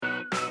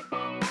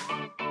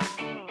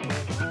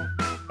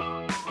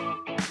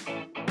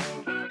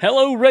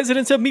Hello,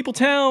 residents of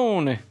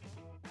Meepletown!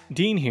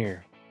 Dean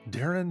here.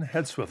 Darren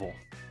Headswivel.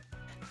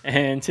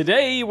 And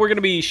today we're going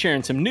to be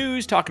sharing some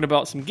news, talking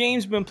about some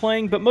games we've been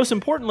playing, but most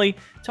importantly,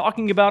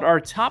 talking about our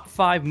top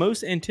 5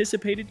 most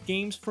anticipated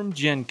games from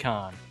Gen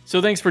Con.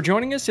 So thanks for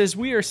joining us as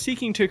we are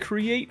seeking to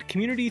create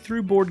community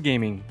through board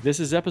gaming.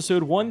 This is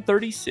episode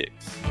 136.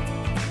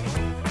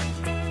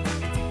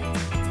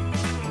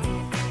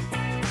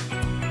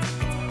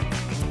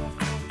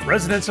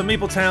 Residents of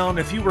Meepletown,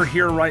 if you were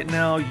here right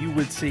now, you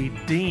would see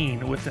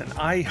Dean with an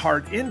I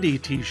Heart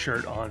Indie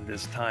t-shirt on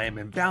this time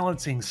and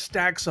balancing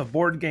stacks of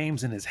board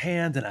games in his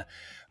hand and a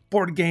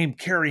board game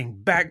carrying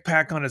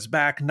backpack on his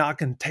back,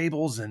 knocking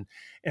tables and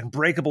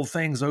breakable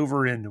things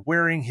over and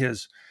wearing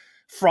his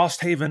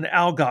Frosthaven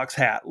Algox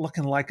hat,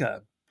 looking like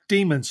a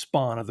demon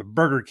spawn of the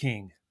Burger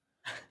King.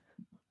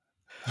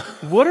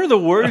 What are the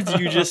words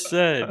you just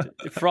said?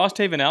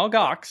 Frosthaven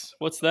Algox?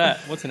 What's that?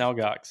 What's an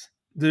Algox?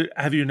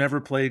 Have you never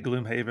played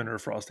Gloomhaven or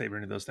Frosthaven or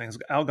any of those things?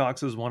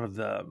 Algox is one of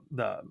the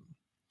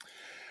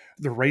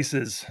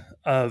races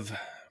of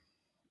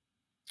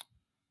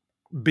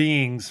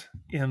beings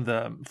in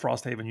the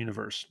Frosthaven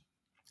universe.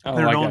 Oh,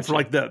 They're known for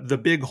like the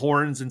big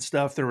horns and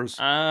stuff. There was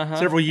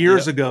several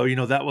years ago,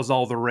 that was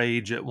all the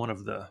rage at one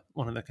of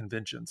the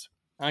conventions.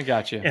 I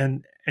got you.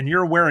 And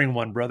you're wearing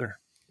one, brother.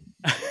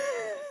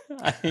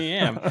 I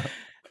am.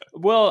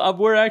 Well,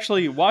 we're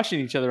actually watching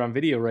each other on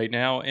video right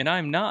now, and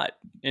I'm not,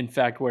 in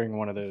fact, wearing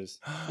one of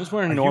those. I was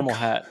wearing a normal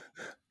hat.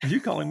 Are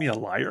you calling me a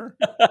liar?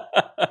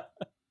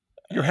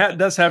 Your hat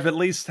does at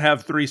least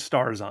have 3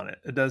 stars on it.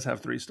 It does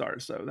have 3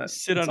 stars, so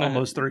that's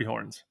almost 3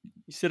 horns.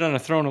 You sit on a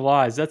throne of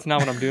lies. That's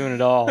not what I'm doing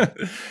at all.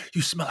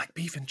 You smell like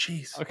beef and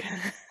cheese. Okay,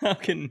 how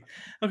can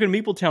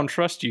Meepletown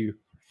trust you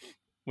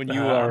when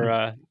you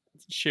are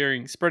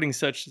spreading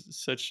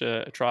such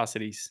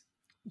atrocities?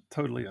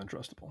 Totally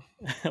untrustable.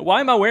 Why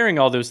am I wearing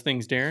all those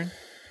things, Darren?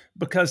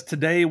 Because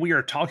today we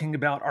are talking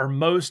about our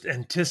most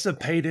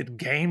anticipated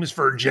games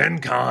for Gen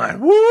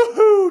Con.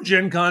 Woohoo!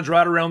 Gen Con's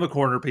right around the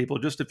corner, people,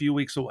 just a few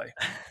weeks away.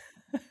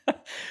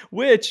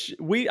 Which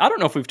I don't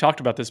know if we've talked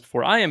about this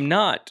before. I am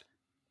not,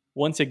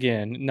 once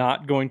again,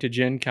 not going to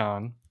Gen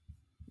Con.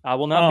 I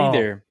will not be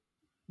there.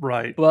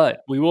 Right.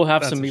 But we will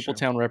have some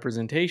Meepletown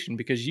representation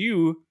because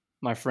you,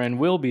 my friend,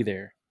 will be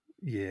there.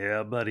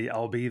 Yeah, buddy,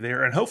 I'll be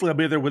there. And hopefully I'll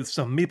be there with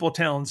some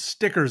Meepletown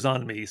stickers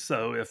on me.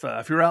 So if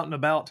you're out and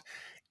about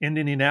in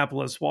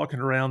Indianapolis,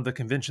 walking around the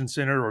convention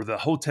center or the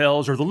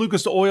hotels or the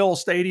Lucas Oil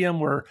Stadium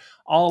where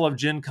all of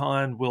Gen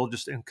Con will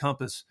just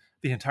encompass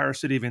the entire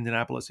city of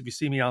Indianapolis. If you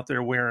see me out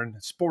there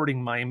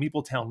sporting my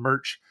Meepletown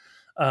merch,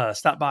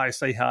 stop by,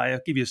 say hi.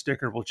 I'll give you a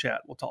sticker. We'll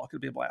chat. We'll talk.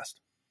 It'll be a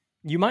blast.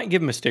 You might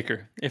give him a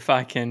sticker if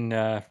I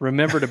can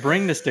remember to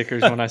bring the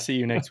stickers when I see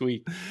you next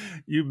week.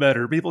 You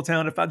better.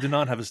 Meepletown, if I do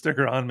not have a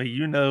sticker on me,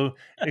 you know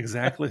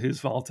exactly whose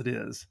fault it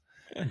is.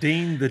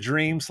 Dean, the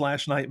dream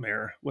 /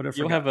 nightmare. Whatever.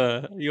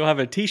 You'll have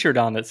a t-shirt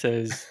on that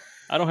says,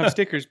 I don't have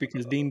stickers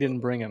because Dean didn't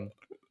bring them.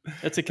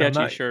 That's a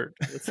catchy shirt.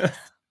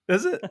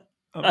 Is it?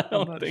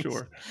 I'm not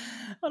sure.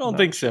 I don't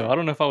think so. I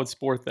don't know if I would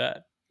support that.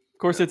 Of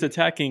course, it's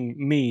attacking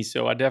me,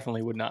 so I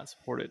definitely would not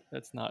support it.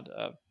 That's not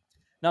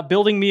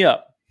building me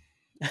up.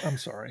 I'm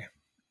sorry.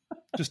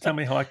 Just tell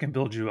me how I can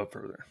build you up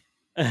further.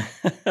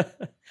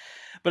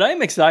 But I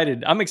am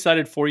excited. I'm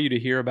excited for you to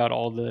hear about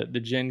all the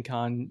Gen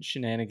Con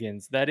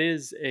shenanigans. That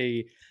is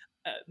I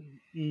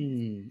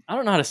don't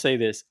know how to say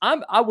this.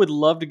 I would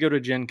love to go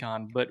to Gen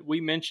Con, but we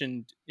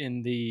mentioned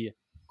in the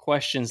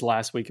questions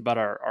last week about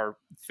our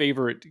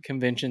favorite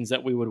conventions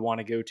that we would want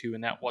to go to,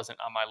 and that wasn't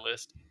on my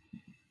list.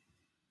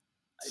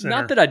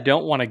 Not that I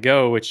don't want to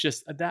go. It's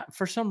just that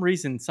for some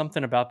reason,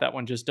 something about that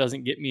one just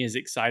doesn't get me as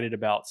excited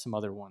about some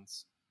other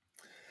ones.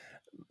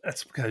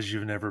 That's because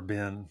you've never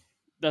been.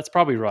 That's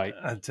probably right.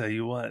 I tell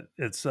you what,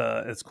 it's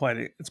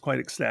quite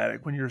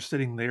ecstatic when you're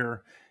sitting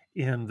there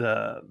in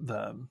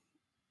the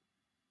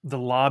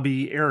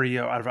lobby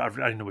area. I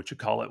don't know what you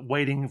call it,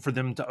 waiting for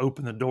them to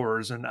open the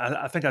doors. And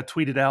I think I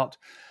tweeted out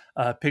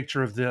a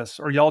picture of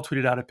this, or y'all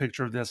tweeted out a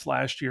picture of this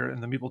last year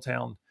in the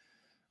Meepletown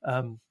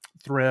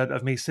thread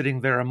of me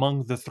sitting there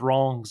among the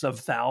throngs of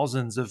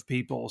thousands of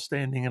people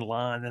standing in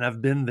line. And I've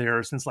been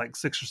there since like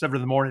 6 or 7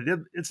 in the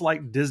morning. It's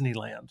like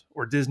Disneyland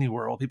or Disney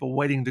World, people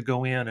waiting to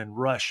go in and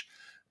rush,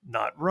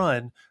 not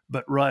run,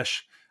 but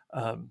rush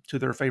to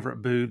their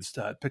favorite booths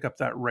to pick up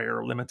that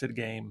rare limited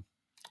game.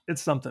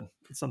 It's something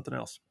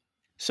else.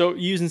 So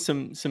using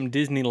some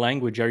Disney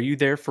language, are you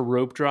there for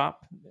rope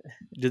drop?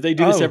 Do they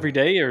do this every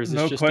day, or is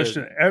this just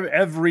question?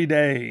 Every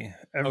day,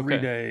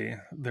 day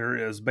there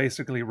is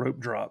basically rope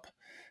drop.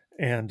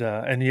 And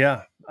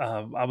yeah,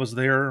 I was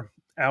there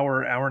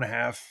hour and a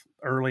half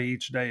early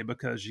each day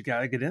because you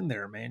got to get in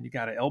there, man. You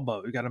got to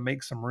elbow. You got to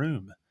make some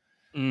room.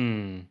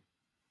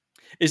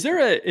 Is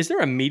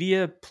there a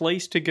media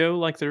place to go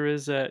like there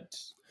is at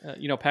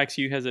PAX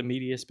U has a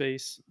media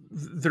space?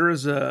 There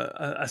is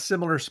a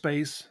similar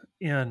space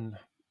in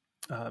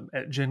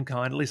at Gen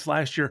Con. At least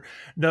last year,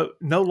 no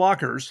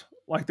lockers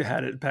like they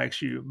had it at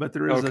PAX U, but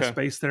there is a Okay.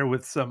 space there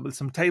with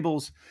some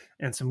tables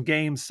and some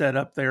games set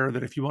up there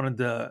that if you wanted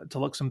to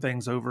look some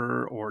things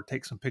over or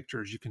take some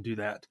pictures, you can do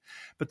that.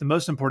 But the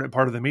most important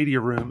part of the media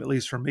room, at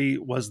least for me,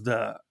 was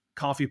the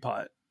coffee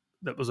pot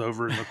that was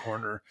over in the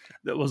corner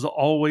that was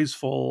always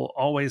full,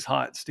 always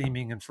hot,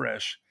 steaming, and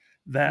fresh.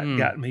 That Mm.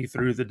 got me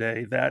through the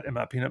day. That and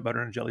my peanut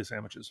butter and jelly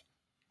sandwiches.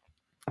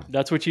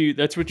 That's what you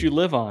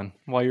live on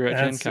while you're at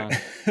Gen That's Con.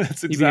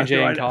 that's exactly PB&J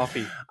and right.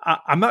 coffee.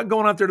 I'm not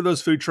going out there to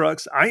those food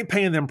trucks. I ain't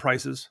paying them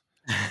prices,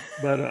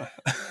 but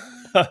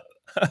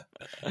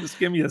just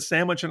give me a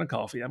sandwich and a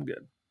coffee. I'm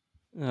good.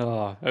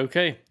 Oh,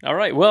 okay. All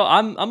right. Well,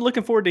 I'm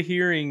looking forward to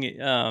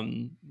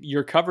hearing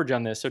your coverage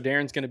on this. So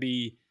Darren's going to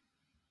be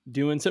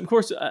doing some. Of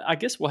course, I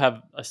guess we'll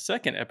have a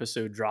second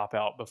episode drop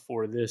out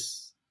before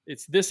this.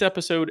 It's this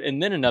episode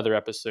and then another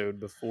episode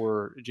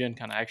before Gen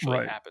Con actually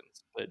Right.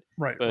 happens.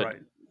 Right. But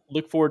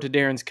look forward to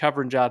Darren's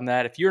coverage on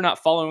that. If you're not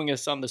following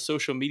us on the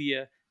social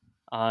media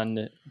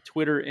on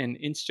Twitter and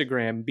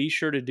Instagram, be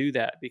sure to do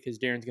that because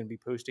Darren's going to be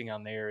posting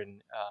on there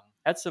and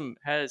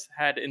has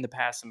had in the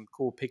past some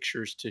cool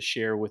pictures to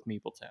share with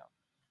Meepletown.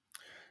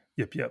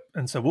 Yep.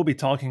 And so we'll be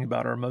talking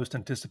about our most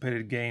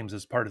anticipated games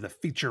as part of the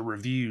feature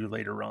review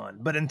later on.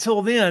 But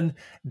until then,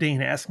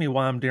 Dean, ask me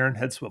why I'm Darren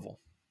Headswivel.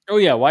 Oh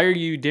yeah, why are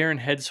you Darren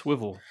Head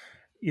Swivel?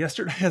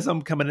 Yesterday, as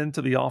I'm coming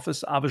into the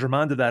office, I was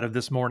reminded that of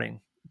this morning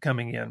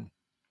coming in,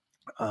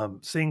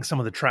 seeing some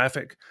of the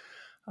traffic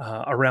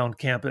around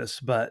campus.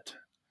 But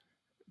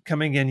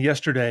coming in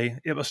yesterday,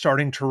 it was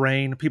starting to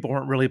rain. People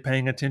weren't really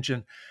paying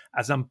attention.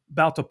 As I'm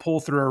about to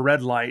pull through a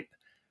red light,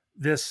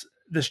 this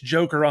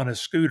joker on his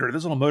scooter,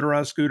 those little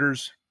motorized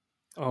scooters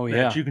Oh that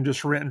yeah. you can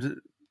just rent.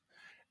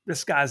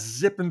 This guy's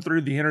zipping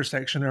through the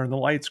intersection there and the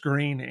light's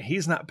green.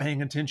 He's not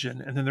paying attention.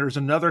 And then there's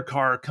another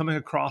car coming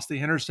across the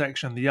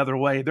intersection the other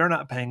way. They're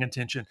not paying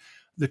attention.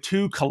 The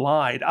two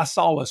collide. I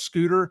saw a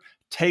scooter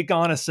take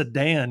on a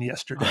sedan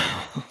yesterday.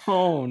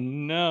 Oh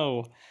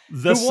no.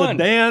 The Who won?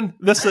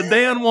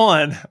 sedan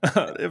won.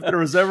 If there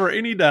was ever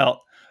any doubt,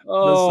 the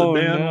Oh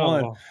sedan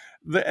won.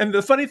 no. And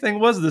the funny thing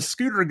was the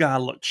scooter guy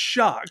looked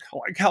shocked.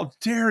 Like, how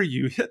dare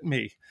you hit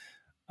me?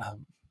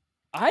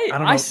 I don't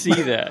know. I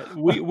see that.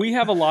 We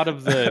have a lot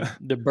of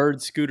the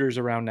bird scooters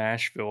around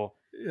Nashville.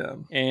 Yeah.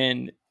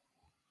 And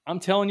I'm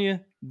telling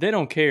you, they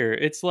don't care.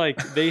 It's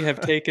like they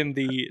have taken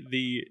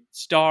the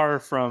star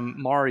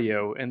from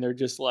Mario and they're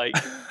just like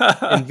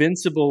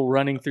invincible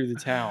running through the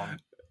town.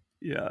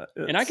 Yeah.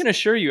 And I can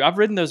assure you, I've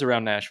ridden those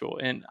around Nashville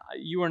and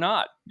you are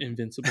not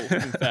invincible,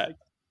 in fact.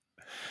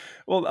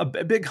 Well, a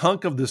big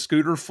hunk of the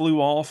scooter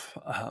flew off.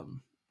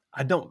 I'm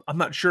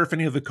not sure if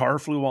any of the car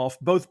flew off.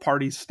 Both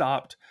parties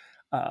stopped.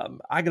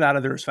 I got out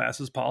of there as fast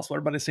as possible.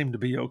 Everybody seemed to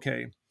be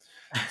okay.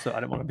 So I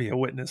didn't want to be a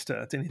witness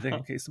to anything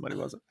in case somebody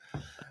wasn't.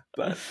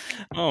 But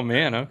oh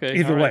man, okay.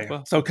 Either All way. right,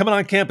 well. So coming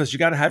on campus, you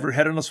got to have your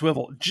head on a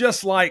swivel,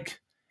 just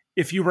like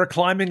if you were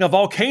climbing a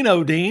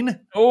volcano, Dean.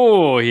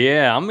 Oh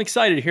yeah, I'm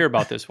excited to hear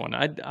about this one.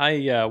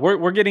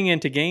 We're getting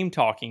into game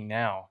talking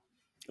now.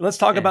 Let's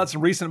talk about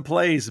some recent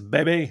plays,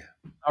 baby.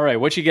 All right,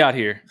 what you got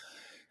here?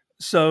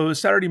 So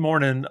Saturday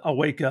morning, I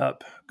wake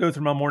up, go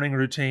through my morning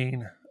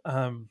routine.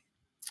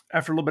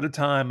 After a little bit of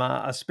time,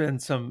 I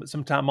spend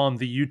some time on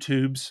the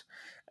YouTubes,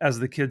 as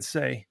the kids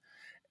say,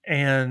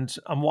 and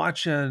I'm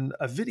watching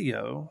a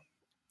video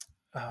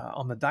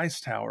on the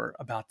Dice Tower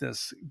about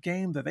this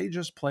game that they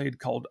just played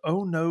called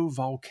Oh No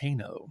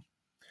Volcano.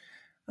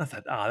 I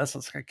thought, this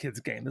looks like a kid's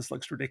game. This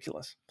looks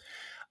ridiculous.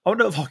 Oh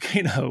No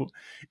Volcano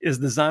is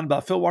designed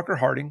by Phil Walker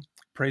Harding,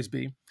 praise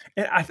be.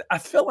 And I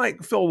feel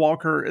like Phil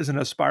Walker is an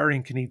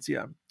aspiring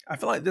Knizia. I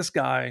feel like this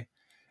guy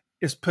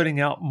is putting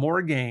out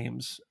more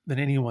games than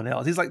anyone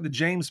else. He's like the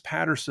James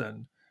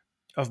Patterson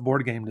of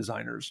board game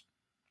designers.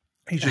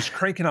 He's just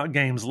cranking out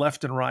games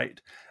left and right.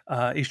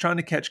 He's trying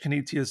to catch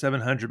Knizia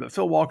 700, but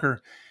Phil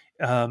Walker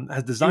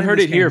has designed. You heard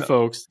this it here, game.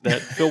 folks,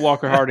 that Phil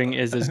Walker Harding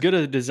is as good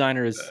a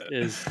designer as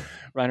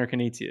Reiner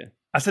Knizia.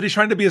 I said he's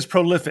trying to be as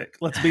prolific.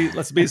 Let's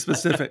be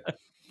specific.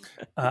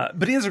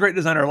 But he is a great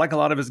designer. I like a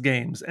lot of his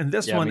games. And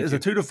this one is a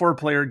 2 to 4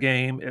 player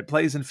game. It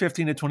plays in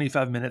 15 to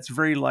 25 minutes.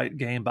 Very light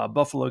game by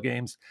Buffalo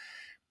Games.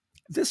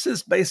 This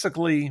is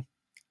basically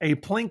a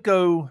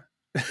Plinko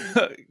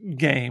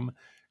game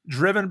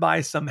driven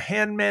by some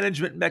hand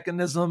management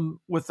mechanism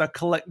with a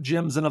collect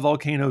gems and a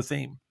volcano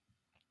theme.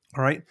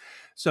 All right.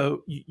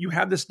 So you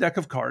have this deck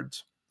of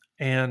cards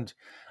and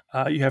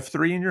you have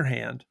 3 in your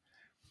hand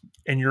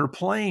and you're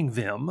playing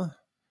them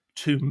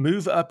to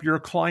move up your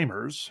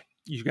climbers.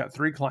 You've got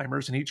 3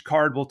 climbers and each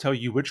card will tell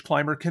you which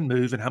climber can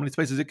move and how many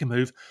spaces it can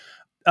move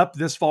up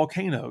this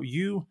volcano.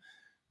 You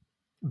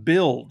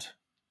build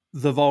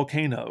the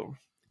volcano.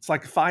 It's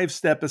like a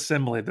 5-step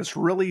assembly, this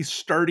really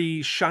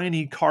sturdy,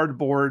 shiny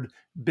cardboard,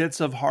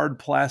 bits of hard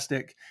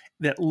plastic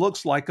that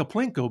looks like a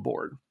Plinko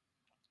board.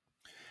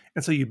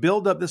 And so you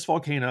build up this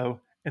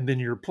volcano, and then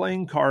you're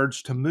playing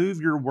cards to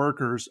move your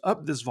workers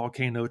up this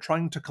volcano,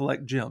 trying to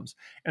collect gems.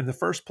 And the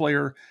first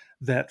player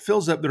that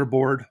fills up their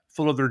board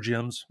full of their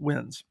gems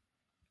wins.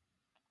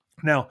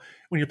 Now,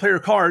 when you play your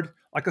card,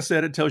 like I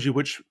said, it tells you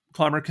which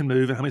climber can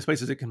move and how many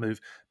spaces it can move,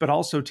 but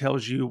also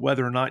tells you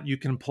whether or not you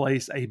can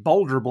place a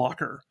boulder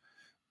blocker,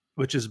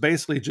 which is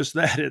basically just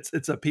that.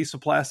 It's a piece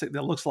of plastic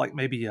that looks like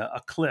maybe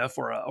a cliff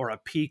or a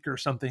peak or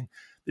something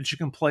that you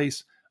can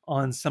place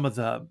on some of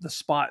the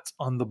spots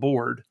on the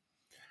board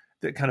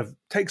that kind of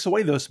takes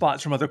away those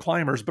spots from other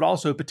climbers, but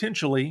also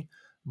potentially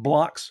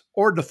blocks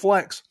or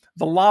deflects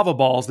the lava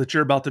balls that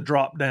you're about to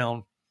drop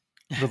down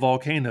the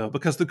volcano,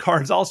 because the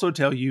cards also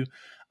tell you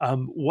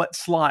what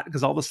slot,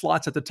 because all the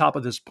slots at the top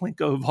of this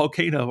Plinko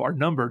volcano are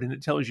numbered, and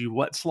it tells you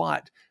what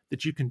slot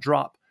that you can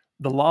drop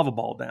the lava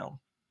ball down.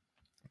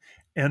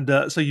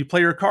 And so you play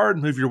your card,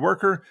 move your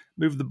worker,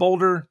 move the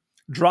boulder,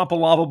 drop a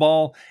lava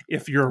ball.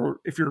 If your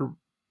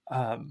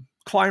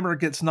climber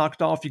gets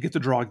knocked off, you get to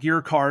draw a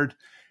gear card,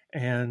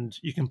 and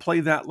you can play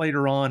that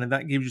later on, and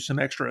that gives you some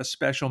extra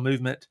special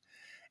movement.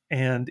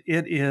 And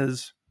it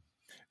is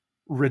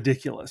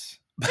ridiculous,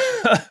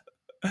 but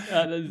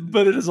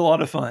it is a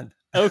lot of fun.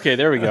 Okay,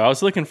 there we go. I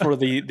was looking for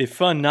the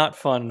fun, not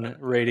fun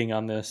rating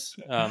on this,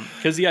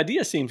 because the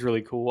idea seems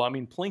really cool. I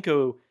mean,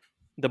 Plinko,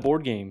 the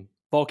board game,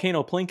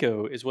 Volcano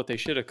Plinko is what they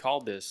should have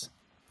called this.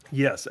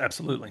 Yes,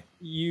 absolutely.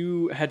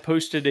 You had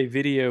posted a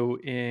video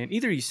in,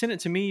 either you sent it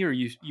to me or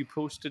you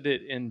posted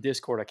it in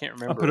Discord. I can't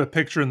remember. I'll put a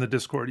picture in the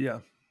Discord. Yeah.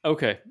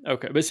 Okay.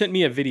 But sent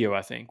me a video,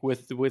 I think,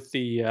 with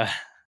the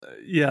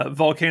yeah,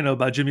 Volcano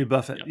by Jimmy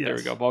Buffett. Yeah, yes. There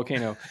we go,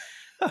 Volcano.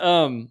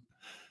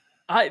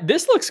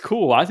 This looks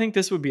cool. I think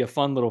this would be a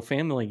fun little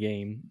family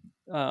game.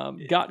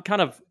 Got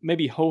kind of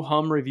maybe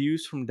ho-hum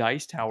reviews from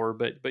Dice Tower,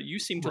 but you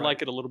seem to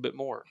like it a little bit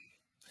more.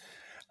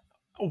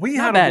 We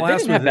had a blast. They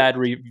didn't have bad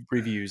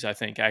reviews, I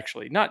think,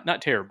 actually.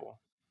 Not terrible.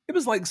 It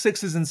was like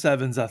 6s and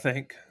 7s, I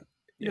think.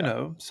 You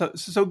know,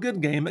 so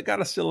good game. It got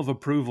a seal of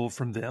approval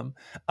from them.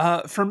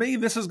 For me,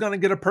 this is going to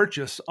get a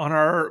purchase on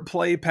our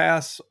Play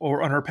Pass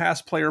or on our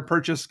Pass Player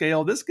purchase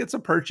scale. This gets a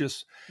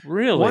purchase.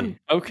 Really?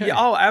 Okay. Yeah,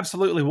 oh,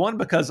 absolutely. One,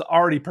 because I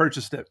already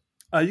purchased it.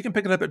 You can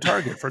pick it up at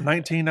Target for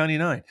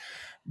 $19.99.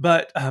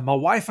 But my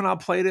wife and I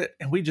played it,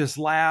 and we just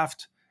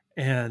laughed.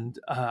 And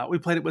we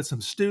played it with some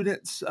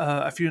students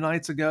a few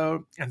nights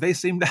ago, and they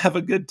seemed to have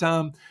a good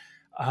time.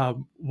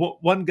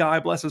 One guy,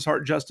 bless his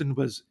heart, Justin,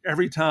 was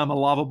every time a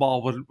lava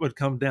ball would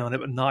come down, it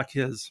would knock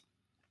his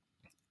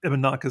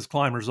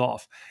climbers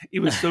off. He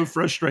was so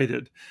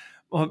frustrated.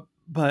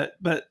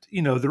 But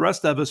you know, the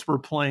rest of us were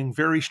playing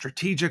very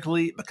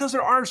strategically, because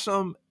there are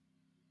some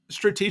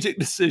strategic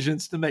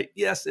decisions to make.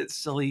 Yes, it's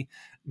silly,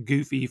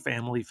 goofy,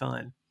 family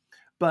fun,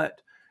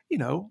 but you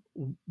know,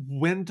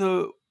 when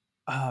to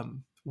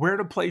where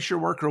to place your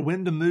worker,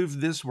 when to move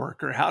this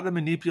worker, how to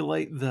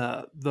manipulate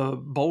the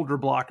boulder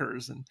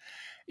blockers, and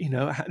you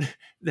know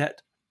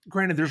that.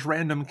 Granted, there's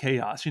random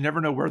chaos. You never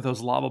know where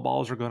those lava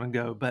balls are going to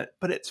go, but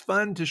it's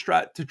fun to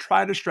try to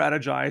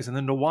strategize, and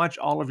then to watch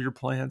all of your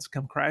plans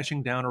come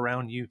crashing down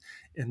around you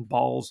in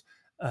balls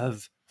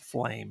of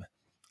flame.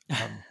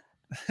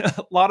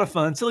 A lot of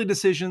fun, silly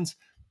decisions,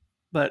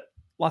 but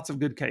lots of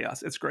good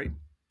chaos. It's great.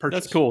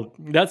 Purchase. That's cool.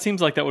 That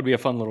seems like that would be a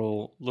fun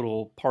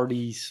little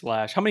party /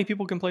 How many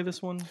people can play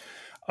this one?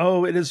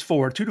 Oh, it is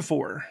 2 to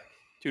 4.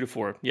 2 to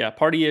 4. Yeah,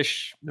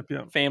 party-ish,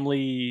 yep.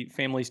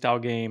 family style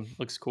game.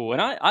 Looks cool.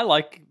 And I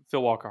like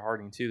Phil Walker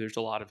Harding too. There's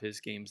a lot of his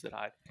games that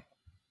I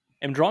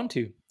am drawn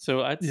to.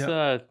 So that's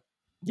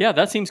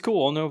that seems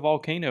cool. Oh no,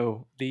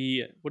 Volcano.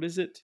 What is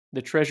it?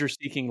 The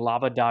treasure-seeking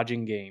lava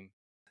dodging game.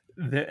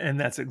 And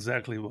that's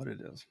exactly what it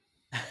is.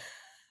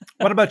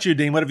 What about you,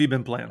 Dean? What have you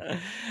been playing?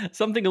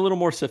 Something a little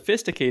more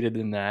sophisticated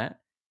than that.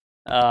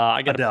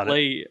 I got a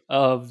play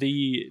of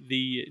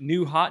the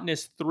new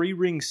hotness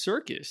 3-Ring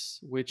Circus,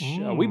 which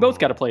we both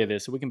got to play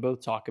this, so we can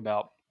both talk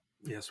about.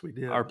 Yes, we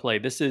did. Our play.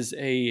 This is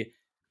a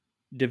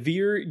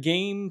Devere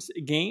Games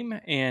game,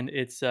 and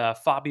it's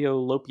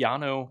Fabio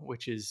Lopiano,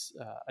 which is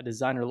a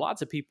designer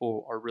lots of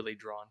people are really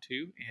drawn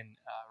to, and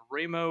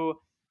Remo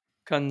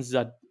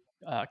Conzadori.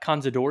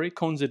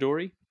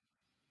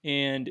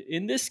 And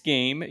in this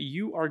game,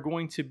 you are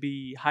going to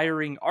be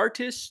hiring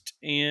artists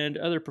and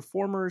other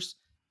performers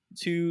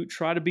to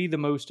try to be the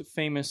most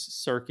famous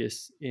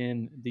circus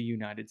in the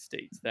United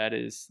States.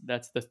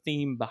 That's the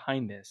theme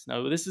behind this.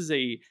 Now, this is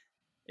a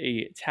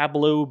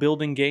tableau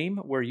building game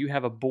where you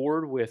have a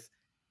board with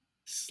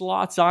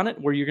slots on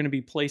it where you're going to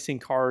be placing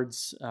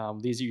cards.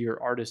 These are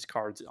your artist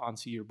cards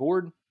onto your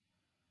board,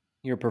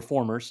 your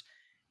performers.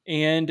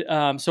 And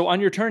so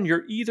on your turn,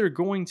 you're either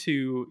going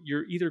to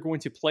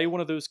play one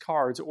of those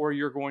cards, or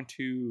you're going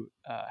to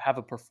have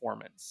a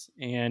performance.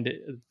 And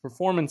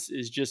performance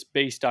is just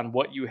based on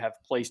what you have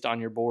placed on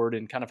your board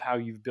and kind of how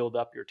you've built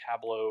up your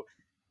tableau,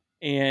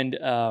 and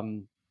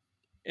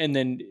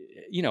then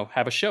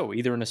have a show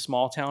either in a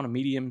small town, a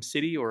medium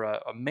city, or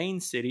a main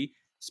city.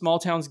 Small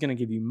town is going to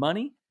give you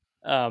money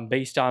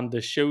based on the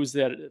shows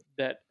that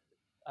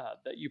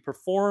you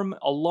perform,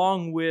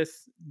 along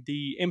with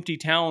the empty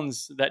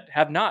towns that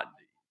have not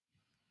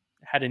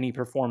had any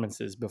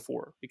performances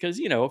before. Because,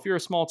 if you're a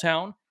small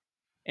town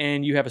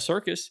and you have a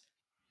circus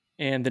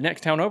and the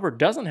next town over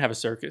doesn't have a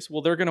circus,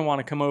 well, they're going to want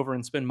to come over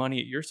and spend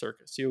money at your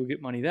circus. So you'll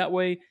get money that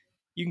way.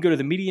 You can go to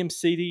the medium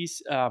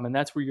cities, and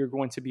that's where you're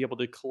going to be able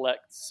to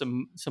collect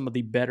some of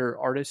the better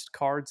artist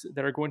cards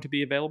that are going to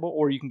be available,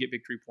 or you can get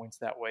victory points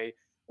that way,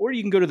 or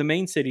you can go to the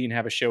main city and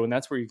have a show, and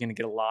that's where you're going to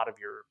get a lot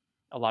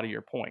of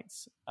your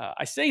points.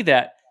 I say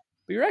that,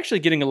 but you're actually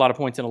getting a lot of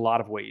points in a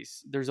lot of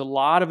ways. There's a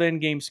lot of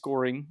end game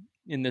scoring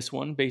in this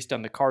one based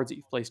on the cards that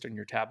you've placed on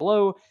your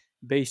tableau,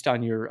 based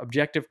on your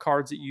objective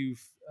cards that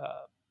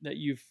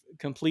you've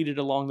completed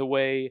along the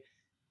way.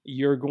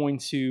 You're going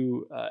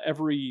to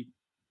every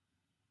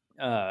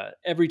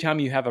time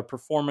you have a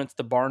performance,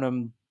 the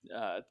Barnum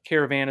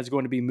caravan is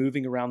going to be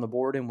moving around the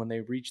board, and when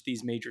they reach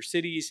these major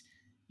cities,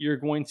 you're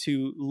going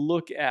to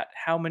look at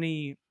how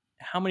many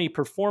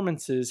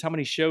performances, how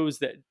many shows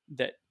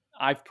that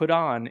I've put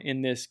on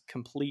in this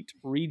complete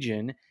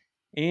region,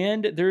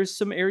 and there's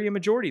some area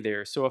majority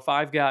there. So if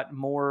I've got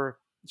more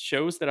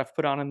shows that I've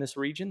put on in this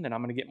region, then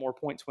I'm going to get more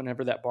points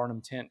whenever that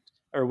Barnum tent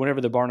or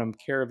whenever the Barnum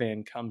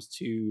caravan comes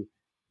to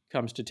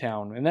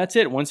town. And that's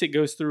it. Once it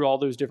goes through all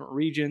those different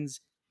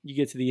regions, you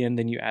get to the end,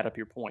 then you add up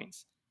your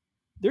points.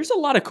 There's a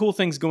lot of cool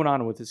things going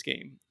on with this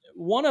game.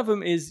 One of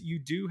them is you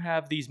do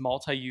have these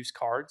multi-use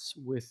cards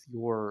with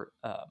the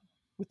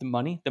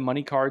money. The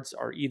money cards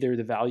are either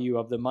the value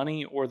of the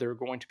money or they're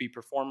going to be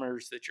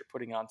performers that you're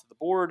putting onto the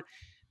board.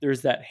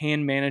 There's that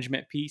hand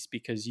management piece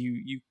because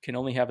you can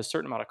only have a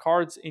certain amount of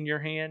cards in your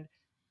hand,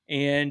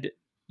 and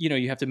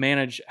you have to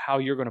manage how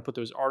you're going to put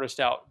those artists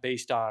out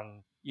based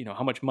on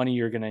how much money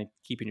you're going to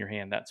keep in your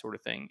hand, that sort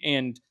of thing.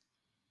 And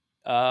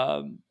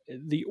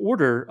the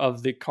order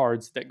of the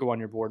cards that go on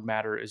your board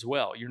matter as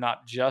well. You're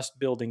not just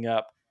building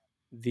up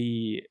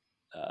the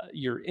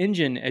your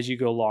engine as you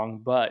go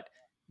along, but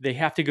they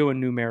have to go in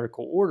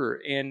numerical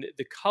order, and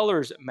the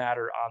colors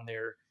matter on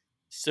there.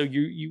 So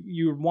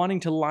you're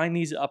wanting to line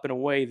these up in a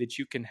way that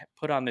you can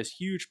put on this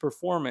huge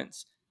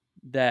performance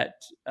that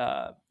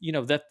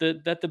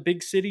that the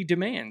big city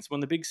demands. When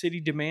the big city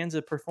demands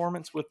a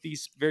performance with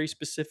these very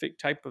specific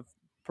type of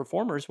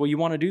performers, well, you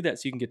want to do that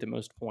so you can get the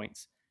most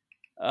points.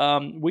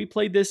 We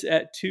played this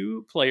at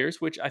 2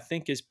 players, which I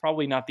think is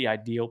probably not the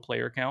ideal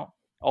player count.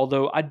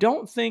 Although I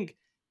don't think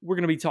we're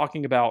going to be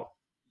talking about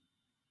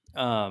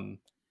we're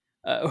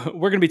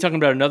going to be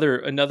talking about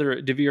another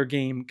Devere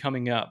game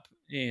coming up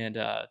and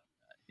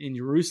in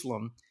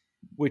Jerusalem,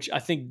 which I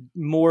think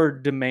more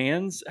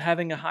demands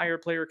having a higher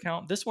player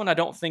count. This one I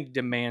don't think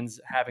demands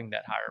having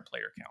that higher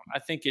player count. I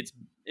think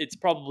it's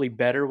probably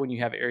better when you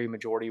have area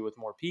majority with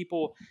more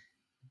people,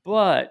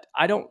 but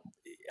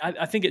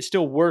I think it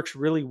still works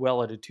really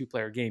well at a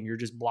 2-player game. You're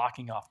just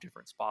blocking off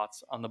different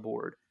spots on the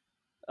board.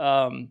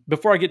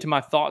 Before I get to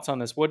my thoughts on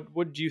this, what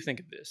did you think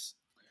of this?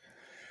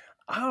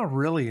 I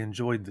really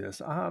enjoyed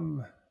this.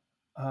 When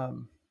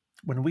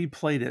we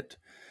played it,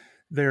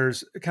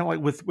 there's kind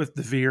of like with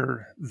the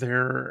Veer,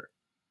 there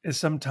is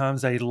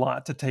sometimes a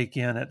lot to take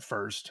in at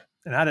first.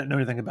 And I didn't know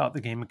anything about the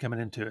game coming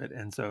into it.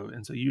 And so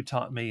you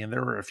taught me, and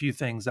there were a few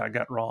things I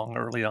got wrong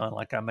early on,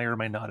 like I may or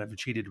may not have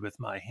cheated with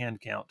my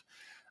hand count.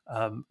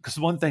 Because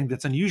one thing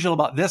that's unusual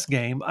about this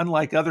game,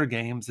 unlike other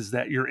games, is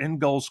that your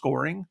end goal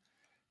scoring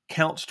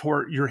counts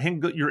toward your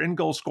end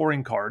goal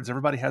scoring cards.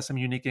 Everybody has some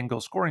unique end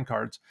goal scoring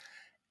cards,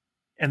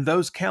 and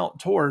those count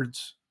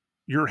towards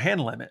your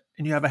hand limit.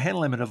 And you have a hand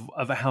limit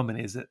of how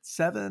many? Is it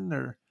 7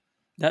 or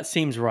That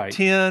seems right.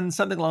 10,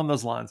 something along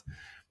those lines?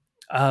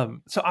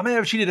 So I may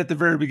have cheated at the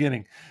very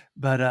beginning,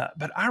 but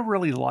I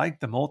really like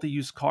the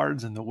multi-use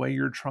cards and the way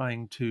you're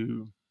trying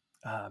to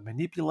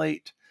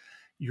manipulate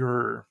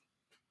your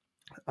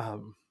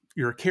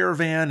your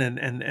caravan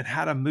and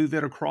how to move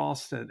it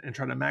across and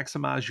try to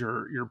maximize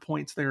your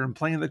points there, and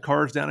playing the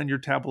cards down in your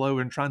tableau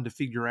and trying to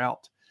figure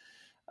out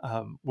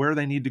where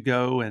they need to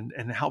go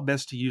and how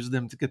best to use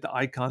them to get the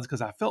icons.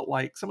 Because I felt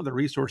like some of the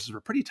resources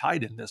were pretty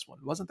tight in this one.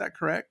 Wasn't that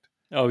correct?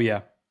 Oh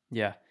yeah,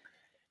 yeah,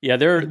 yeah.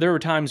 There were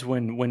times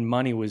when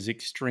money was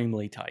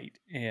extremely tight,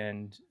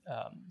 and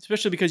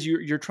especially because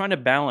you're trying to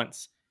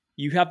balance.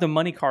 You have the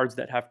money cards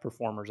that have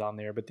performers on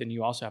there, but then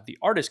you also have the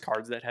artist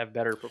cards that have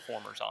better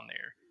performers on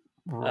there.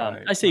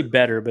 Right. I say Right.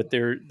 better, but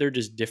they're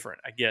just different.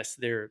 I guess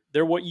they're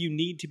what you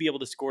need to be able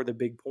to score the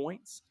big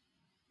points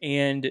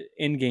and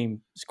in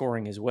game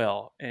scoring as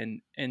well.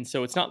 And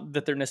so it's not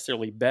that they're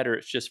necessarily better.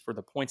 It's just for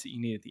the points that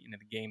you need at the end of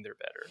the game, they're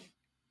better.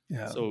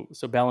 Yeah.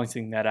 So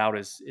balancing that out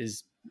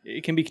is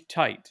it can be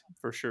tight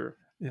for sure.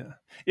 Yeah.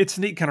 It's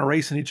neat kind of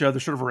racing each other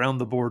sort of around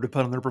the board to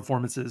put on their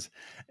performances.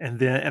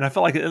 And I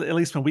felt like at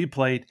least when we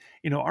played,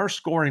 our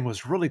scoring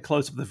was really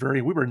close at the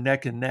very, we were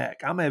neck and neck.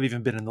 I may have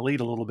even been in the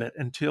lead a little bit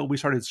until we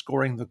started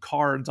scoring the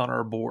cards on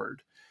our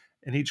board.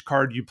 And each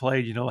card you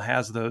played,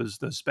 has those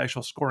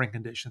special scoring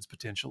conditions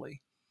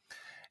potentially.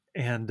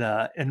 And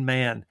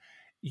man,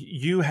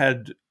 you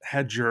had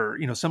your,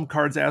 some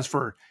cards ask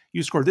for,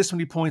 you score this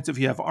many points if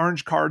you have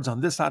orange cards on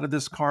this side of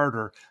this card,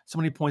 or so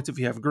many points if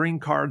you have green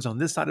cards on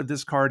this side of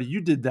this card. You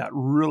did that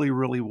really,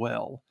 really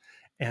well.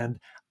 And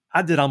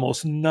I did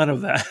almost none of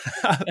that.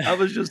 I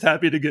was just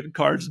happy to get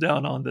cards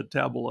down on the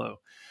tableau.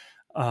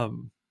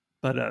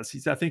 But I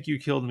think you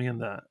killed me in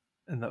the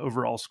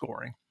overall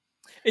scoring.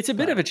 It's a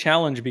bit of a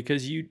challenge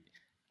because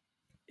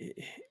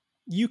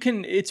you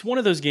can, it's one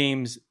of those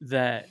games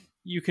that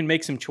you can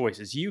make some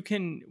choices. You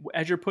can,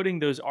 as you're putting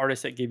those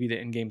artists that give you the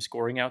in-game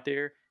scoring out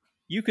there,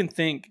 you can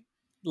think,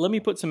 let me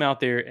put some out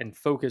there and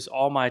focus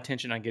all my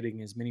attention on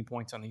getting as many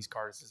points on these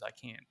cards as I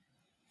can.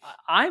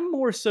 I'm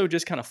more so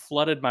just kind of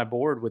flooded my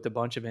board with a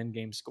bunch of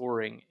in-game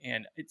scoring,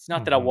 and it's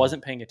not that I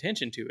wasn't paying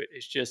attention to it.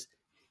 It's just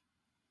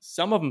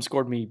some of them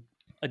scored me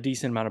a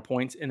decent amount of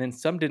points, and then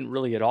some didn't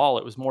really at all.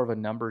 It was more of a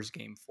numbers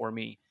game for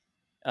me,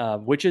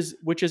 which is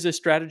a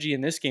strategy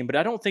in this game. But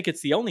I don't think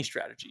it's the only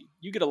strategy.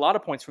 You get a lot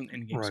of points from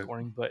in-game Right.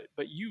 scoring, but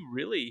you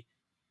really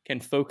can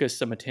focus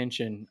some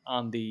attention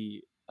on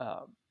the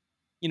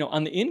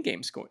on the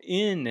in-game score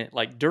in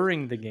like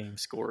during the game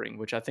scoring,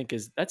 which I think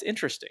that's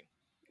interesting.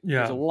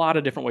 There's a Yeah. lot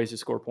of different ways to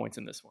score points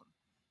in this one.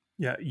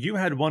 Yeah. You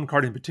had one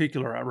card in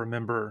particular, I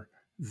remember,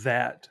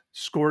 that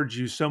scored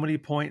you so many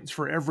points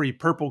for every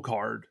purple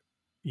card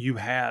you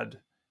had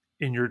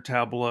in your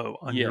tableau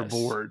on your Yes.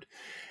 board.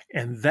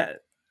 And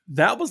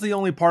that was the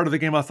only part of the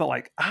game I felt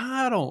like,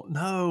 I don't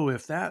know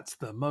if that's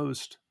the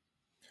most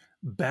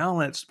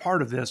balanced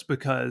part of this,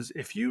 because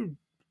if you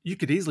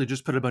could easily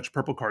just put a bunch of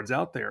purple cards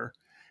out there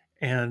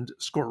and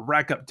score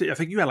rack up I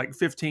think you had like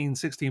 15,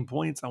 16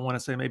 points, I want to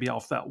say, maybe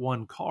off that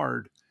one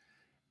card.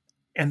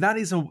 And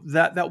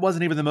that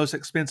wasn't even the most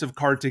expensive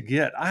card to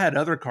get. I had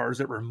other cards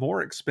that were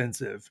more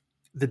expensive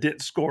that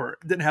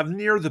didn't have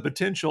near the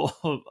potential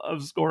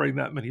of scoring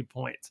that many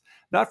points.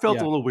 That felt a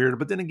Yeah. little weird,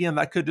 but then again,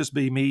 that could just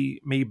be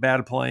me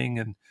bad playing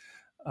and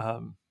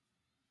um,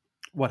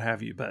 what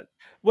have you. But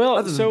Well,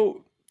 other than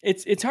so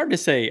it's hard to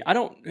say. I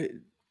don't.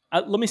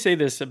 Let me say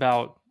this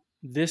about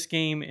this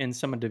game and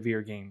some of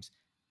Devere games.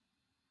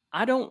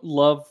 I don't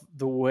love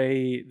the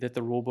way that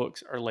the rule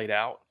books are laid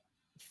out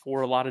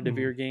for a lot of mm,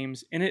 Devere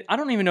games, and I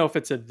don't even know if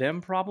it's a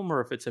them problem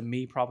or if it's a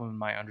me problem in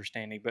my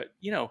understanding. But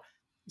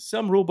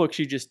some rule books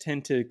you just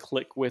tend to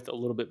click with a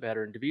little bit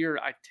better, and Devere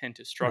I tend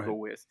to right, struggle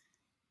with.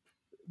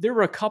 There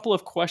were a couple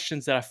of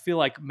questions that I feel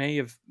like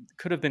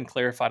could have been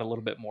clarified a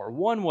little bit more.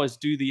 One was,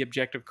 do the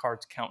objective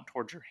cards count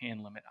towards your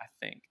hand limit? I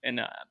think,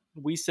 and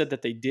we said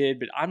that they did,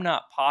 but I'm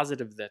not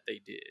positive that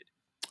they did.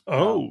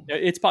 oh,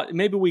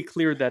 Maybe we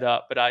cleared that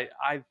up, but I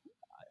I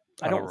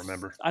don't don't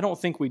remember. I don't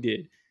think we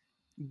did.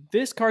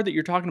 This card that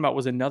you're talking about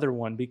was another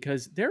one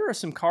because there are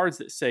some cards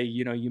that say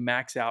you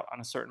max out on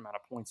a certain amount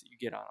of points that you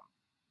get on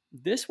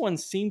them. This one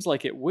seems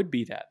like it would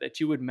be that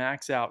you would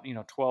max out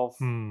 12,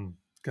 15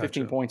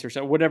 Gotcha. points or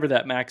so, whatever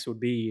that max would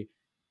be,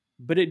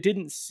 but it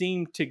didn't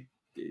seem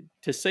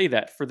to say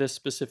that for this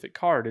specific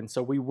card, and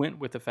so we went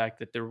with the fact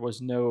that there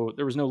was no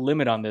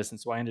limit on this, and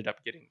so I ended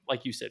up getting,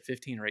 like you said,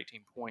 15 or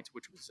 18 points,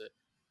 which was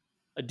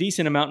a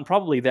decent amount, and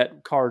probably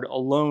that card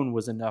alone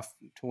was enough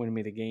to win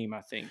me the game,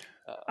 I think.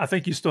 I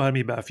think you still had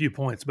me by a few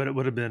points, but it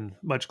would have been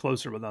much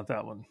closer without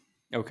that one.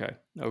 Okay,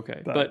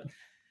 But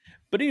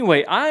but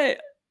anyway, I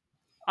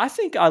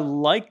think I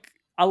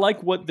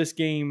like what this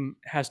game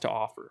has to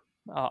offer.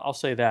 I'll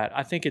say that.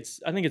 I think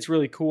it's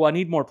really cool. I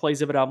need more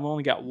plays of it. I've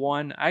only got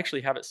one. I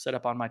actually have it set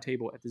up on my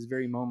table at this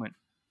very moment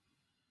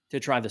to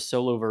try the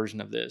solo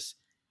version of this,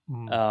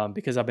 mm,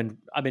 because I've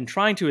been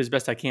trying to as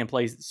best I can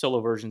play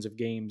solo versions of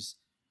games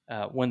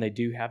when they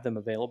do have them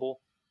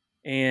available.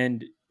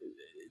 And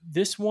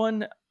this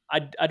one,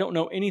 I don't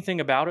know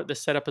anything about it. The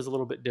setup is a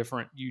little bit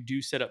different. You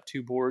do set up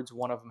two boards.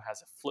 One of them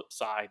has a flip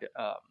side,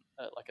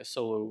 like a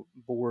solo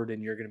board,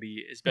 and you're going to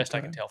be, as best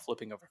I can okay. tell,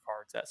 flipping over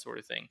cards, that sort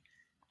of thing.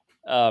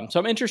 So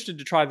I'm interested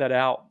to try that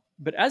out.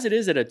 But as it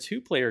is at a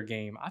two-player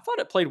game, I thought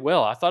it played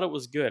well. I thought it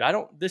was good. I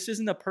don't. This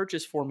isn't a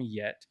purchase for me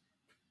yet.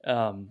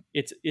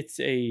 It's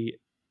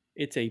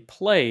a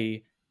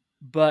play,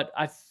 but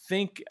I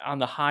think on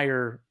the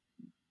higher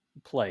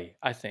play.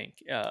 I think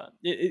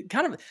it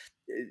kind of,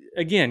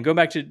 again, go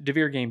back to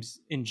Devere games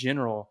in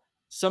general.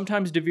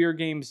 Sometimes Devere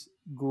games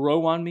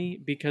grow on me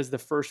because the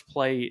first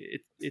play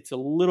it's a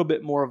little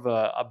bit more of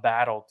a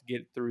battle to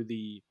get through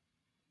the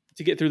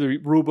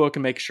rule book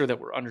and make sure that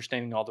we're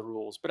understanding all the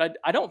rules. But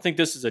I don't think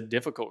this is a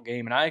difficult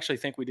game, and I actually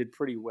think we did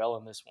pretty well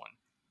in this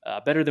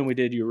one, better than we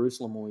did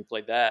Jerusalem when we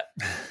played that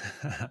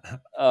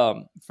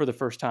for the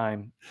first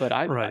time. But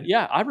Right.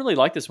 yeah, I really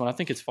like this one. I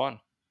think it's fun.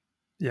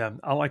 Yeah,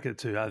 I like it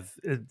too.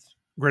 It's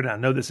great. I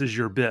know this is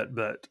your bit,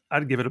 but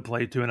I'd give it a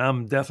play too, and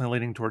I'm definitely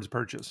leaning towards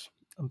purchase.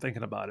 I'm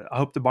thinking about it. I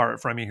hope to borrow it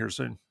from you here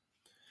soon,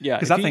 Yeah,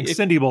 because if I you think if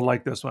Cindy will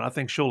like this one. I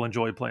think she'll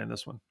enjoy playing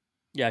this one.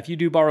 yeah, if you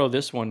do borrow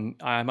this one,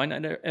 I might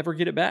not ever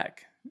get it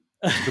back.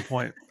 That's a good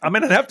point. I may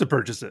not have to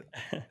purchase it.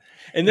 And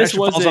It this actually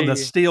was falls on the a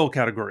steal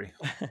category.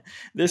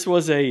 this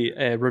was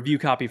a review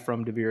copy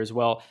from Devere as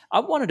well.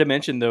 I wanted to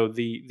mention though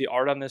the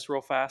art on this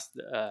real fast.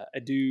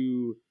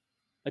 Adu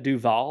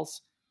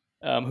Vals,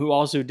 who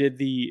also did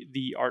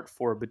the art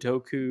for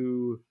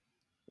Batoku,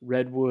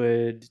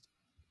 Redwood,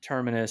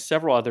 Terminus,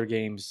 several other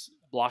games,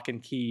 Block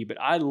and Key. But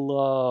I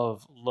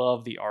love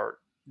the art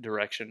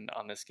direction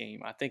on this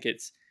game. I think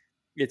it's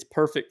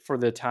perfect for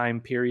the time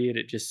period.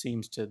 It just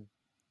seems to,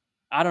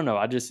 I don't know.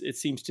 It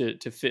seems to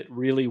fit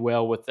really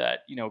well with that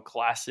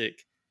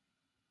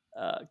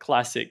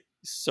classic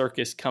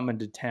circus coming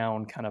to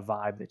town kind of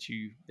vibe that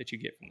you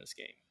get from this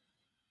game.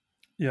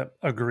 Yep,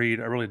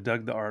 agreed. I really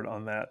dug the art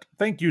on that.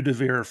 Thank you,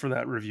 Devere, for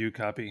that review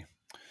copy.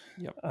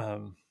 Yep.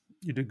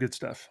 You did good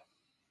stuff.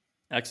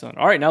 Excellent.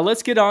 All right, now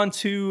let's get on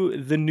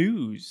to the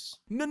news.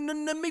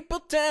 Maple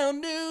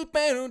Town News.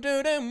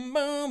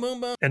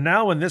 And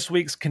now in this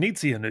week's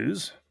Knizia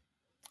news,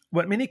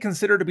 what many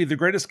consider to be the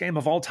greatest game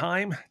of all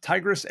time,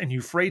 Tigris and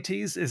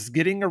Euphrates, is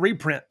getting a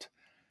reprint.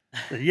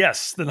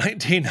 Yes, the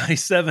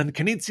 1997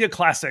 Knizia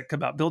classic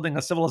about building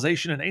a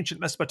civilization in ancient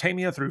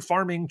Mesopotamia through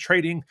farming,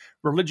 trading,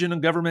 religion,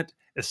 and government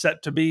is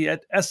set to be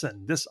at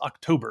Essen this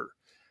October.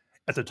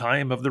 At the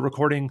time of the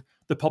recording,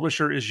 the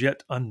publisher is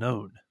yet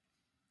unknown.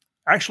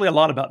 Actually, a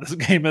lot about this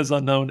game is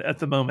unknown at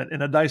the moment.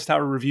 In a Dice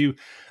Tower review,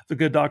 the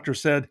good doctor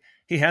said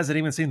he hasn't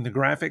even seen the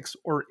graphics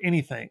or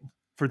anything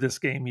for this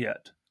game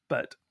yet.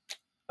 But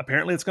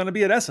apparently it's going to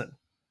be at Essen.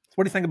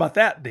 What do you think about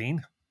that,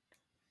 Dean?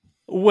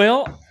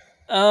 Well,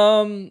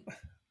 I'm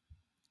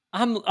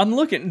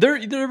looking.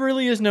 There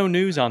really is no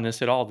news on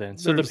this at all. Then,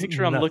 so There's the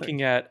picture nothing. I'm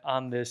looking at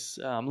on this,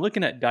 I'm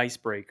looking at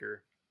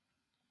Dicebreaker,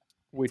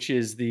 which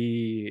is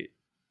the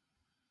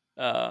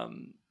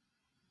one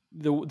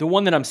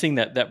that I'm seeing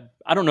that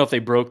I don't know if they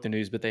broke the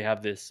news, but they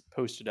have this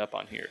posted up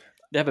on here.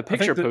 They have a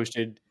picture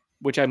posted,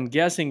 which I'm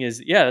guessing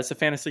is that's a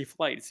Fantasy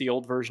Flight. It's the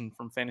old version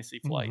from Fantasy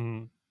Flight.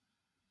 Mm-hmm.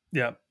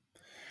 Yeah.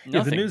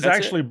 Nothing.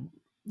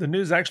 The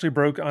news actually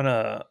broke on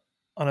a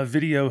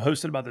video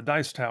hosted by the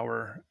Dice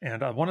Tower,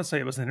 and I want to say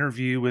it was an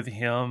interview with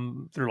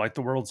him through like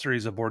the World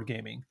Series of Board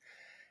Gaming,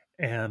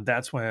 and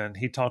that's when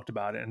he talked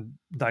about it. And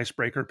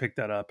Dicebreaker picked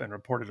that up and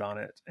reported on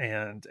it,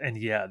 and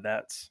yeah,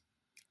 that's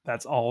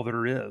all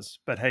there is.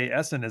 But hey,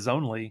 Essen is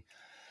only,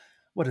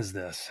 what is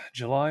this,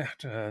 July?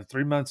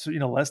 3 months,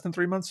 less than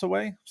 3 months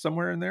away,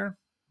 somewhere in there.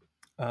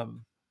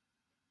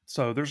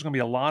 So there's going to be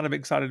a lot of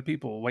excited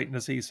people waiting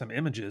to see some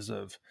images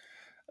of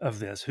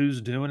this.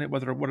 Who's doing it?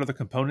 What are the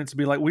components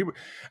be like?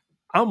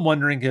 I'm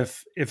wondering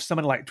if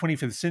somebody like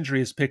 25th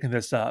Century is picking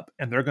this up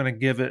and they're going to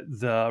give it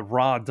the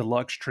raw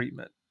deluxe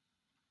treatment,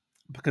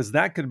 because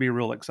that could be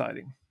real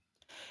exciting.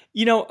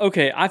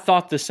 Okay, I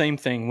thought the same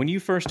thing. When you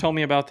first told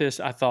me about this,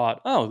 I thought,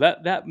 oh,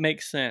 that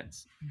makes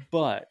sense.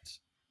 But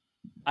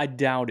I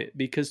doubt it,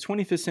 because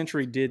 25th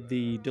Century did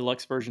the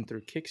deluxe version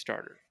through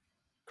Kickstarter,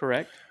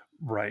 correct?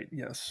 Right,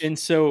 yes. And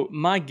so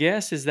my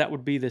guess is that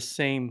would be the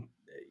same,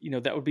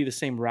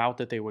 route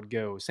that they would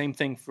go. Same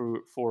thing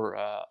for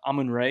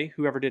Amun-Re,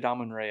 whoever did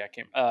Amun-Re,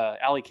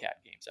 Alley Cat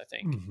Games, I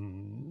think.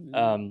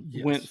 Mm-hmm.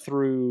 Yes.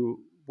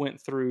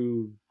 Went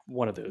through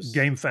one of those.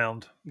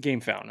 GameFound,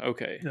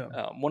 okay.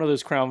 Yeah. One of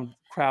those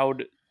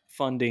crowd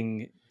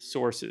funding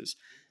sources.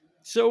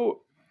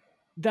 So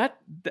that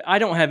I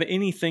don't have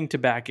anything to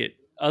back it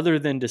other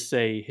than to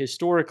say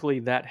historically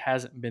that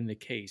hasn't been the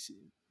case.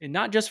 And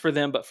not just for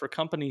them, but for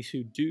companies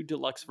who do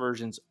deluxe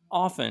versions,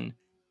 often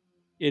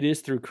it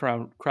is through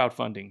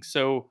crowdfunding.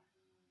 So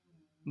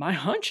my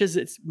hunch is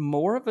it's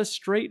more of a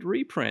straight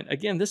reprint.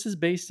 Again, this is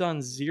based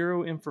on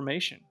zero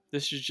information.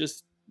 This is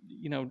just,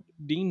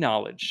 Dean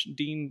knowledge,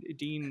 Dean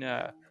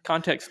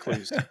context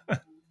clues.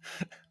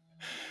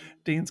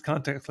 Dean's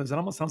context clues. That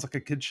almost sounds like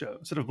a kid show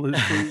instead of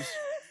Blue's Clues.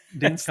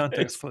 Dean's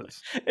context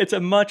clues. It's a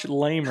much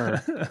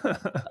lamer,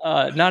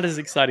 not as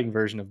exciting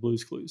version of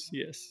Blue's Clues.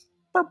 Yes.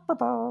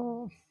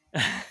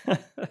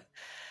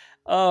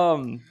 Are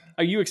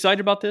you excited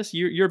about this?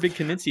 You're a big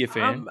Knizia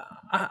fan.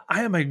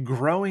 I am a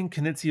growing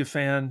Knizia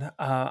fan.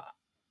 I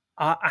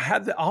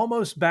had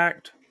almost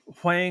backed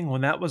Huang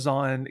when that was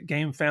on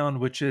GameFound,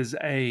 which is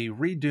a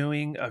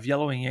redoing of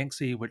Yellow and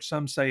Yangtze, which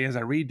some say is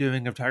a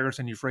redoing of Tigris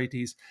and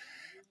Euphrates.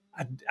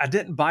 I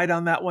didn't bite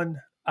on that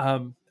one.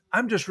 I'm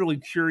just really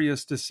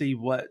curious to see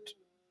what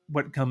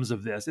comes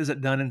of this. Is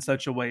it done in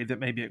such a way that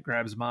maybe it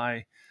grabs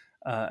my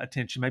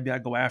attention? Maybe I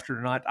go after it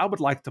or not. I would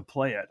like to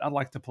play it. I'd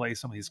like to play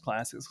some of these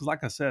classics, because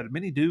like I said,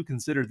 many do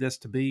consider this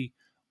to be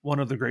one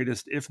of the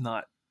greatest, if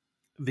not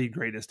the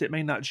greatest. It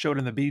may not show it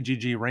in the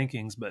BGG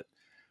rankings, but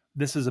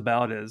this is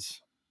about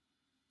as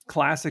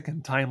classic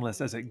and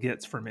timeless as it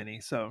gets for many.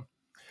 So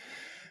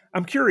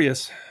I'm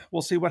curious.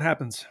 We'll see what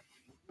happens.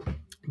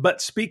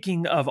 But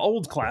speaking of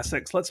old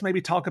classics, let's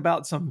maybe talk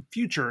about some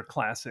future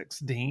classics.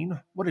 Dean,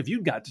 what have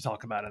you got to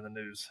talk about in the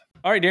news?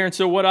 All right, Darren.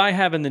 So what I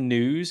have in the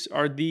news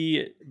are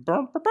the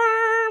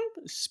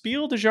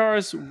Spiel des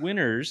Jahres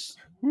winners.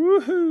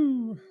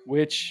 Woohoo!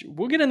 Which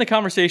we'll get in the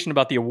conversation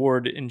about the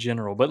award in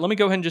general. But let me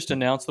go ahead and just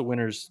announce the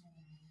winners.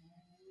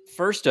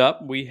 First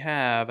up, we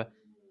have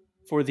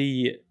for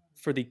the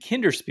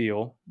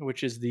Kinderspiel,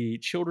 which is the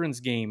children's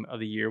game of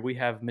the year, we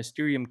have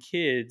Mysterium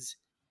Kids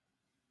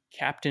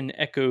Captain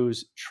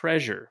Echo's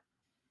Treasure.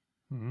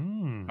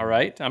 All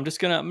right. I'm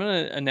going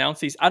to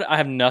announce these. I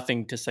have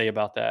nothing to say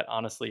about that,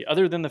 honestly,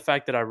 other than the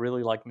fact that I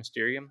really like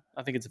Mysterium.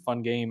 I think it's a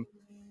fun game,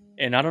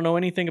 and I don't know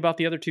anything about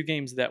the other two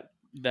games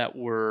that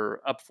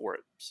were up for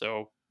it.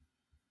 So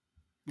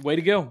way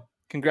to go.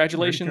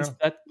 Congratulations.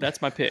 That's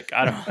my pick.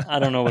 I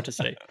don't know what to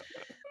say.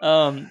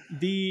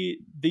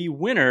 The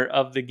winner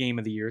of the game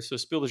of the year, so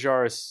Spiel des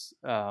Jahres,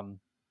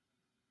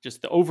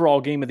 just the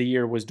overall game of the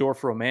year, was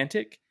Dorf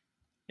Romantic.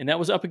 And that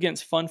was up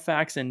against Fun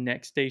Facts and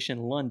Next Station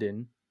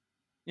London.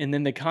 And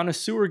then the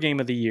connoisseur game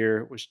of the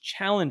year was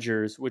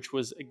Challengers, which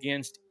was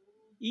against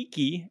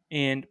Iki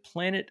and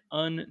Planet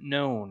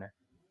Unknown.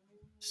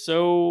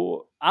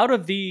 So out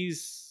of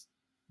these,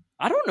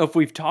 I don't know if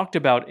we've talked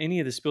about any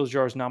of the Spills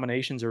Jars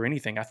nominations or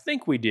anything. I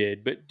think we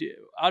did, but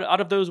out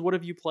of those, what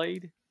have you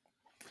played?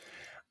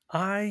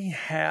 I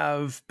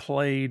have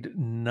played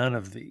none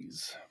of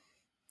these.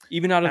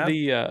 Even out of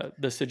the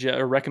suggest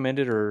or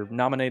recommended or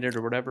nominated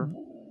or whatever.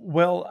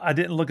 Well, I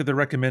didn't look at the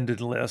recommended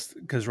list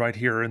because right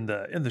here in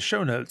the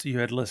show notes you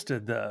had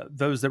listed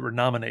those that were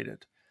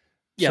nominated.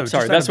 Yeah, So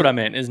sorry, that's what I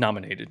meant. Is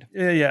nominated.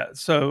 Yeah.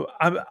 So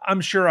I'm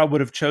sure I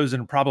would have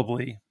chosen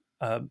probably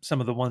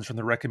some of the ones from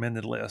the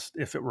recommended list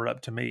if it were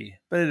up to me,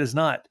 but it is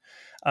not.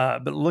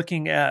 But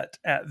looking at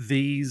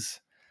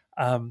these,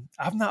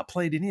 I've not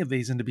played any of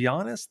these, and to be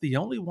honest, the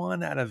only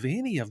one out of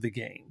any of the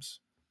games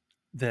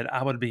that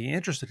I would be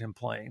interested in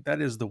playing,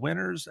 that is the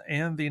winners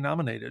and the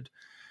nominated,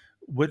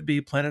 would be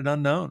Planet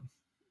Unknown.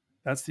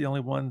 That's the only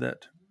one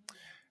that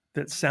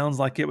sounds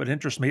like it would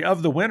interest me.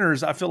 Of the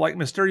winners, I feel like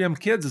Mysterium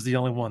Kids is the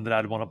only one that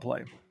I'd want to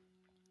play.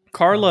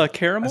 Carla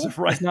Caramel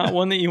right. is not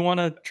one that you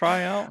want to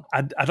try out?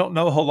 I don't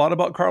know a whole lot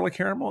about Carla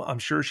Caramel. I'm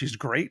sure she's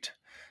great,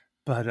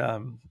 but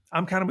I'm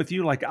kind of with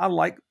you. Like, I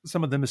like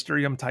some of the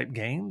Mysterium type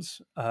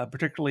games,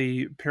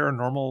 particularly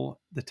Paranormal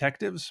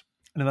Detectives.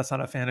 I know that's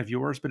not a fan of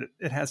yours, but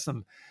it has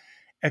some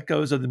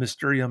echoes of the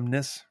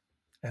Mysteriumness,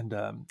 and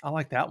I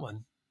like that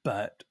one.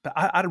 But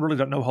I really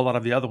don't know a whole lot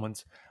of the other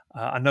ones.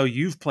 I know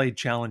you've played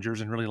Challengers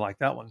and really like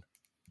that one.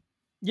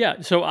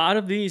 Yeah, so out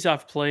of these,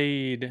 I've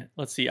played,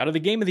 let's see, out of the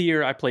game of the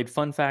year, I played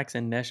Fun Facts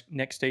and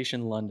Next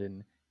Station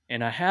London,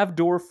 and I have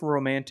Dwarf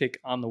Romantic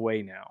on the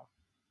way now.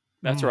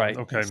 That's right.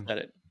 Okay. I said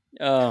it.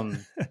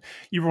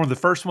 You were one of the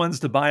first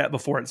ones to buy it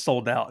before it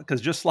sold out,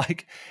 because just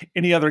like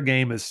any other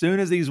game, as soon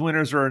as these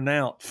winners are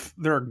announced,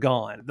 they're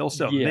gone. They'll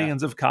sell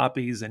millions of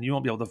copies and you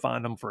won't be able to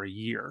find them for a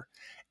year.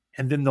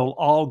 And then they'll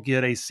all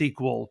get a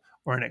sequel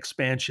or an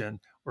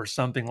expansion or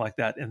something like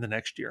that in the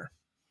next year.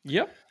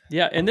 Yep.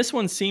 Yeah, and this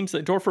one seems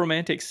like Dwarf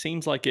Romantic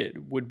seems like it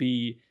would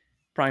be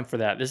prime for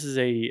that. This is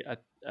a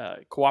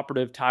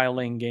cooperative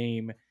tiling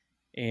game,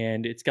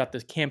 and it's got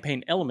this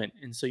campaign element,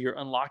 and so you're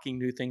unlocking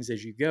new things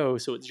as you go.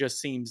 So it just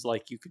seems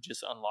like you could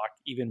just unlock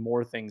even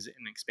more things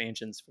and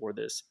expansions for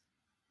this.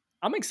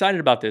 I'm excited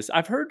about this.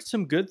 I've heard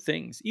some good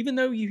things, even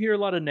though you hear a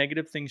lot of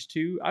negative things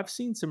too. I've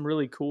seen some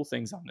really cool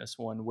things on this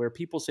one where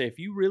people say if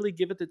you really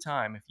give it the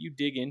time, if you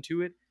dig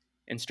into it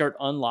and start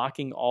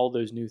unlocking all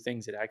those new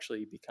things, it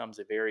actually becomes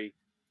a very,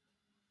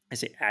 I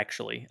say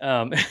actually,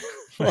 the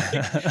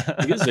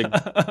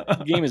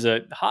game is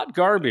a hot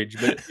garbage,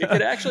 but it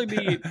could actually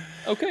be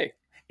okay.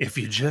 If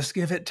you just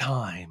give it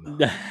time.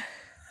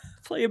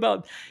 Play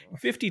about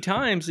 50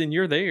 times and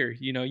you're there.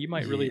 You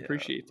might really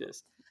appreciate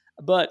this.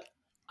 But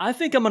I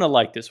think I'm going to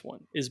like this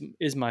one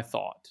is my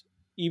thought,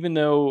 even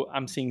though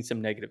I'm seeing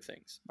some negative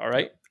things. All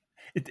right.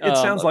 It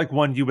sounds like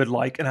one you would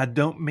like, and I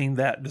don't mean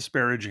that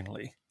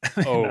disparagingly.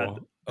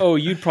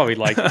 You'd probably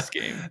like this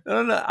game.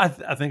 No,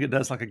 I think it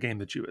does like a game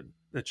that you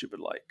would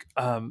like.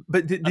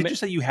 But did you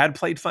say you had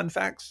played Fun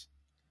Facts?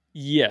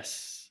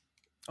 Yes.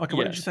 Okay,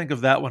 what did you think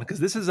of that one? Because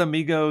this is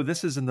Amigo.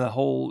 This is in the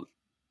whole,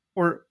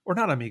 or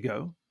not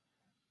Amigo.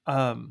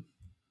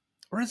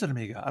 Or is it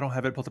Amiga? I don't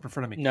have it pulled up in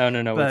front of me. No.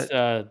 But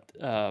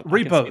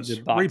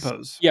it's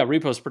Repos. Yeah,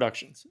 Repos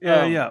Productions.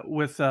 Yeah.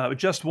 With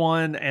Just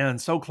One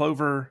and So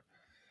Clover.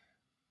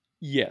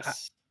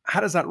 Yes. How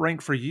does that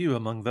rank for you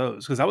among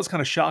those? Because I was kind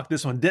of shocked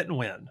this one didn't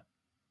win.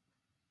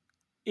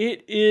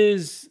 It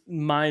is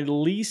my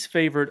least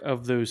favorite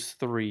of those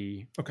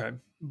three. Okay.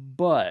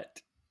 But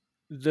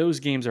those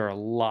games are a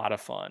lot of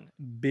fun.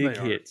 Big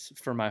hits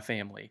for my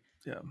family.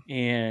 Yeah.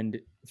 And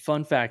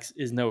Fun Facts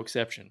is no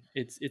exception.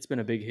 It's been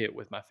a big hit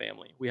with my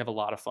family. We have a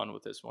lot of fun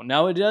with this one.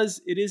 Now it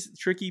is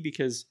tricky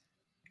because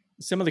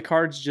some of the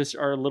cards just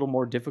are a little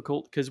more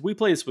difficult because we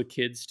play this with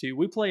kids too.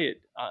 We play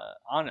it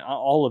on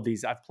all of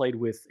these. I've played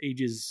with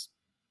ages,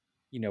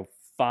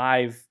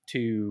 5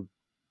 to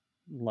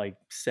like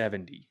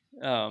 70.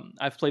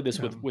 I've played this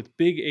with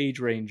big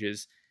age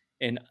ranges,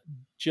 and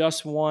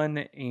Just One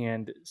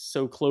and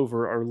So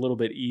Clover are a little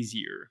bit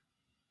easier.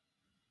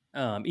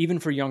 Even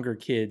for younger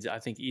kids, I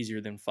think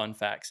easier than Fun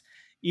Facts,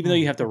 even though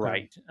you have to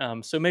write.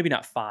 So maybe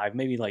not 5,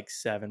 maybe like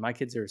 7. My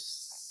kids are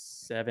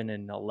 7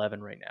 and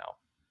 11 right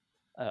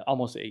now,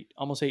 almost 8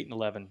 and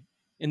 11,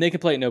 and they can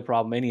play it no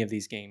problem. Any of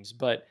these games,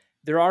 but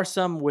there are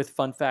some with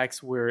Fun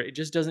Facts where it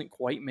just doesn't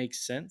quite make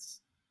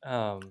sense.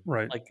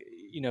 Right. Like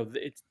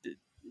it's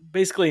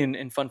basically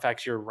in Fun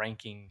Facts you're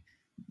ranking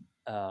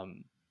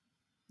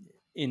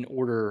in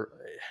order.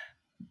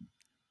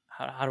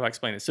 How do I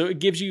explain this? So it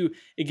gives you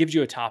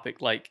a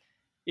topic. Like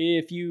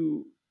if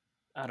you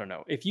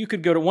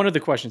could go to one of the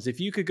questions, if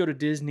you could go to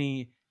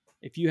Disney,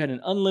 if you had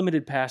an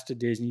unlimited pass to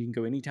Disney, you can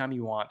go anytime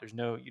you want.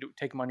 You don't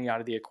take money out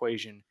of the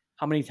equation.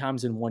 How many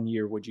times in 1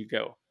 year would you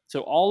go?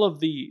 So all of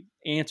the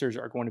answers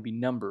are going to be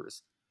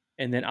numbers.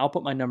 And then I'll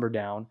put my number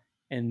down.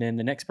 And then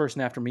the next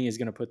person after me is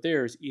going to put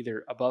theirs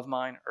either above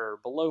mine or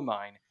below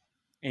mine.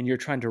 and you're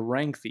trying to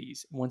rank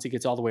these. Once it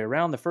gets all the way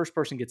around, the first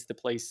person gets to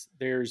place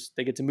theirs.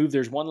 They get to move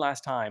theirs one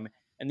last time,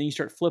 and then you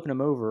start flipping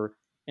them over.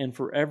 And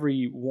for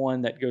every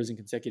one that goes in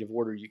consecutive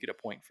order, you get a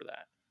point for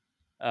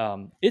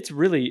that. It's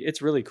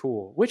really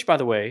cool. Which, by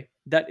the way,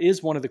 that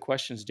is one of the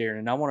questions, Darren.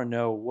 And I want to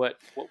know what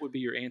would be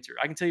your answer.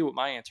 I can tell you what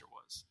my answer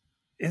was.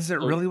 Is it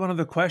really one of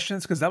the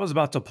questions? Because I was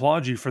about to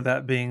applaud you for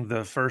that being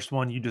the first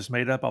one you just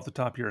made up off the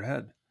top of your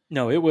head.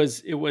 No, it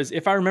was.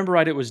 If I remember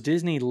right, it was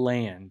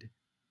Disneyland.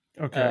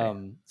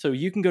 Okay. So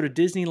you can go to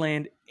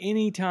Disneyland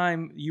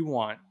anytime you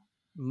want.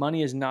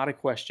 Money is not a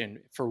question.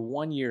 For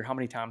 1 year, how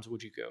many times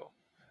would you go?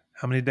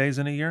 How many days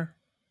in a year?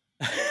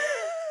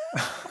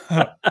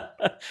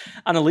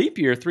 On a leap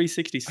year,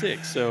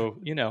 366. So,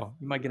 you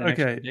might get an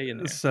extra day in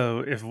there. So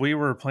if we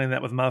were playing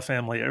that with my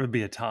family, it would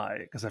be a tie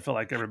because I feel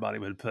like everybody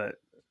would put.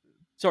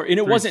 Sorry, and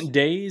it wasn't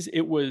days.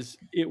 It was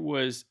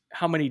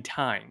how many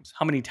times?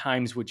 How many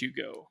times would you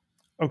go?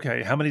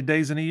 Okay. How many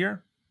days in a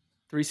year?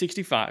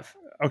 365.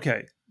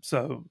 Okay.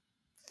 So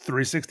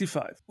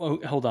 365. Well,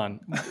 hold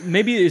on.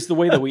 Maybe it's the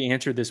way that we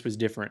answered this was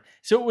different.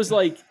 So it was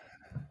like,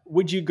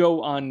 would you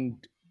go on,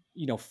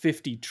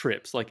 50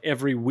 trips? Like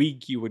every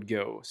week you would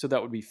go. So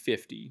that would be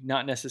 50,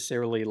 not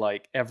necessarily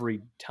like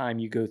every time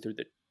you go through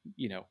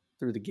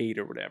through the gate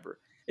or whatever.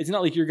 It's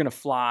not like you're going to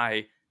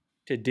fly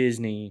to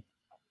Disney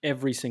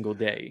every single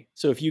day.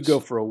 So if you go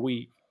for a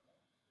week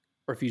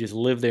or if you just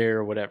live there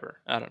or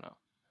whatever, I don't know.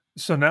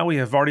 So now we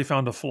have already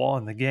found a flaw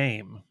in the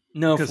game.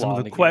 No, because some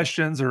of the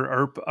questions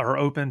are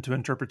open to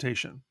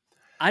interpretation.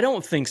 I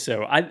don't think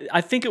so.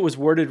 I think it was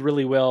worded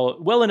really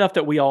well enough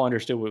that we all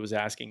understood what it was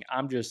asking.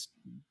 I'm just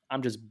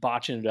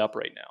botching it up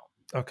right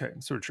now. Okay,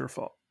 so it's your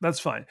fault. That's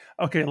fine.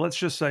 Okay, let's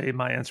just say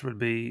my answer would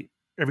be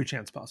every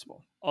chance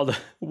possible. Although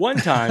one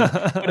time,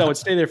 I would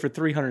stay there for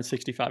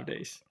 365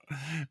 days.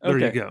 There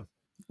you go.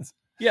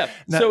 Yeah,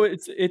 now, so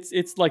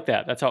it's like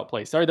that. That's how it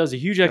plays. Sorry, that was a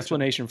huge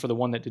explanation for the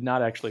one that did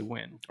not actually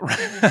win.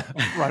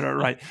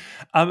 Right.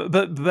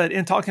 But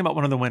in talking about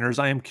one of the winners,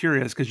 I am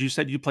curious because you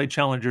said you played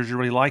Challengers, you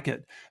really like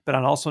it, but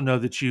I also know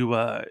that you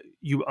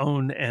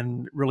own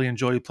and really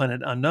enjoy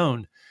Planet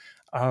Unknown.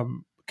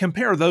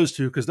 Compare those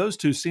two because those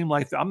two seem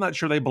like I'm not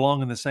sure they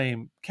belong in the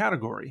same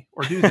category,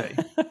 or do they?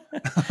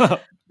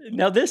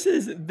 Now this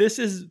is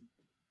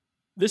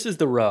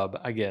the rub,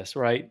 I guess,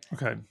 right?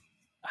 Okay.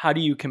 How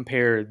do you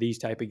compare these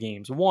type of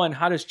games? One,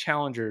 how does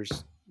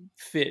Challengers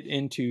fit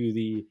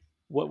into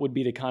what would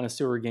be the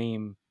connoisseur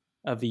game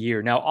of the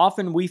year? Now,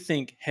 often we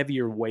think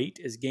heavier weight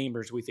as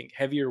gamers. We think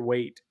heavier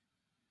weight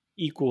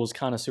equals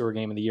connoisseur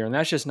game of the year, and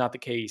that's just not the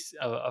case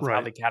of how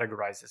they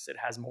categorize this. It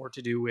has more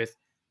to do with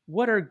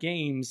what are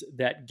games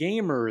that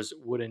gamers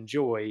would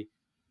enjoy,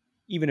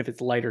 even if it's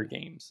lighter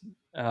games.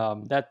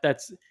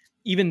 That's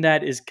even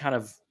that is kind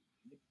of,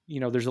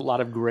 there's a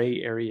lot of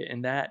gray area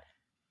in that.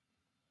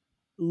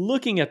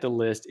 Looking at the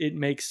list, it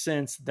makes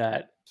sense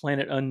that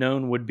Planet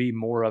Unknown would be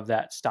more of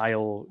that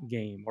style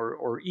game,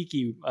 or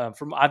Iki.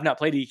 I've not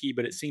played Iki,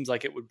 but it seems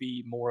like it would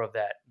be more of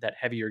that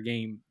heavier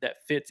game that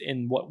fits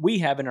in what we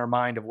have in our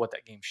mind of what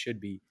that game should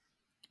be.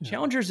 Yeah.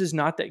 Challengers is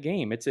not that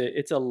game. It's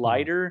a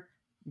lighter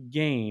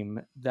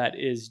game that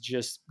is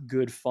just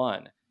good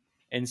fun.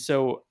 And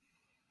so,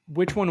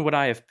 which one would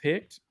I have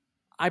picked?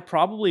 I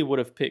probably would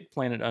have picked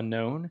Planet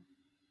Unknown,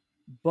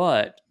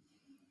 but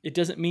it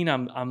doesn't mean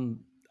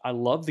I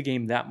love the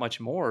game that much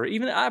more.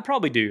 Even I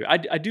probably do.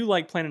 I do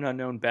like Planet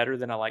Unknown better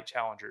than I like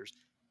Challengers.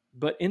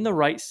 But in the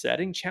right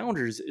setting,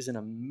 Challengers is an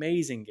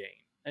amazing game.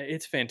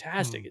 It's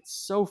fantastic. It's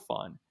so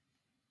fun.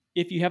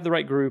 If you have the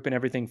right group and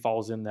everything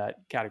falls in that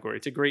category,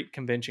 it's a great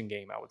convention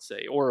game, I would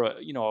say, or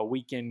a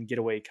weekend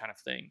getaway kind of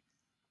thing.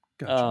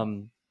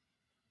 Gotcha.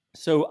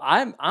 So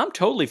I'm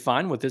totally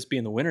fine with this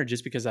being the winner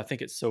just because I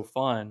think it's so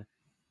fun.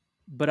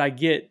 But I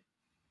get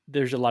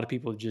there's a lot of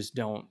people who just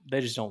don't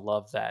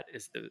love that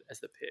as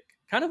the pick.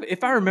 Kind of,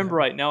 if I remember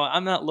right now,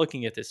 I'm not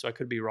looking at this, so I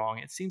could be wrong.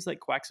 It seems like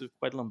Quacks of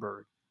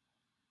Quedlinburg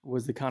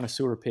was the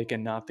connoisseur pick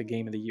and not the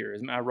game of the year.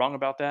 Am I wrong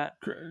about that?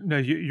 No,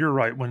 you're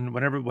right.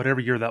 Whatever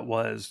year that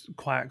was,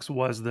 Quacks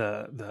was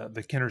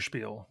the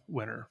Kennerspiel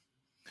winner.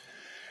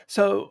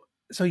 So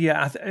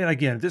yeah, and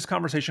again, this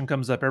conversation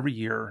comes up every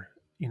year.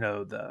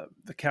 The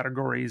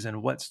categories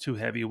and what's too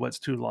heavy, what's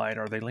too light.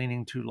 Are they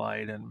leaning too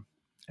light and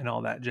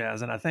all that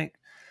jazz? And I think,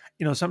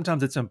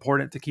 sometimes it's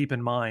important to keep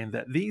in mind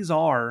that these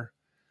are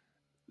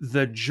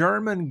the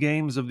German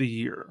games of the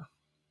year.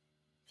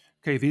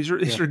 Okay, these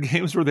are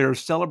games where they're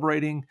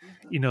celebrating.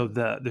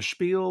 The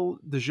Spiel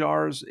des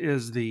Jahres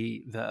is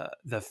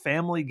the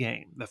family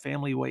game, the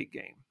family weight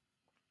game,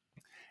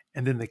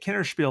 and then the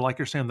Kennerspiel, like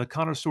you're saying, the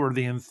connoisseur,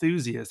 the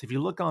enthusiast. If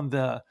you look on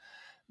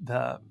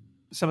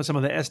some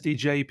of the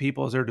SDJ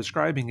people as they're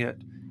describing it,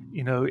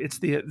 it's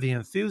the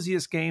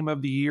enthusiast game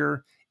of the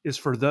year is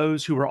for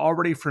those who are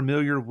already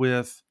familiar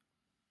with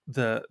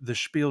the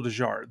Spiel des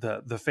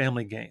Jahres, the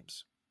family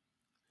games.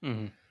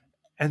 Mm-hmm.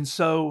 And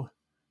so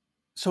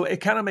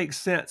it kind of makes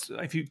sense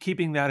if you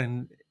keeping that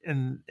in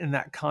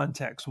that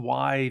context,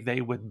 why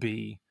they would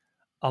be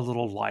a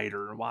little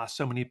lighter, and why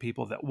so many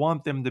people that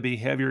want them to be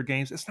heavier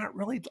games. It's not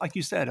really, like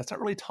you said, it's not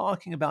really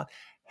talking about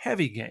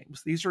heavy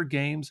games. These are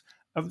games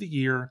of the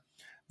year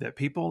that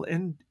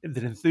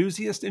that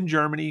enthusiasts in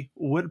Germany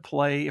would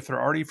play if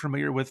they're already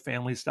familiar with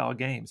family style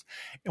games.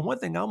 And one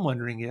thing I'm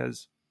wondering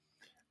is,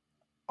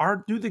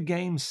 do the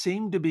games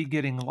seem to be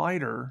getting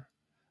lighter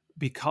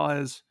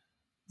because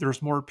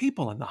there's more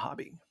people in the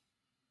hobby?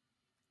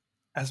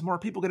 As more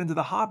people get into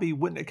the hobby,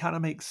 wouldn't it kind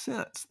of make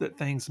sense that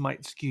things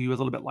might skew a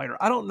little bit lighter?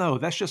 I don't know.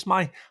 That's just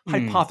my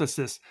Mm.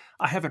 hypothesis.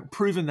 I haven't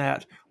proven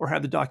that or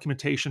had the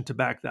documentation to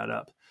back that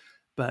up.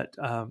 But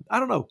I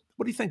don't know.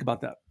 What do you think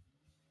about that?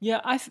 Yeah,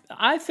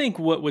 I think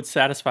what would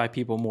satisfy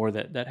people more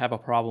that have a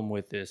problem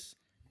with this.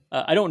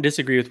 I don't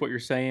disagree with what you're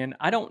saying.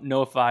 I don't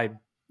know if I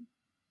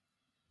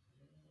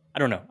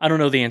don't know. I don't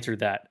know the answer to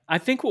that. I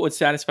think what would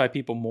satisfy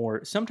people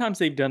more, sometimes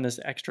they've done this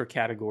extra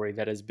category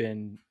that has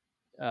been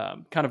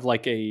kind of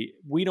like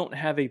we don't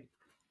have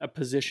a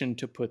position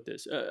to put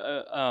this.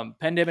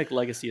 Pandemic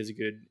Legacy is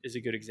a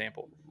good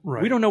example. We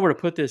Right. don't know where to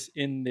put this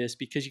in this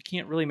because you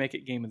can't really make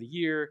it game of the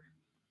year,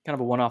 kind of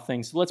a one off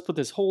thing. So let's put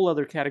this whole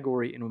other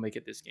category and we'll make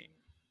it this game.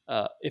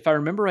 If I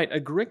remember right,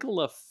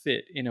 Agricola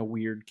fit in a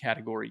weird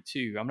category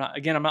too. I'm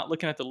not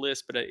looking at the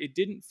list, but it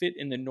didn't fit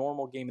in the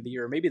normal game of the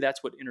year. Maybe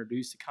that's what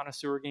introduced the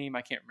connoisseur game.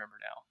 I can't remember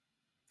now.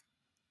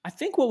 I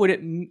think what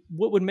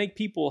would make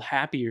people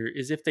happier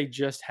is if they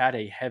just had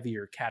a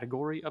heavier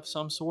category of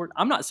some sort.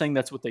 I'm not saying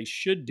that's what they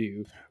should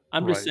do.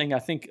 I'm just Right. saying I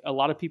think a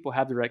lot of people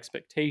have their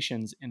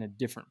expectations in a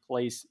different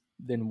place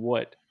than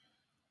what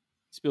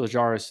Spiel des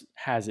Jahres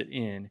has it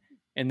in,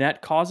 and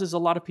that causes a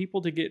lot of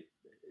people to get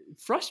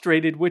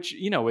frustrated. Which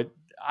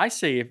I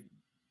say, if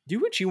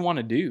do what you want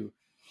to do.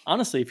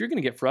 Honestly, if you're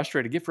going to get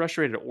frustrated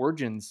at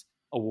Origins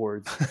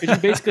awards because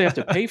you basically have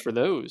to pay for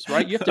those,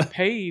 right? You have to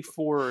pay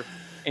for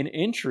an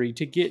entry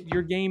to get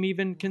your game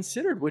even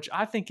considered, which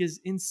I think is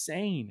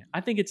insane.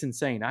 I think it's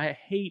insane. I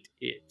hate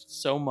it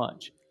so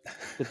much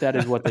that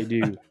is what they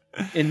do.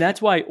 And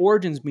that's why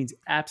Origins means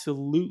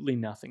absolutely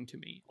nothing to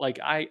me. Like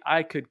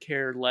I could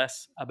care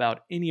less about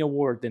any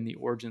award than the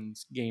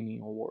Origins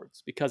Gaming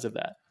Awards because of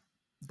that.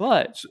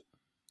 But S-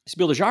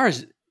 Spiel des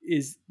Jahres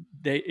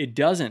it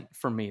doesn't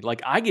for me.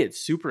 Like I get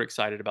super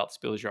excited about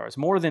Spiel des Jahres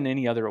more than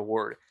any other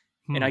award.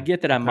 And I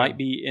get that I okay. might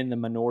be in the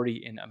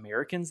minority in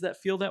Americans that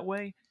feel that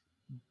way.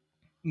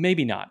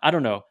 Maybe not. I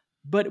don't know.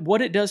 But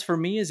what it does for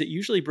me is it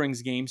usually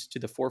brings games to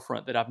the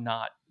forefront that I've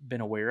not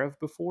been aware of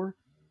before.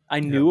 I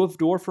Yeah. knew of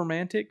Dwarf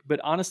Romantic, but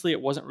honestly,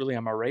 it wasn't really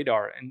on my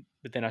radar.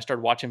 But then I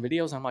started watching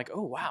videos. And I'm like,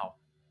 oh wow,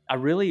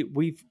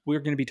 we're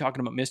going to be talking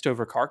about Mist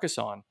over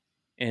Carcassonne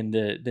in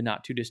the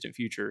not too distant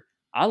future.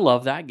 I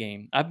love that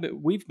game.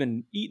 We've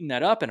been eating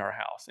that up in our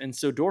house, and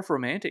so Dwarf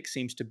Romantic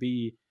seems to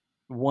be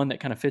one that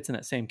kind of fits in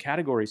that same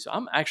category. So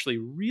I'm actually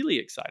really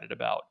excited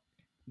about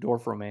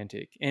Dwarf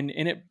Romantic, and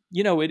it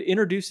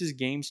introduces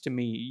games to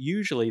me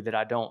usually that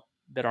aren't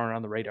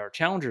on the radar.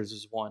 Challengers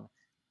is one.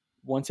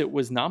 Once it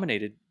was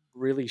nominated,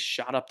 really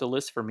shot up the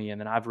list for me,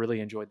 and then I've really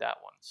enjoyed that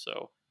one.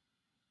 So,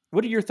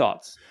 what are your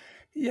thoughts?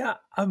 Yeah.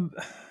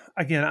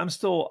 Again, I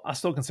still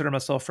consider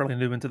myself fairly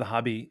new into the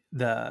hobby.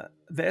 The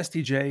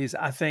STJs,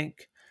 I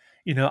think,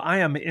 I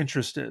am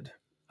interested.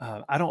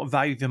 I don't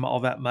value them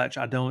all that much.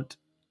 I don't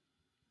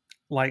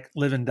like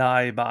live and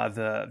die by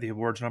the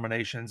awards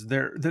nominations.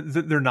 They're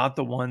not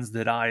the ones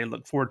that I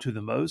look forward to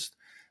the most.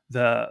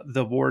 The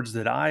awards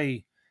that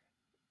I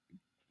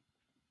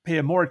pay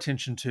more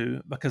attention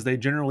to, because they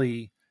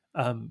generally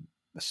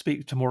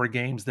speak to more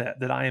games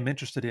that I am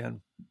interested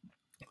in,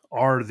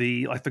 are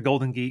the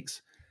Golden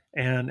Geeks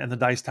and the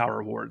Dice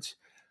Tower Awards.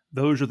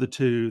 Those are the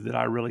two that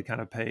I really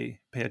kind of pay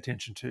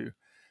attention to.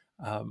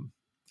 Um,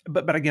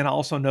 but again, I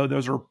also know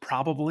those are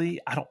probably,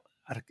 I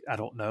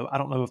don't know. I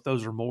don't know if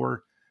those are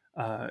more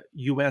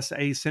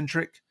USA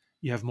centric.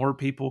 You have more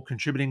people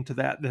contributing to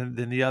that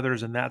than the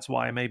others, and that's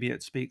why maybe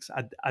it speaks.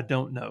 I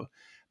don't know.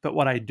 But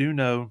what I do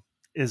know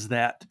is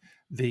that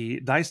the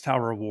Dice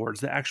Tower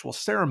Awards, the actual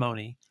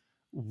ceremony,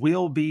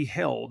 will be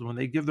held when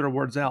they give their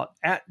awards out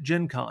at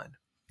Gen Con.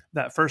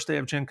 That first day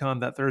of Gen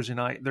Con, that Thursday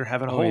night, they're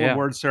having a Oh whole yeah,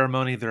 award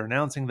ceremony. They're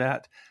announcing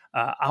that.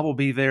 I will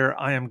be there.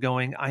 I am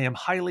going. I am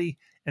highly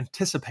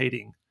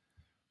anticipating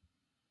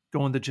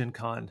going to Gen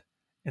Con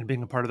and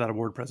being a part of that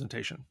award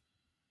presentation.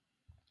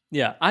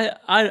 yeah.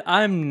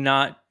 I'm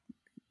not.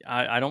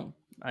 I don't.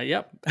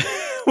 Yep.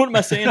 What am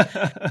I saying?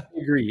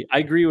 Agree. I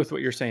agree with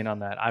what you're saying on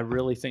that. I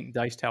really think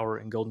Dice Tower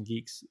and Golden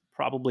Geeks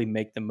probably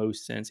make the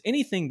most sense.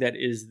 Anything that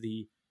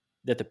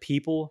the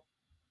people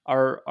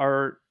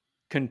are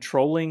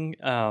controlling.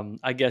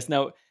 I guess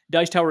now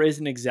Dice Tower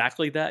isn't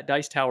exactly that.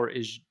 Dice Tower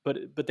is, but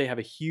they have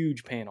a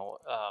huge panel,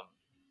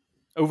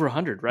 over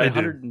 100, right?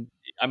 They do. 100.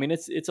 I mean,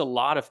 it's a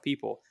lot of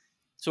people.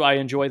 So I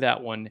enjoy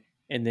that one,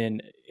 and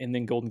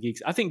then Golden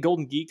Geeks. I think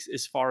Golden Geeks,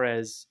 as far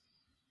as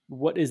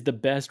what is the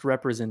best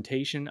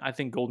representation, I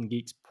think Golden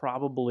Geeks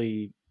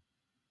probably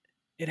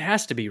it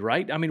has to be,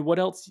 right? I mean, what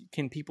else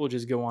can people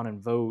just go on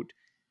and vote?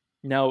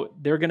 Now,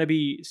 they're going to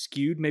be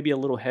skewed maybe a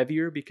little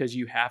heavier because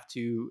you have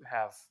to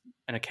have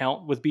an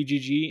account with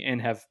BGG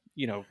and have,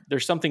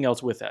 there's something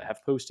else with that,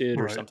 have posted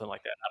or Right. something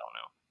like that. I don't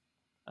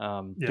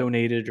know. Yeah.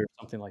 Donated or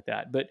something like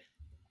that.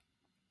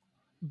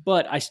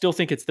 But I still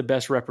think it's the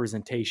best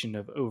representation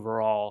of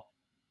overall.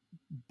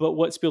 But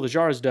what Spiel des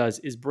Jahres does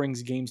is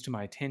brings games to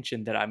my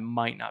attention that I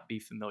might not be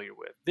familiar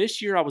with.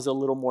 This year, I was a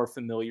little more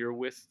familiar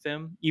with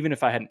them. Even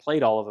if I hadn't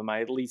played all of them,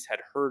 I at least had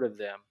heard of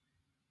them.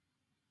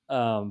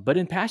 But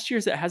in past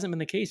years, that hasn't been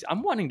the case.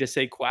 I'm wanting to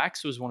say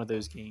Quacks was one of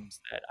those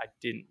games that I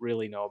didn't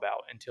really know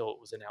about until it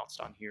was announced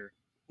on here.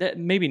 That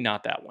maybe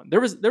not that one.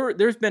 There's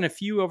been a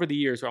few over the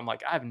years where I'm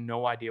like, I have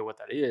no idea what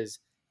that is,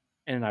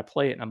 and I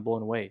play it and I'm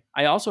blown away.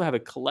 I also have a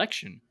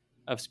collection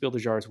of Spiel des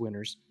Jahres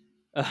winners.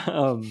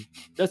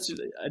 That's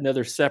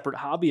another separate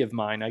hobby of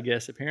mine, I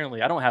guess.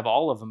 Apparently, I don't have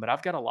all of them, but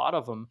I've got a lot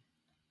of them,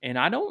 and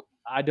I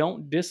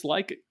don't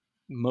dislike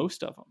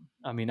most of them.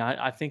 I mean,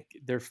 I think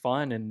they're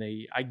fun, and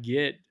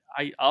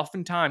I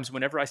oftentimes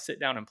whenever I sit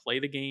down and play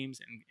the games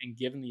and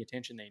give them the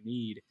attention they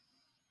need,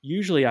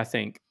 usually I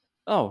think,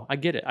 oh, I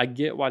get it. I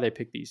get why they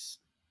pick these.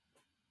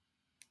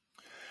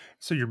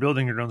 So you're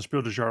building your own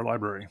Spiel des Jahres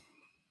library.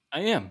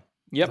 I am.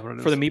 Is that what Yep.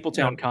 it For the is?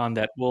 Meepletown Yep. Con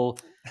that will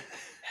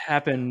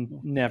happen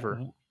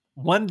never.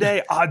 One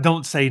day, I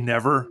don't say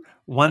never.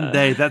 One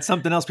day, that's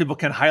something else people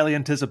can highly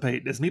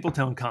anticipate. Is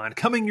Meepletown Con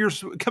coming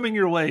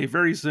your way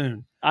very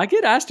soon? I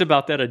get asked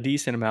about that a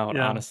decent amount,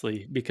 Yeah.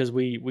 honestly, because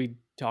we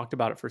talked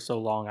about it for so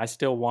long. I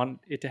still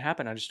want it to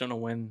happen. I just don't know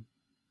when.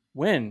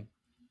 When?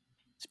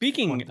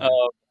 Speaking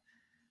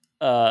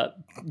of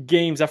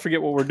games, I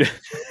forget what we're doing.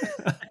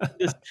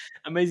 This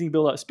amazing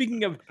build up.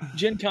 Speaking of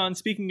Gen Con,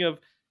 speaking of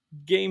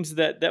games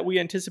that we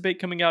anticipate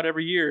coming out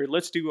every year,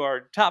 let's do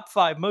our top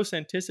 5 most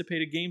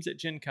anticipated games at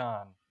Gen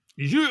Con.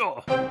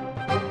 Yeah.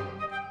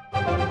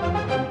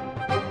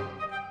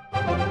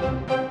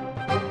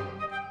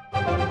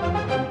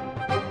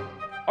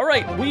 All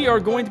right, we are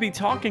going to be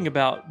talking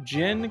about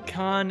Gen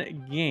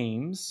Con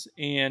games,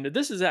 and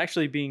this is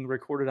actually being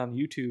recorded on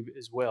YouTube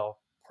as well,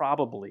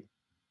 probably.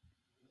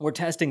 We're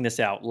testing this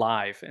out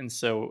live, and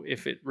so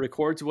if it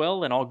records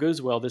well and all goes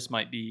well, this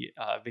might be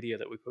a video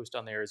that we post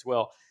on there as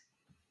well.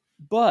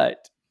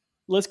 But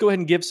let's go ahead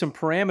and give some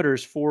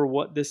parameters for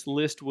what this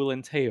list will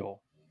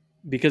entail,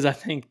 because I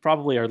think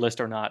probably our list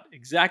are not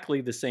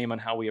exactly the same on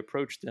how we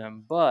approach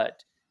them.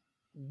 But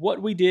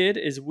what we did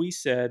is we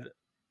said,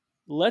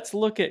 let's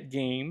look at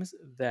games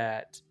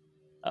that,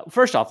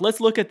 first off, let's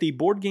look at the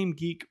Board Game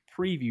Geek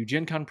preview,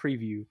 Gen Con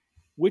preview,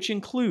 which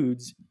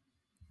includes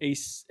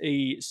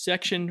a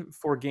section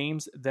for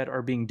games that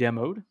are being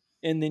demoed,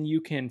 and then you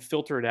can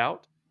filter it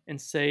out and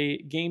say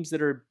games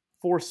that are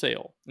for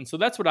sale. And so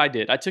that's what I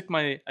did. I took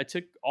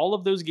all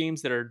of those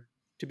games that are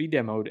to be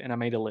demoed and I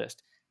made a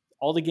list.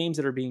 All the games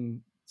that are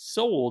being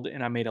sold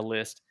and I made a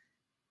list,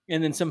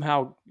 and then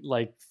somehow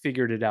like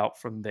figured it out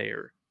from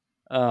there.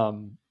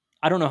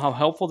 I don't know how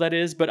helpful that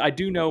is, but I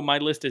do know my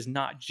list is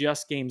not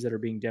just games that are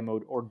being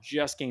demoed or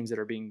just games that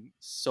are being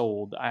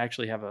sold. I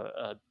actually have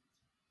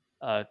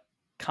a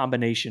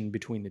combination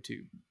between the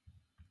two.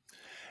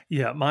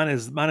 Yeah, mine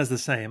is the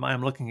same. I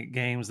am looking at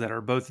games that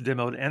are both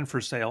demoed and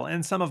for sale,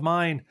 and some of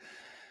mine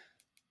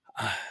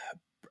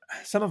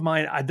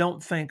I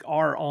don't think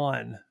are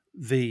on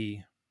the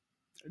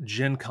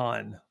Gen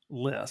Con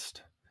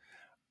list.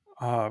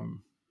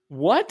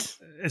 What?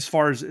 As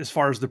far as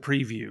the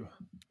preview.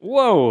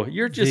 Whoa,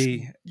 you're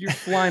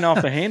flying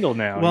off the handle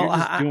now. Well, you're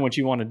just doing what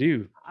you want to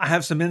do. I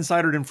have some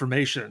insider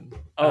information.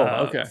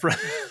 Okay.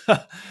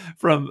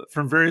 From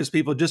various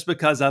people, just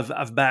because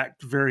I've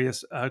backed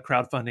various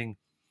crowdfunding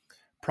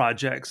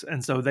projects,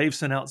 and so they've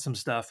sent out some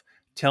stuff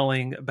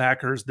telling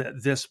backers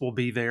that this will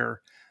be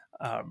there,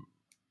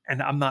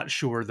 and I'm not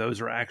sure those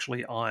are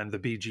actually on the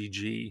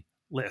BGG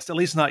list, at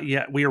least not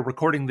yet. We are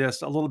recording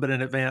this a little bit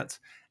in advance,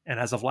 and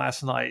as of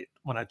last night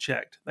when I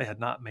checked, they had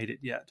not made it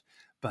yet.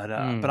 But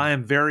I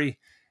am very,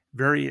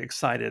 very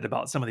excited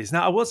about some of these.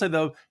 Now, I will say,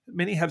 though,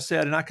 many have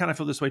said, and I kind of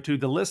feel this way too,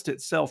 the list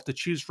itself to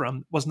choose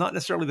from was not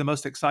necessarily the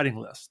most exciting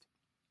list.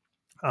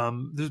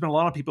 There's been a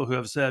lot of people who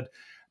have said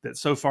that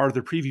so far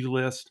the preview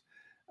list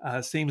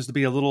seems to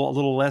be a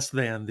little less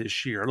than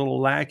this year, a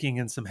little lacking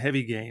in some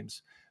heavy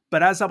games.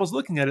 But as I was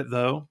looking at it,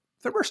 though,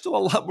 there were still a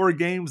lot more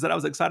games that I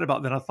was excited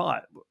about than I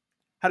thought.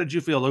 How did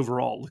you feel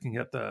overall looking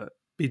at the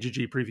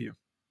BGG preview?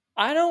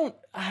 I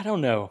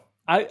don't know.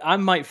 I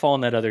might fall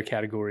in that other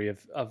category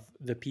of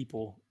the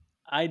people.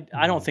 I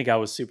don't think I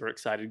was super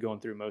excited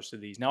going through most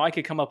of these. Now I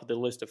could come up with a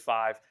list of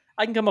 5.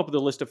 I can come up with a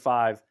list of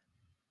 5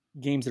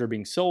 games that are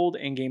being sold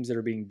and games that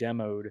are being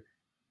demoed,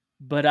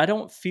 but I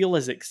don't feel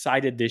as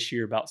excited this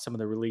year about some of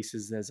the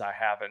releases as I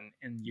have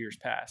in years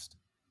past.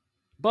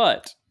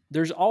 But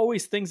there's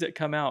always things that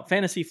come out.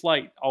 Fantasy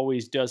Flight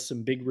always does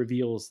some big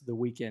reveals the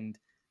weekend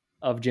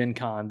of Gen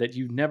Con that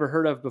you've never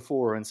heard of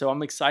before. And so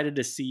I'm excited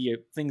to see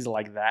things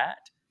like that.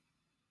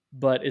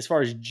 But as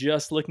far as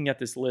just looking at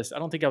this list, I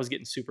don't think I was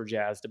getting super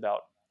jazzed about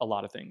a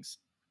lot of things.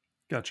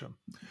 Gotcha.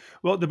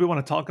 Well, do we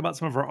want to talk about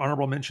some of our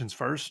honorable mentions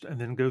first and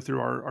then go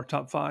through our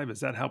top 5? Is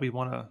that how we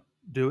want to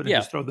do it and Yeah.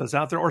 just throw those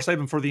out there, or save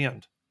them for the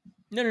end?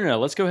 No.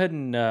 Let's go ahead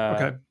and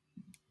Okay.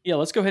 yeah,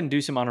 let's go ahead and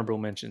do some honorable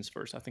mentions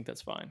first. I think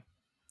that's fine.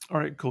 All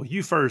right, cool.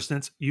 You first,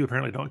 since you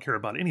apparently don't care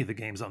about any of the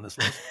games on this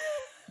list.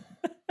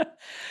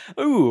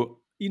 Ooh,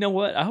 you know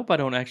what? I hope I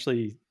don't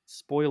actually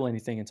spoil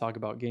anything and talk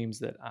about games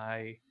that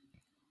I.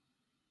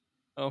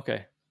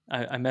 Okay,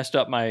 I messed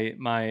up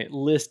my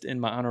list in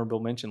my honorable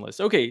mention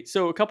list. Okay,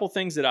 so a couple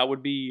things that I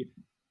would be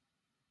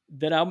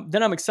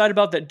I'm excited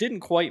about that didn't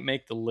quite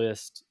make the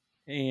list,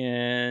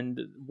 and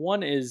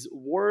one is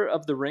War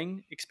of the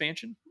Ring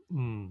expansion.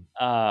 Mm.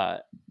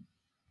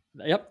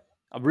 Yep,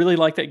 I really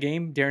like that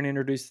game. Darren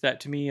introduced that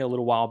to me a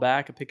little while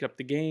back. I picked up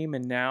the game,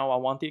 and now I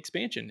want the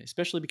expansion,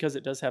 especially because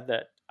it does have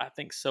that, I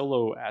think,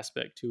 solo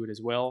aspect to it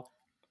as well.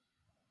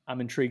 I'm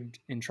intrigued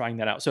in trying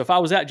that out. So if I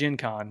was at Gen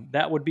Con,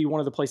 that would be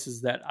one of the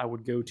places that I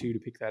would go to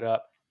pick that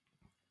up.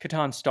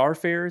 Catan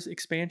Starfare's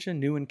expansion,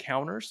 New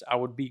Encounters, I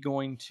would be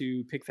going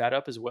to pick that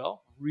up as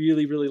well.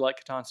 Really, really like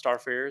Catan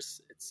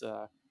Starfare's. It's,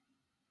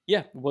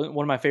 one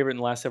of my favorite in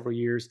the last several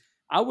years.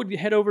 I would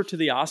head over to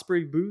the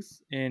Osprey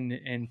booth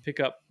and pick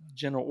up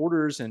General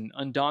Orders and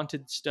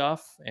Undaunted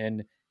stuff,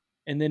 and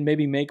then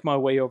maybe make my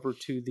way over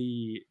to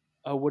the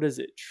what is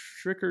it,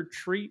 Trick or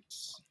Treat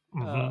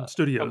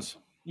Studios.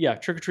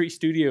 Trick or Treat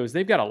Studios.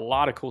 They've got a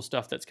lot of cool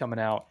stuff that's coming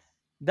out.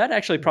 That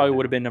actually probably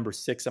would have been number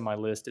 6 on my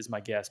list, is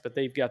my guess. But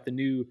they've got the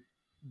new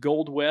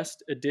Gold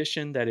West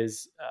edition that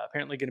is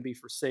apparently going to be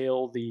for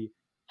sale. The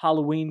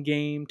Halloween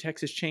game,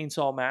 Texas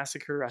Chainsaw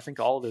Massacre. I think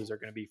all of those are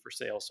going to be for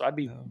sale. So I'd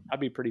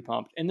be pretty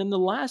pumped. And then the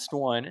last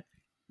one,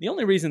 the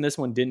only reason this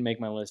one didn't make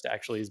my list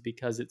actually is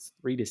because it's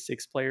 3 to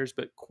 6 players.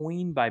 But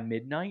Queen by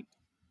Midnight.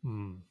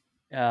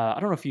 I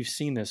don't know if you've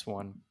seen this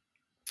one.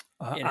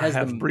 I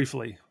have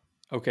briefly.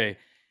 Okay.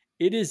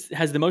 It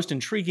has the most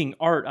intriguing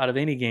art out of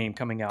any game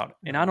coming out,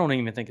 and I don't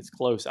even think it's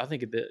close. I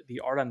think the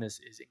art on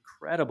this is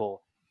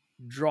incredible,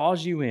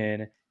 draws you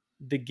in.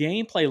 The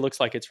gameplay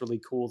looks like it's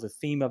really cool. The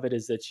theme of it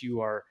is that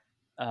you are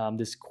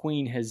this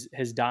queen has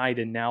died,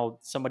 and now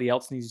somebody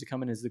else needs to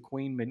come in as the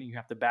queen, and you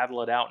have to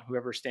battle it out. And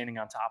whoever's standing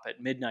on top at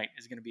midnight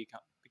is going to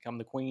become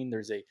the queen.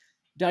 There's a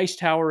dice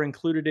tower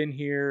included in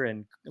here,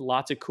 and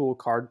lots of cool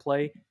card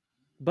play.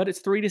 But it's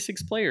 3 to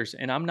 6 players,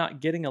 and I'm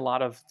not getting a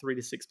lot of 3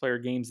 to 6 player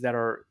games that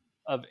are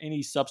of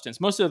any substance.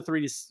 Most of the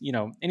 3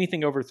 to,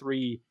 anything over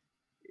 3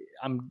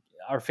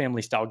 are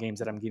family style games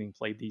that I'm getting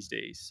played these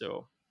days.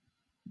 So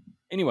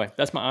anyway,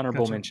 that's my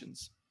honorable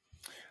mentions.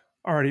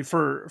 Alrighty,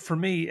 for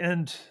me,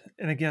 and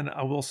again,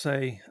 I will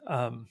say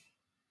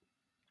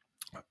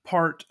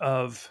part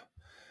of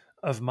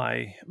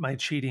my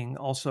cheating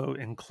also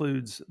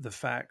includes the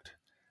fact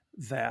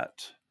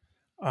that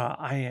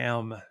I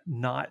am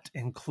not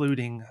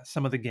including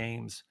some of the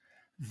games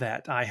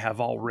that I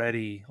have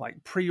already like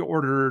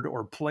pre-ordered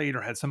or played or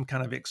had some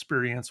kind of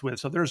experience with.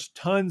 So there's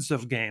tons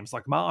of games.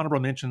 Like my honorable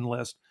mention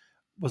list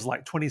was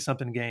like 20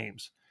 something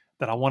games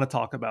that I want to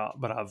talk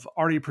about, but I've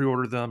already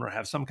pre-ordered them or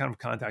have some kind of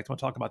contact. I want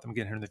to talk about them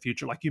again here in the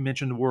future. Like you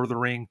mentioned, War of the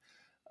Ring,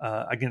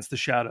 Against the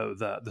Shadow,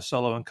 the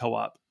solo and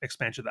co-op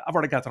expansion that I've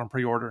already got that on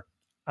pre-order.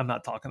 I'm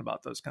not talking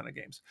about those kind of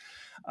games.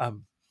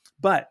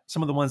 But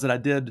some of the ones that I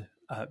did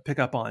pick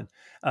up on,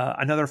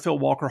 another Phil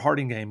Walker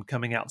Harding game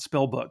coming out,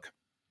 Spellbook.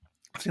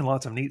 I've seen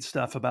lots of neat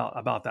stuff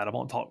about that. I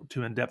won't talk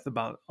too in depth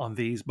about on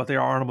these, but they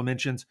are honorable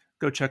mentions.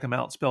 Go check them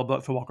out.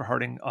 Spellbook for Walker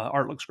Harding.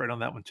 Art looks great on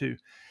that one too.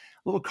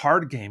 A little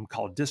card game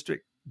called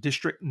District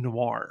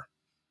Noir.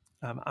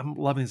 I'm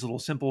loving these little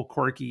simple,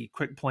 quirky,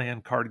 quick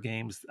plan card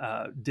games.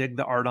 Dig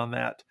the art on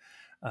that.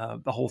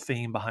 The whole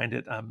theme behind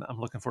it. I'm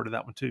looking forward to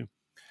that one too.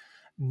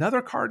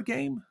 Another card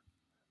game,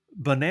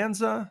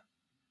 Bonanza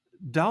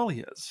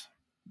Dahlias.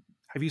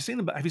 Have you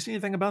seen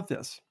anything about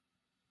this?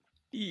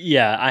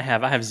 Yeah, I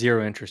have. I have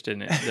zero interest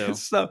in it, though.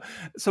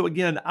 so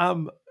again,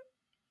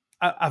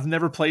 I've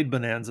never played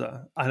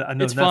Bonanza. I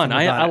know it's fun.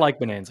 I like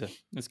Bonanza.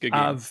 It's a good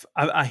game.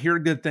 I hear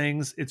good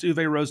things. It's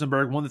Uwe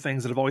Rosenberg. One of the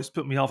things that have always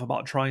put me off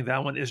about trying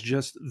that one is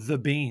just the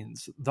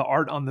beans, the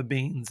art on the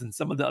beans, and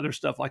some of the other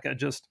stuff. Like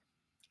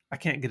I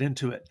can't get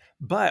into it.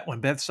 But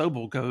when Beth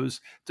Sobel goes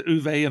to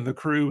Uwe and the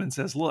crew and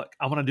says, "Look,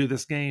 I want to do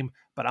this game,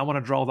 but I want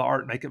to draw the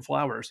art, make it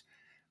flowers."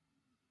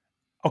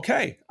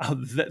 Okay,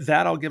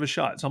 that I'll give a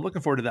shot. So I'm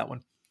looking forward to that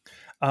one.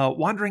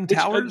 Wandering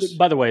Towers.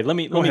 By the way, let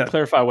me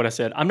clarify what I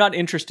said. I'm not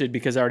interested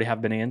because I already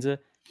have Bonanza,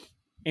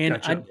 and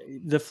Gotcha.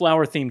 The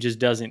flower theme just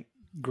doesn't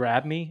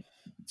grab me.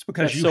 It's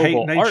because you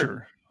hate nature.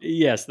 Art,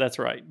 yes, that's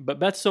right. But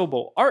Beth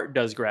Sobel art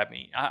does grab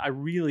me. I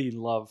really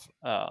love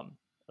a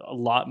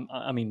lot.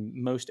 I mean,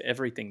 most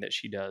everything that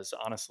she does.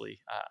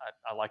 Honestly,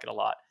 I like it a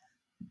lot.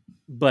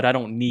 But I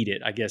don't need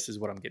it, I guess, is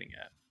what I'm getting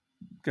at.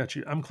 Got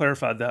you. I'm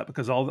clarified that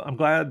because I'm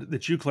glad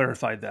that you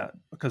clarified that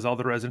because all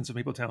the residents of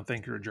Mapletown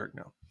think you're a jerk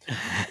now.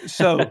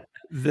 So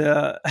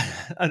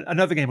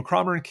another game,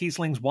 Cromer and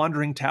Kiesling's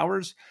Wandering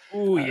Towers.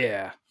 Oh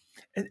yeah.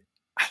 And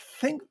I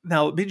think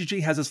now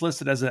BGG has this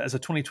listed as a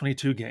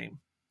 2022 game.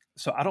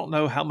 So I don't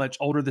know how much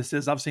older this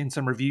is. I've seen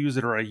some reviews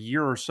that are a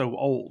year or so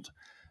old,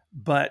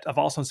 but I've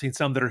also seen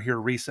some that are here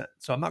recent.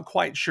 So I'm not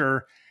quite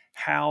sure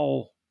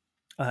how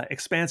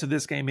expansive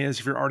this game is,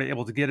 if you're already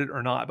able to get it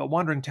or not. But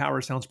Wandering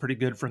Tower sounds pretty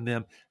good from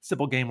them.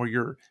 Simple game where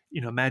you're,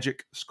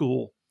 magic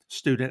school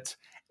students,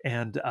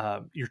 and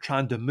you're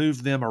trying to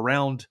move them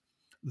around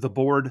the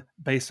board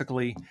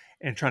basically,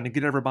 and trying to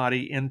get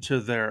everybody into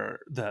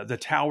the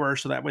tower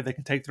so that way they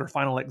can take their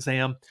final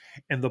exam.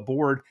 And the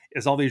board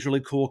is all these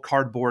really cool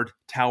cardboard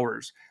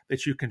towers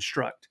that you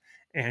construct,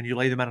 and you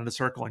lay them out in a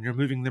circle, and you're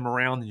moving them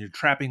around, and you're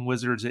trapping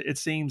wizards. It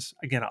seems,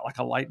 again, like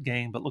a light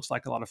game, but looks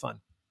like a lot of fun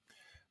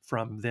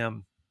from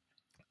them.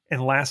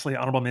 And lastly,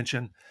 honorable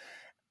mention,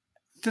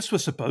 this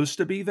was supposed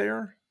to be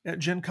there at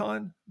Gen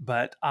Con,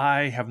 but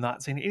I have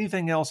not seen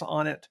anything else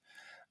on it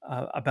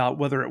about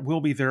whether it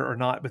will be there or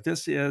not. But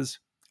this is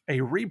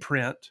a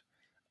reprint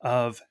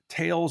of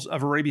Tales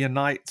of Arabian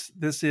Nights.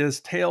 This is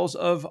Tales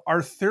of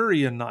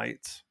Arthurian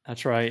Nights.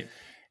 That's right.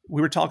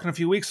 We were talking a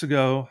few weeks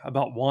ago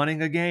about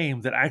wanting a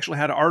game that actually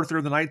had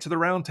Arthur, the Knights of the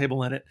Round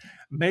Table in it.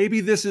 Maybe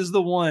this is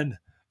the one,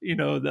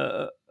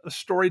 the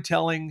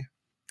storytelling.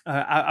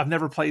 I've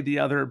never played the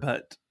other,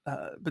 but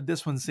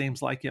this one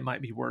seems like it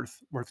might be worth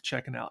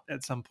checking out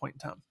at some point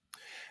in time.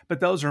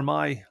 But those are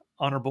my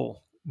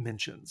honorable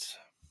mentions.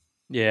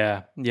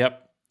 Yeah.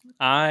 Yep.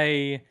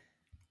 I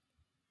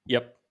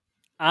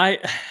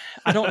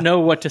don't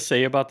know what to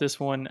say about this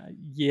one.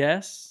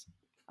 Yes,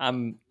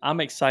 I'm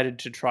excited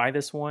to try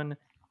this one.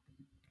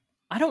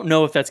 I don't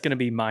know if that's going to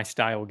be my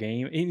style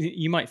game.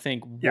 You might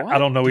think, what? Yeah, I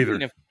don't know either.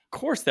 Of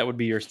course that would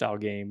be your style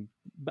game,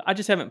 but I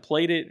just haven't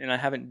played it, and I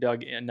haven't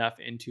dug enough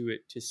into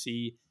it to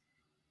see.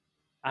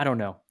 I don't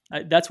know.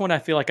 That's when I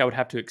feel like I would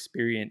have to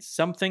experience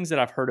some things that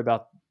I've heard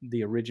about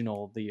the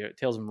original, the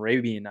Tales of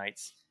Arabian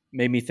Nights,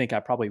 made me think I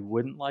probably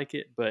wouldn't like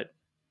it, but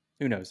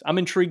who knows? I'm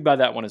intrigued by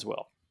that one as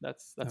well.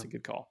 That's a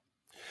good call.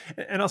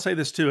 And I'll say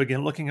this too,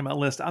 again, looking at my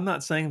list, I'm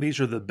not saying these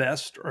are the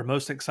best or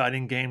most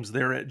exciting games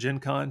there at Gen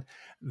Con.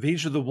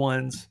 These are the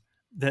ones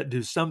that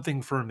do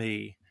something for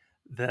me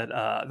that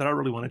I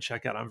really want to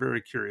check out. I'm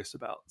very curious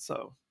about.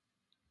 So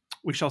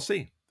we shall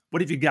see.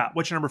 What have you got?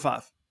 What's your number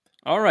 5?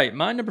 All right.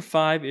 My number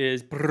 5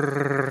 is...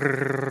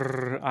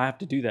 I have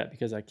to do that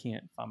because I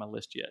can't find my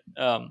list yet.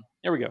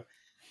 There we go.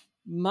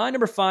 My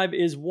number 5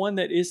 is one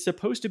that is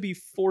supposed to be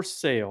for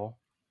sale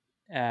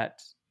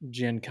at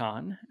Gen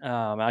Con.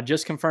 I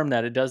just confirmed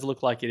that. It does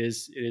look like it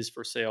is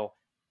for sale.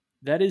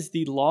 That is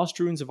the Lost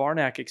Ruins of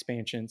Arnak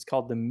expansion. It's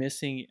called The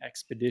Missing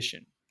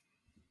Expedition.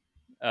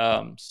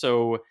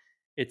 So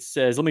it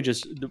says, let me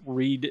just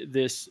read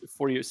this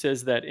for you. It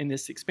says that in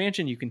this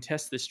expansion, you can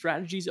test the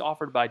strategies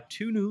offered by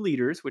 2 new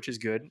leaders, which is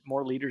good.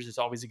 More leaders is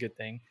always a good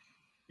thing.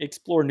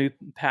 Explore new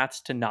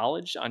paths to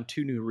knowledge on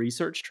 2 new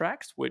research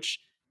tracks, which,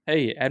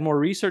 hey, add more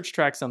research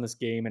tracks on this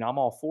game, and I'm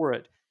all for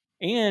it.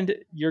 And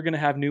you're going to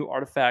have new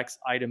artifacts,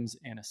 items,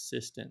 and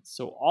assistants.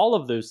 So all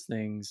of those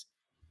things,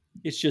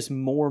 it's just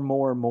more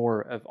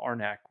of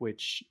Arnak,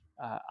 which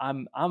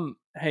I'm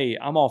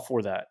all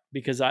for that,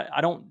 because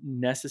I don't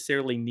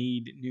necessarily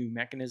need new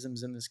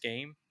mechanisms in this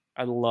game.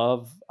 I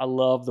love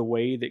the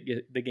way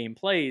that the game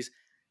plays,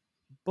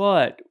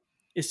 but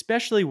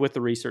especially with the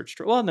research.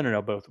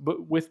 Both,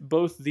 but with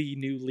both the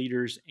new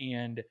leaders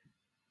and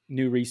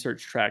new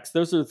research tracks,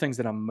 those are the things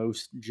that I'm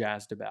most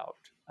jazzed about.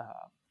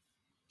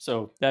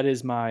 So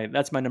that's my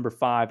number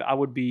 5. I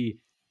would be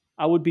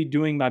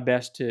doing my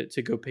best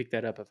to go pick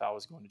that up if I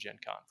was going to Gen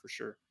Con for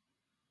sure.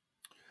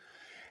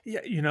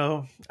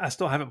 Yeah, I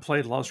still haven't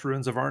played Lost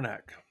Ruins of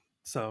Arnak,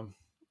 so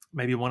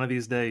maybe one of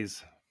these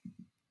days.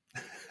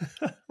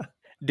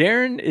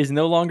 Darren is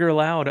no longer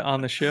allowed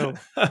on the show.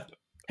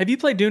 Have you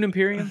played Dune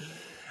Imperium?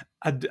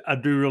 I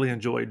do really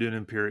enjoy Dune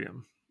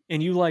Imperium.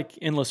 And you like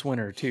Endless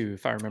Winter too,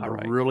 if I remember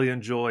right. I really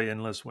enjoy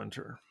Endless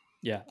Winter.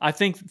 Yeah, I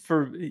think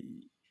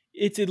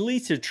it's at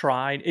least a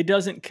try. It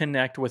doesn't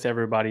connect with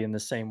everybody in the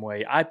same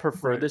way. I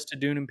prefer this to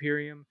Dune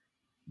Imperium,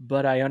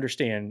 but I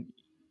understand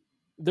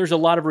there's a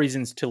lot of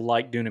reasons to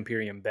like Dune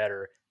Imperium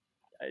better.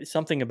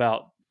 Something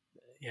about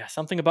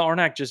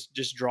Arnak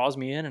just draws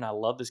me in, and I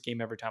love this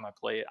game every time I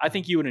play it. I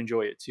think you would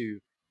enjoy it too.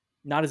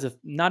 Not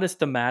as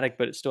thematic,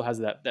 but it still has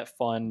that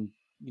fun,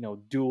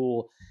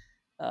 dual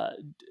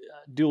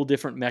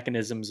different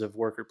mechanisms of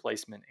worker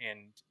placement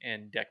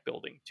and deck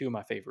building. 2 of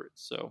my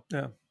favorites. So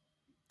yeah.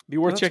 Be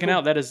worth checking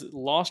out. That is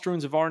Lost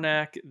Ruins of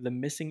Arnak, The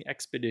Missing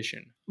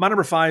Expedition. My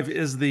number 5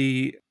 is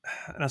and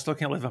I still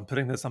can't believe I'm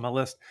putting this on my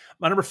list.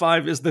 My number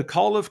 5 is the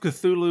Call of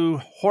Cthulhu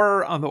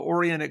Horror on the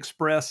Orient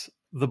Express,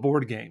 the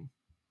board game.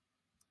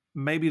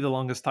 Maybe the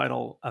longest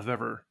title I've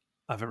ever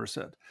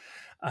said.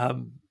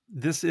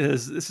 This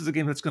is a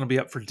game that's going to be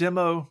up for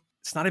demo.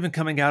 It's not even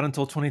coming out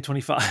until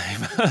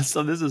 2025.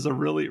 So this is a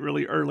really,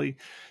 really early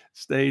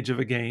stage of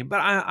a game,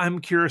 but I'm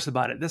curious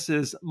about it. This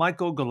is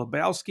Michael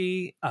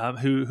Golubowski,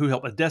 who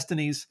helped with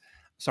Destinies.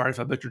 Sorry if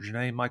I butchered your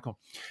name, Michael.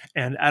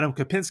 And Adam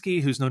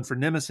Kopinski, who's known for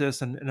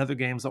Nemesis and other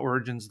games, The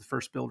Origins, The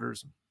First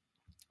Builders.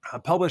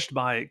 Published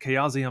by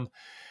Chaosium.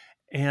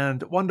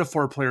 And 1 to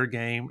 4 player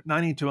game,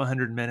 90 to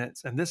 100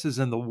 minutes. And this is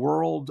in the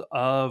world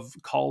of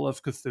Call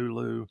of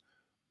Cthulhu,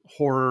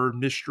 horror,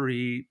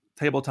 mystery,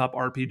 tabletop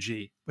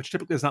RPG, which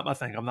typically is not my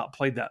thing. I've not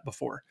played that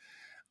before.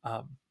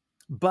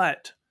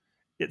 But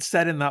it's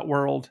set in that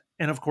world.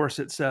 And of course,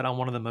 it's set on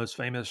one of the most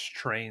famous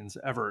trains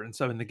ever. And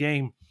so in the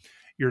game,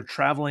 you're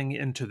traveling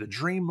into the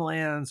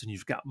dreamlands and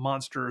you've got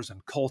monsters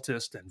and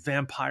cultists and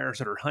vampires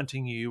that are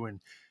hunting you. And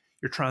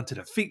you're trying to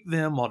defeat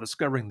them while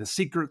discovering the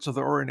secrets of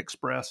the Orient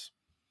Express.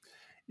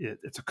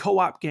 It's a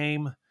co-op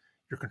game.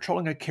 You're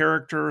controlling a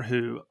character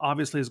who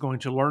obviously is going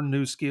to learn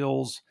new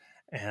skills,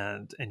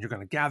 and you're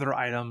going to gather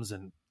items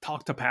and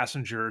talk to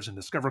passengers and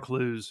discover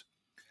clues.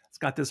 It's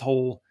got this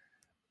whole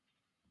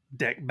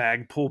deck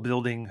bag pull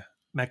building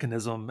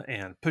mechanism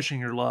and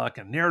pushing your luck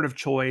and narrative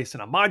choice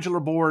and a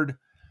modular board.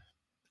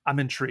 I'm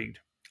intrigued.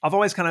 I've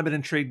always kind of been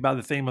intrigued by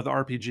the theme of the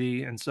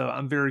RPG, and so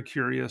I'm very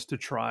curious to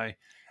try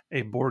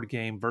a board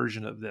game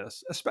version of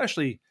this,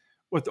 especially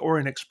with the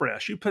Orient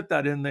Express. You put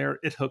that in there,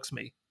 it hooks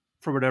me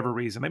for whatever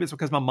reason. Maybe it's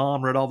because my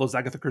mom read all those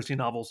Agatha Christie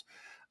novels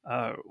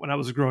when I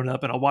was growing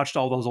up, and I watched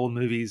all those old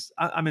movies.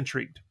 I'm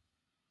intrigued.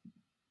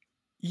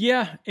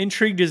 Yeah,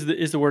 intrigued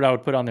is the word I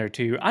would put on there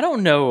too. I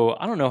don't know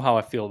how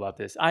I feel about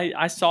this.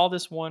 I saw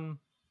this one,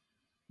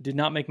 did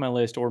not make my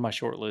list or my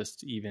short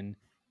list even.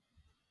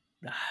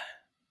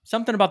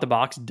 Something about the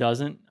box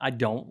doesn't. I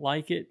don't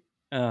like it.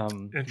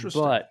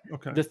 Interesting. But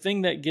okay. The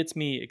thing that gets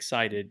me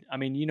excited, I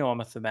mean,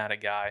 I'm a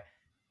thematic guy.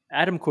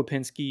 Adam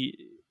Kwapinski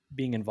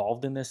being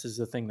involved in this is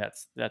the thing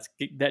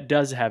that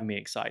does have me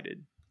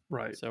excited.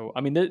 Right. So,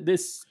 I mean,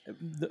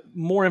 the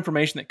more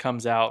information that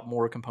comes out,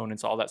 more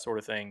components, all that sort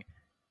of thing,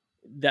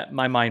 that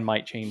my mind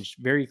might change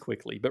very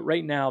quickly. But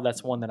right now,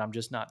 that's one that I'm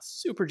just not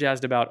super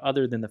jazzed about,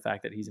 other than the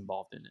fact that he's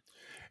involved in it.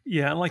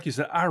 Yeah, and like you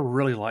said, I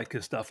really like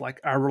his stuff. Like,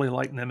 I really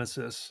like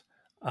Nemesis,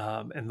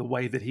 and the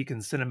way that he can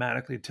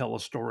cinematically tell a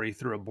story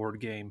through a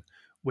board game,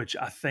 which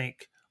I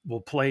think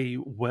will play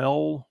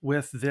well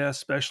with this,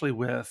 especially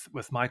with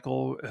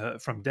Michael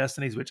from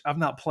Destinies, which I've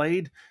not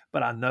played,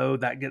 but I know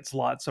that gets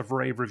lots of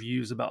rave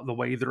reviews about the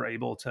way they're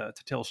able to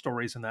tell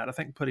stories in that. I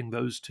think putting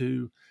those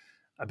two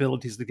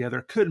abilities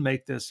together could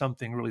make this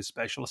something really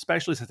special,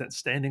 especially since it's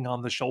standing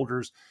on the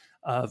shoulders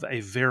of a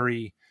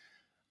very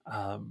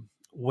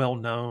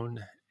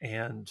well-known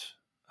and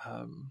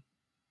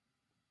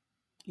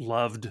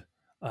loved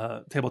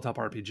tabletop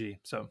RPG.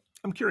 So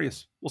I'm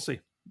curious. We'll see.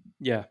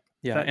 Yeah.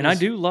 And I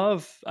do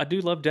love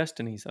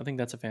Destinies. I think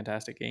that's a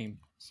fantastic game.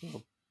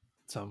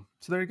 So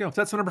there you go.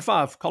 That's number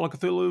 5, Call of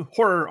Cthulhu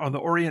Horror on the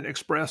Orient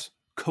Express,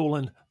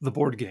 the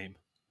board game.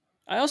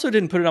 I also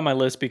didn't put it on my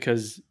list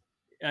because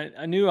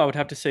I knew I would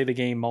have to say the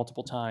game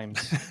multiple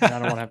times. And I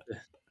don't want to have to.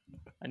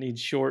 I need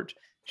short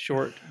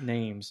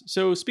names.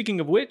 So speaking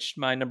of which,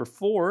 my number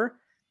 4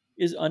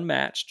 is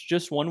Unmatched.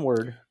 Just one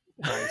word.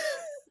 Nice.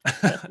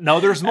 No,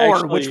 there's more.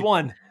 Actually, which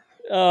one?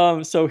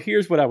 So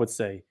here's what I would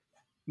say.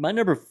 My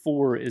number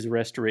 4 is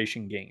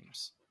Restoration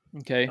Games.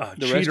 Okay,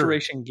 the cheater.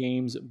 Restoration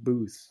Games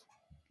booth.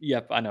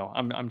 Yep, I know.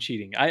 I'm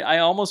cheating. I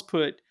almost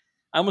put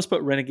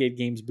Renegade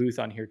Games booth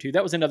on here too.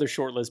 That was another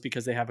short list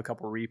because they have a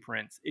couple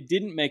reprints. It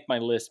didn't make my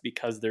list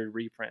because they're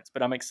reprints,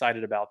 but I'm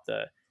excited about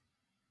the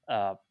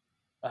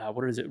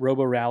what is it?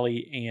 Robo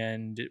Rally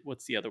and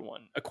what's the other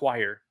one?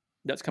 Acquire.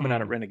 That's coming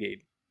out of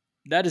Renegade.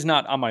 That is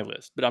not on my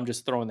list, but I'm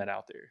just throwing that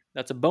out there.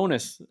 That's a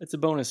bonus. It's a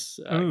bonus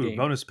game.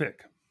 Bonus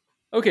pick.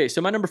 Okay,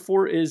 so my number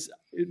 4 is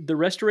the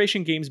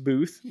Restoration Games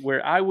booth,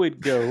 where I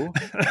would go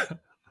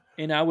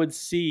and I would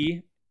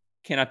see,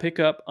 can I pick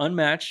up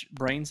Unmatched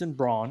Brains and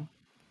Brawn?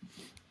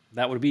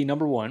 That would be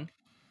number 1.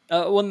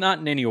 Well, not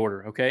in any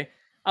order, okay?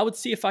 I would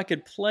see if I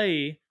could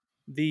play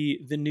the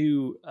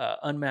new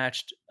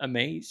Unmatched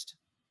Amazed,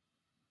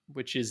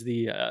 which is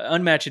the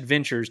Unmatched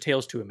Adventures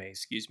Tales to Amaze,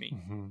 excuse me.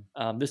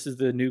 Mm-hmm. This is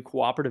the new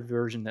cooperative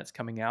version that's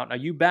coming out. Now,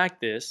 you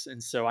backed this,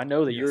 and so I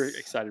know that you're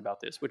excited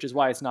about this, which is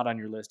why it's not on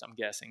your list, I'm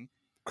guessing.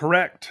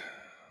 Correct.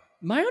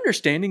 My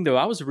understanding, though,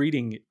 I was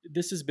reading,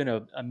 this has been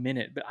a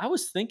minute, but I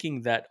was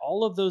thinking that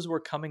all of those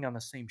were coming on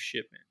the same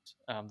shipment,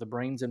 the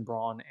Brains and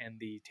Brawn and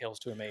the Tales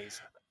to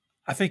Amaze.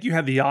 I think you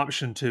had the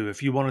option to,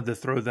 if you wanted to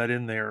throw that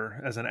in there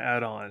as an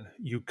add-on,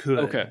 you could.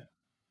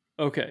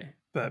 Okay.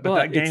 But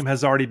that game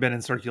has already been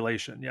in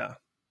circulation, yeah.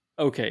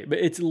 Okay, but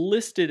it's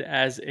listed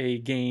as a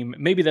game.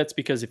 Maybe that's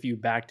because if you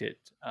backed it,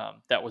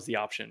 that was the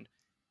option.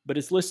 But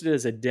it's listed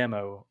as a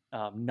demo,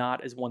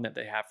 not as one that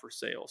they have for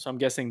sale. So I'm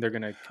guessing they're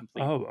going to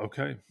complete. Oh,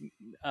 okay.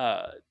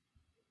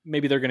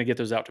 Maybe they're going to get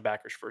those out to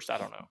backers first. I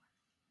don't know.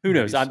 Who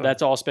knows?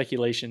 That's all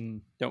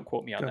speculation. Don't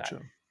quote me on that.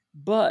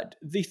 But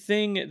the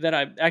thing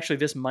that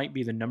this might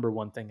be the number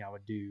 1 thing I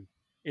would do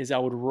is I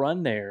would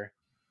run there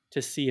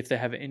to see if they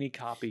have any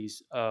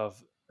copies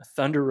of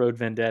Thunder Road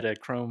Vendetta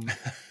Chrome.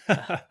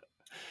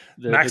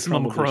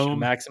 Maximum Chrome.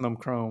 Maximum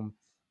Chrome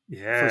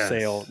for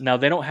sale. Now,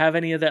 they don't have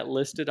any of that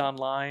listed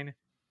online.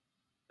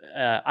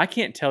 I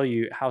can't tell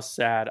you how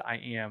sad I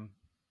am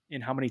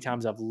and how many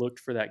times I've looked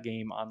for that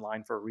game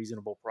online for a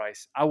reasonable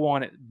price. I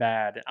want it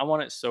bad. I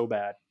want it so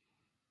bad.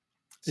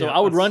 So I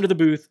would run to the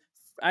booth.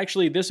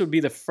 Actually, this would be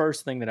the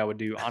first thing that I would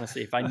do,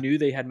 honestly. If I knew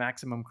they had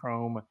Maximum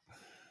Chrome,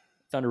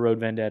 Thunder Road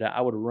Vendetta,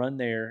 I would run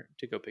there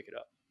to go pick it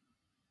up.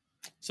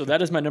 So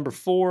that is my number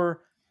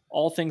 4,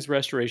 all things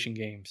Restoration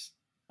Games.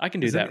 I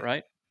can do that,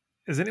 right?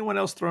 Is anyone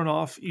else thrown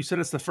off? You said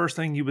it's the first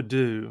thing you would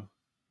do,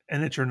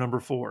 and it's your number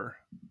 4.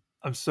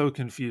 I'm so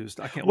confused.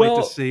 I can't wait to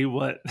Well, see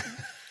what.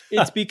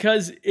 it's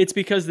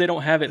because they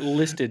don't have it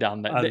listed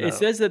on that. I It know.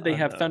 says that they I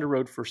have know. Thunder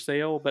Road for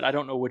sale, but I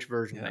don't know which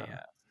version they Yeah.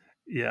 have.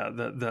 Yeah.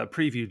 The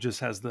preview just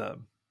has the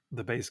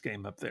base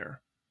game up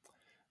there.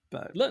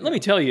 But Let yeah. me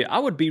tell you, I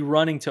would be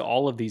running to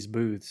all of these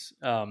booths,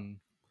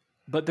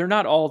 but they're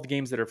not all the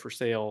games that are for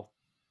sale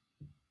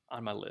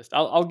on my list.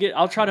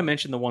 I'll try to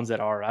mention the ones that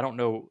are. I don't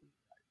know.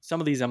 Some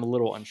of these I'm a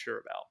little unsure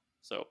about.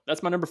 So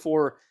that's my number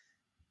 4.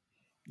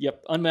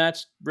 Yep,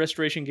 unmatched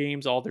restoration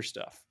games, all their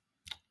stuff.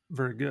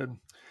 Very good.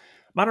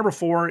 My number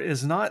 4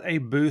 is not a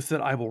booth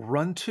that I will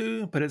run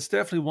to, but it's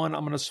definitely one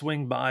I'm going to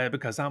swing by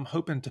because I'm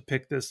hoping to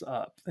pick this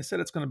up. They said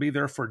it's going to be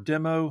there for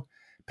demo,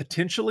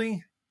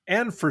 potentially,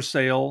 and for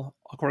sale.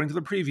 According to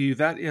the preview,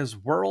 that is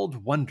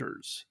World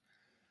Wonders.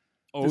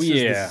 Oh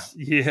yeah.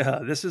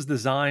 This is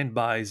designed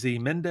by Z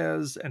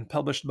Mendez and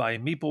published by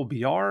Meeple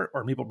BR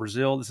or Meeple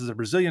Brazil. This is a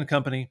Brazilian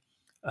company.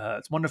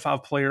 It's 1 to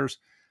 5 players,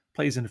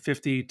 plays in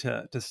 50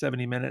 to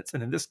 70 minutes.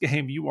 And in this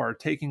game, you are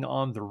taking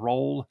on the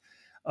role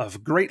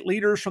of great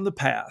leaders from the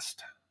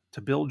past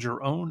to build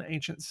your own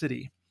ancient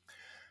city.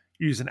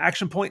 You're using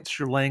action points,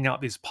 you're laying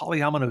out these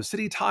polyomino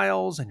city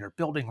tiles, and you're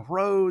building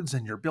roads,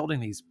 and you're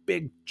building these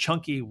big,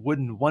 chunky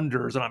wooden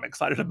wonders that I'm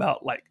excited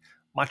about, like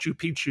Machu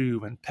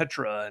Picchu and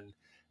Petra and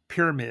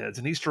pyramids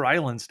and Easter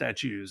Island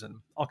statues and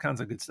all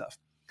kinds of good stuff.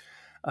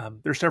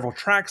 There's several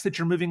tracks that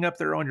you're moving up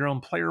there on your own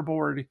player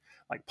board,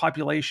 like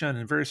population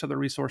and various other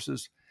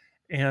resources,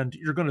 and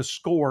you're going to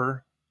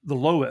score the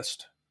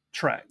lowest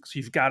tracks.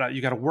 You got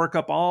to work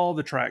up all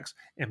the tracks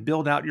and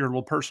build out your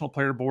little personal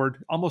player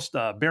board, almost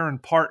a Baron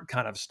Park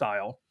kind of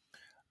style,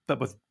 but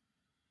with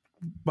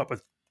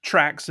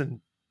tracks and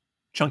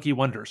chunky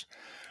wonders.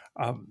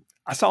 I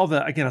saw the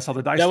dice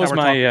tower.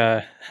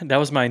 That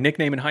was my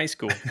nickname in high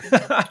school.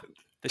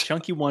 The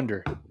Chunky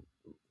Wonder.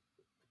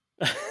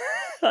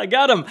 I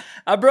got him.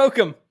 I broke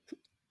him.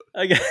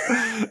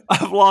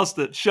 I've lost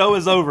it. Show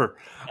is over.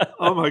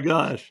 Oh my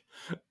gosh.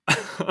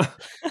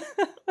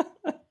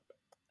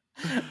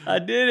 I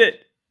did it.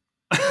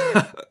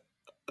 I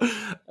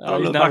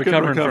don't know if not I can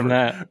recovering recover from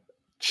that.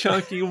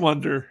 Chunky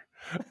Wonder.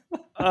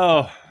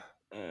 Oh,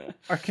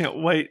 I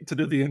can't wait to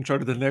do the intro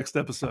to the next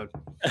episode.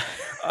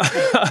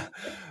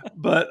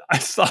 But I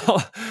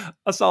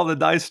saw the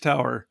Dice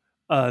Tower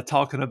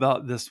talking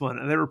about this one,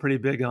 and they were pretty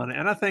big on it,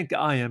 and I think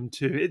I am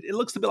too. It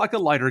looks a bit like a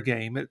lighter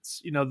game.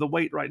 It's the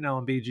weight right now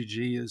in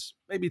BGG is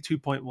maybe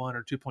 2.1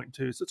 or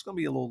 2.2, so it's going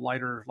to be a little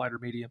lighter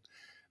medium.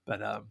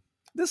 But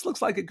this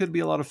looks like it could be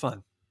a lot of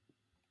fun.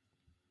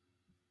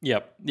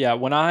 Yep. Yeah.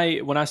 When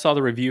I saw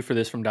the review for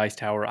this from Dice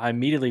Tower, I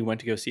immediately went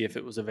to go see if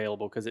it was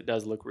available because it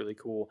does look really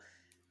cool.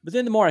 But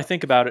then the more I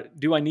think about it,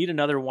 do I need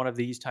another one of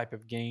these type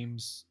of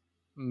games?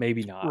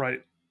 Maybe not.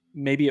 Right.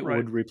 Maybe it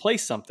would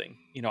replace something.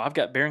 I've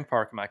got Baron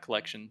Park in my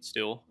collection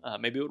still.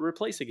 Maybe it would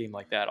replace a game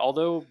like that.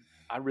 Although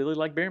I really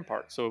like Baron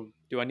Park, so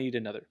do I need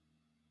another?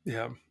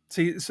 Yeah.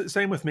 See,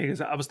 same with me.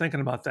 Because I was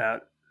thinking about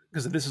that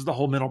because this is the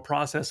whole mental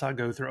process I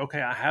go through.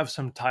 Okay, I have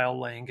some tile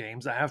laying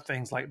games. I have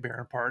things like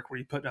Baron Park where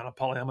you put down a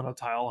polyomino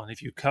tile, and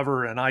if you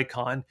cover an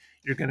icon,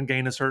 you're going to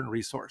gain a certain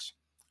resource.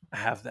 I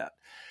have that.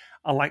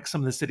 I like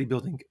some of the city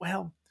building.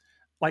 Well,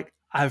 like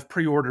I've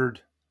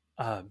pre-ordered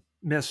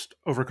Mist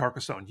over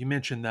Carcassonne. You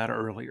mentioned that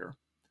earlier.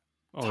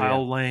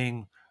 Tile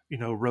laying,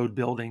 road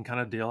building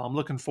kind of deal. I'm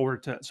looking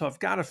forward to it. So I've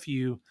got a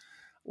few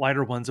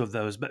lighter ones of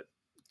those. But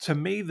to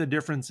me, the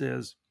difference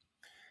is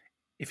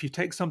if you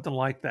take something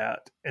like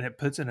that and it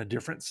puts in a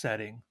different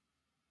setting,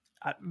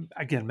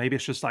 again, maybe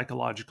it's just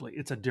psychologically,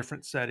 it's a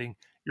different setting,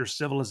 your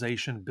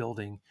civilization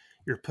building,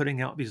 you're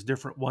putting out these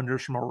different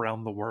wonders from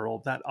around the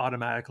world. That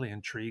automatically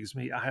intrigues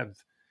me. I have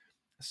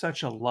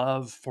such a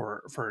love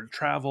for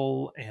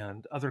travel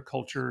and other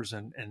cultures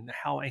and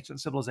how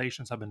ancient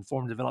civilizations have been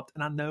formed and developed.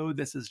 And I know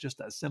this is just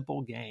a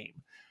simple game,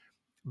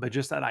 but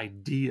just that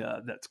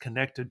idea that's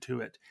connected to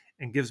it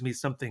and gives me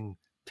something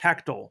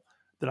tactile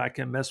that I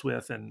can mess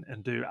with and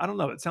do. I don't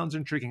know. It sounds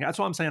intriguing. That's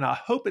why I'm saying I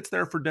hope it's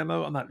there for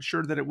demo. I'm not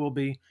sure that it will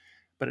be,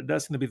 but it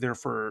does seem to be there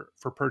for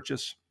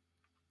purchase.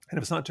 And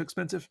if it's not too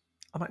expensive,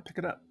 I might pick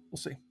it up. We'll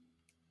see.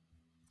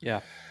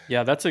 Yeah.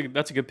 Yeah, that's a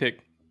good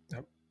pick.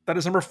 That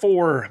is number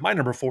 4. My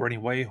number 4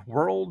 anyway,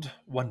 World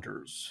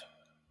Wonders.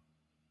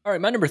 All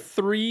right, my number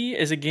 3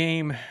 is a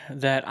game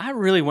that I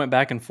really went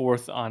back and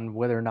forth on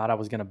whether or not I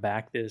was going to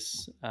back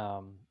this.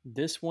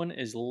 This one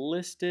is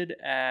listed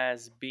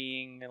as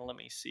being, let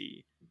me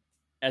see,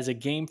 as a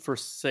game for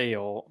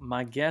sale.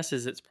 My guess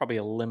is it's probably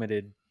a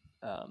limited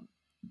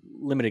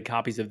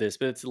copies of this,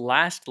 but it's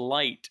Last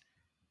Light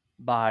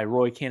by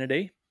Roy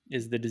Kennedy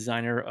is the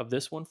designer of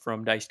this one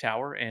from Dice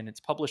Tower, and it's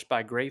published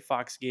by Gray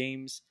Fox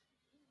Games.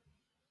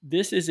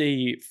 This is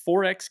a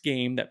 4X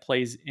game that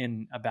plays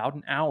in about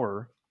an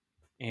hour,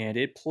 and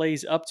it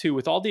plays up to,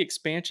 with all the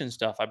expansion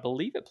stuff, I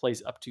believe it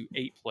plays up to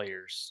 8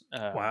 players.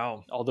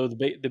 Wow. Although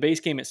the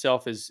base game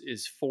itself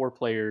is 4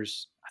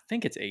 players. I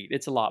think it's 8.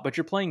 It's a lot, but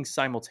you're playing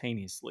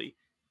simultaneously,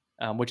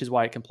 which is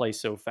why it can play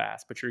so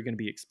fast. But you're going to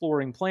be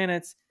exploring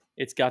planets.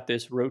 It's got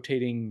this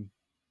rotating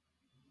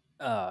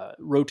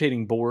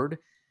board.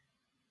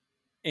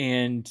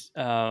 and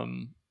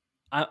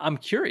I'm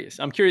curious.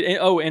 I'm curious.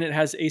 And it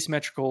has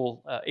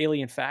asymmetrical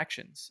alien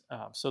factions.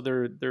 So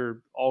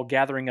they're all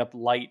gathering up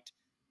light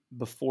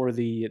before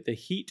the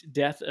heat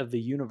death of the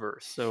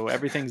universe. So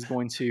everything's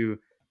going to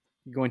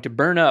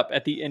burn up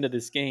at the end of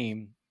this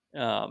game.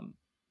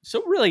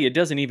 So really, it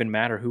doesn't even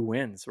matter who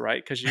wins,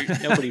 right? Because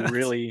nobody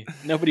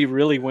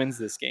really wins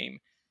this game.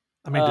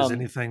 I mean, does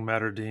anything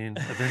matter, Dean?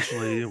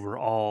 Eventually, we're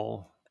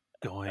all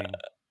going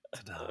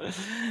to die.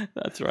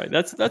 That's right.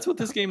 That's what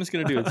this game is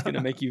going to do. It's going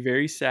to make you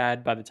very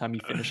sad by the time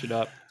you finish it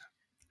up.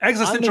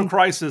 Existential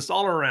crisis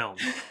all around.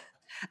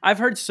 I've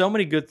heard so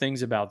many good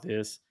things about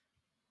this.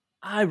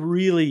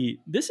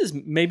 This is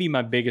maybe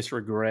my biggest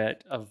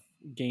regret of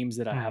games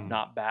that I have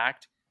not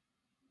backed.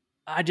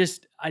 I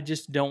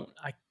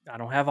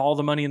don't have all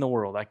the money in the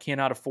world. I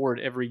cannot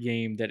afford every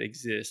game that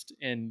exists.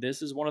 And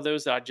this is one of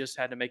those that I just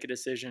had to make a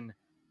decision.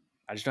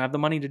 I just don't have the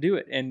money to do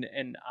it.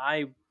 And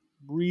I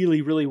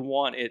really, really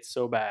want it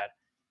so bad.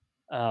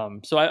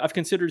 So I've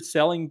considered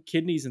selling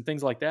kidneys and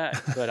things like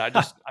that, but I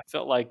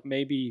felt like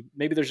maybe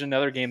there's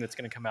another game that's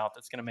going to come out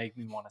that's going to make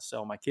me want to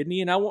sell my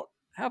kidney, and I won't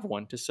have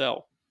one to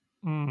sell.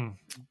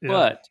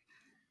 But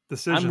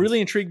Decisions. I'm really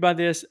intrigued by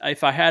this.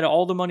 If I had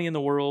all the money in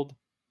the world,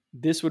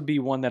 this would be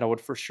one that I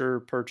would for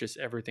sure purchase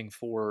everything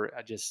for.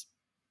 I just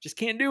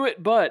can't do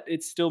it, but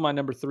it's still my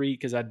number 3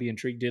 because I'd be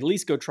intrigued to at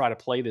least go try to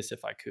play this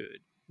if I could.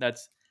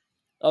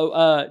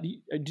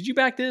 Did you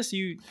back this?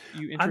 You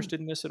interested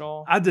in this at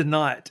all? I did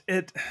not.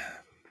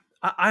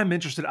 I'm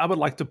interested. I would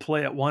like to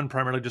play it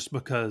primarily just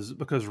because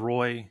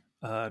Roy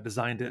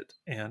designed it,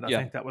 and I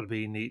think that would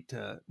be neat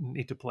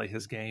to play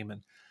his game.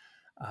 And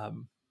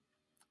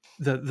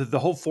the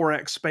whole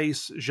 4X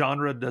space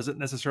genre doesn't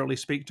necessarily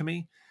speak to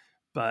me,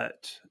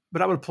 but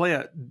I would play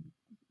it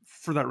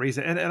for that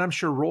reason. And I'm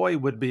sure Roy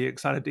would be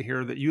excited to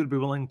hear that you would be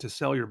willing to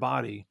sell your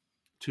body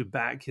to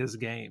back his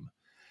game.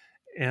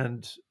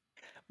 And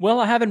well,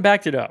 I haven't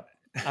backed it up.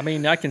 I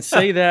mean, I can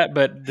say that,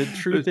 but the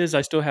truth is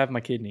I still have my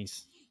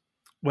kidneys.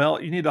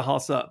 Well, you need to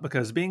hoss up,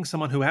 because being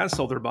someone who has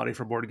sold their body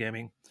for board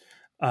gaming,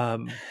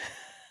 that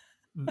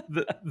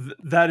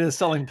is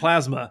selling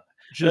plasma.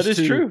 That is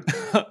true.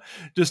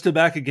 Just to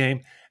back a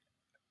game.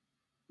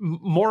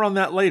 More on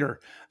that later.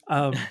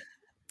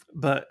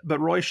 But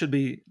Roy should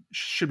be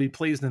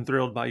pleased and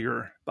thrilled by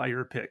your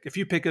pick. If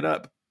you pick it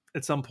up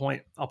at some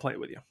point, I'll play it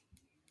with you.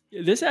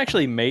 This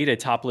actually made a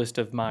top list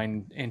of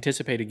mine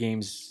anticipated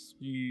games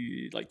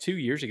like 2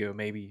 years ago,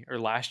 maybe, or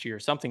last year,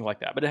 something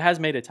like that. But it has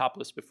made a top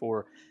list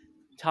before.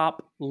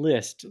 Thank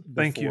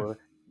you.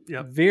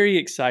 Yep. Very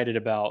excited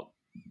about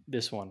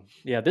this one.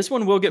 Yeah, this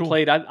one will get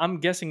played.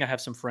 I'm guessing I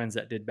have some friends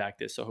that did back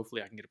this, so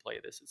hopefully I can get to play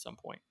this at some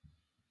point.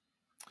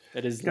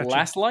 That is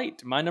Last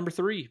Light, my number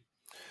 3.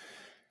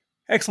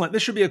 Excellent.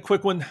 This should be a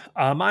quick one.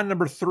 My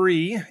number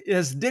 3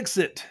 is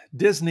Dixit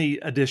Disney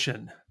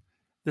Edition.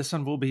 This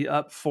one will be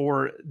up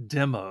for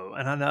demo.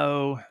 And I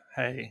know,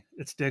 hey,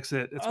 it's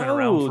Dixit. It's been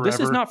around forever. This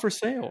is not for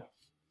sale.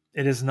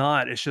 It is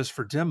not. It's just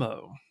for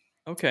demo.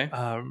 Okay.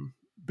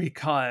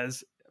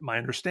 Because my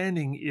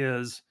understanding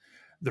is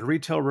the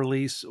retail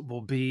release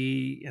will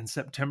be in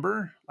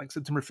September, like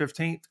September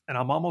 15th. And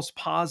I'm almost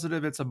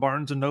positive it's a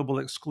Barnes & Noble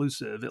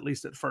exclusive, at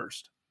least at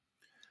first.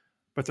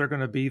 But they're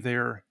going to be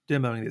there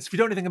demoing this. If you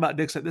don't know anything about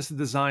Dixit, this is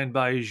designed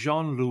by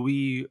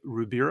Jean-Louis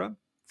Rubira.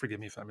 Forgive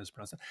me if I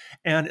mispronounce it.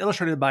 And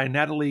illustrated by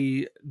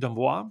Natalie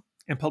Dumbois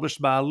and published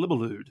by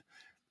Libellude.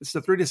 It's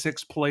a 3 to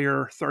 6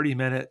 player,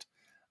 30-minute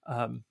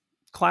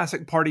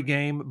classic party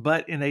game,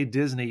 but in a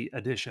Disney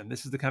edition.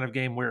 This is the kind of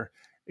game where,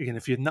 again,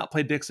 if you've not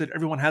played Dixit,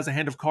 everyone has a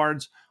hand of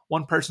cards.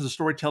 One person's a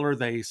storyteller.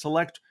 They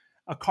select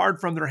a card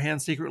from their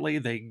hand secretly.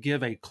 They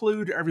give a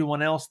clue to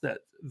everyone else that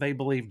they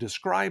believe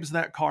describes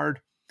that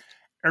card.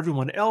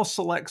 Everyone else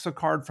selects a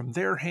card from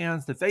their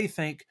hands that they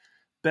think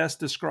best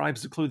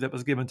describes the clue that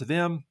was given to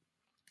them.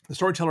 The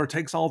storyteller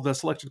takes all the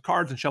selected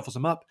cards and shuffles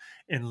them up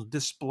and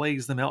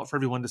displays them out for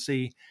everyone to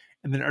see.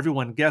 And then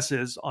everyone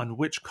guesses on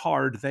which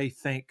card they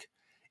think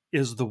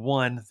is the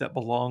one that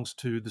belongs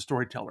to the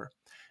storyteller.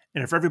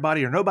 And if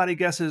everybody or nobody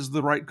guesses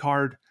the right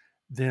card,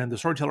 then the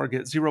storyteller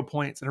gets 0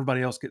 points and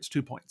everybody else gets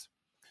 2 points.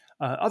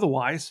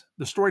 Otherwise,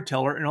 the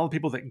storyteller and all the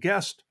people that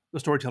guessed the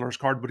storyteller's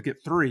card would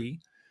get 3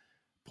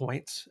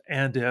 points.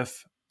 And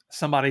if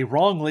somebody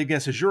wrongly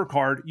guesses your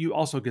card, you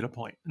also get a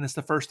point. And it's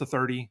the first to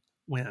 30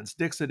 wins.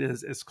 Dixit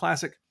is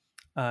classic.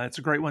 It's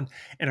a great one.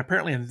 And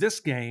apparently in this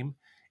game,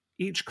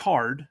 each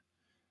card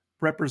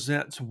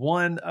represents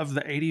one of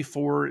the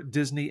 84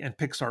 Disney and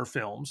Pixar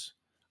films,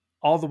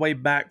 all the way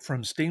back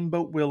from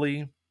Steamboat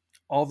Willie,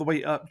 all the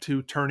way up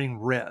to Turning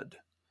Red.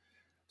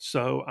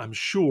 So I'm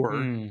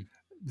sure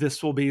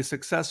this will be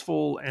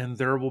successful, and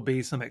there will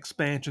be some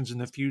expansions in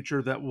the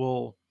future that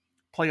will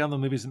play on the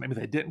movies that maybe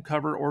they didn't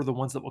cover, or the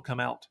ones that will come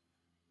out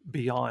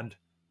beyond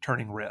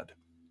Turning Red.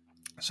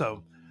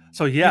 So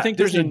yeah. Do you think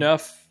there's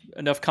enough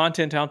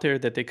content out there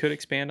that they could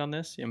expand on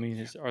this? I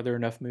mean, are there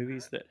enough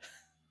movies that...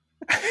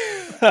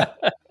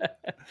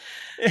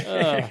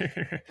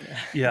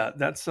 Yeah,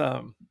 that's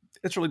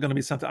it's really going to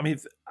be something. I mean,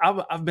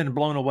 I've been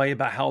blown away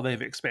by how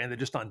they've expanded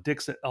just on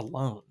Dixit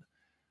alone.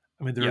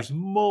 I mean, Yeah. there's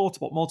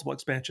multiple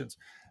expansions.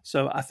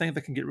 So I think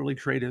they can get really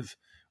creative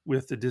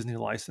with the Disney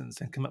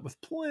license and come up with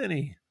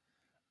plenty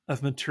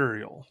of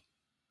material.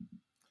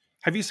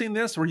 Have you seen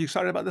this? Were you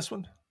excited about this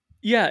one?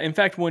 Yeah, in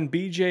fact, when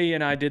BJ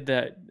and I did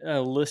that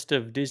list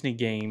of Disney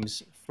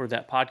games for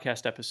that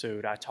podcast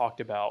episode, I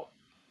talked about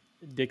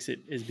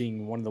Dixit as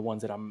being one of the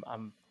ones that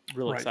I'm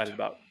really Right. excited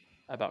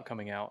about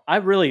coming out.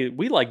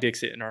 We like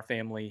Dixit in our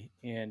family,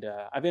 and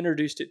I've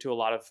introduced it to a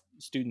lot of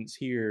students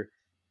here.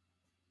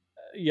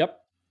 Yep,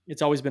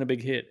 it's always been a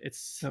big hit. Yep,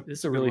 This is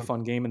it's a a good really one.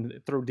 fun game,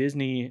 and throw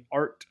Disney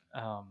art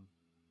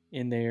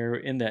in there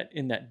in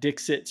that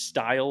Dixit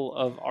style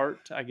of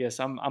art. I guess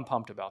I'm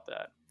pumped about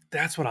that.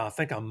 That's what I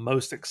think I'm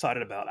most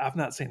excited about. I've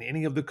not seen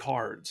any of the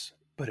cards,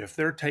 but if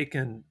they're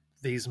taking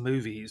these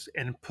movies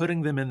and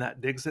putting them in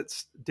that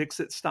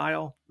Dixit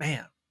style,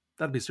 man,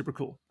 that'd be super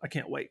cool. I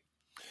can't wait.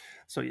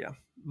 So yeah,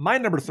 my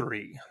number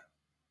 3,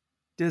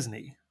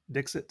 Disney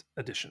Dixit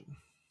Edition.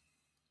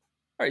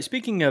 All right,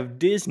 speaking of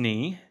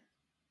Disney,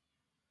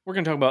 we're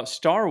going to talk about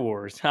Star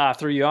Wars. I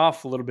threw you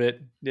off a little bit,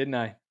 didn't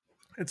I?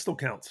 It still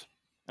counts.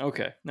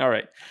 Okay. All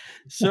right.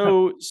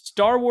 So,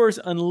 Star Wars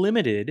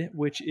Unlimited,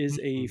 which is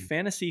a Mhm.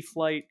 Fantasy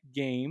Flight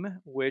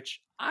game,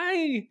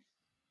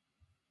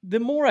 the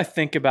more I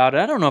think about it,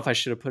 I don't know if I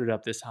should have put it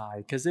up this high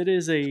because it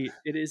is a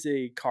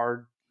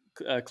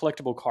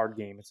collectible card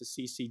game. It's a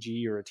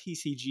CCG or a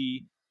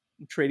TCG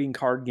trading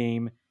card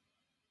game.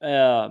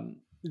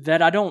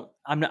 That I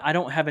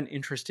don't have an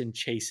interest in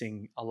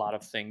chasing a lot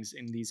of things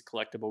in these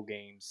collectible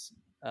games.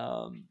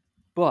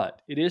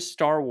 But it is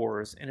Star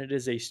Wars, and it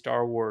is a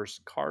Star Wars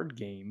card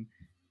game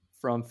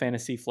from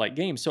Fantasy Flight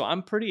Games. So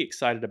I'm pretty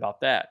excited about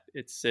that.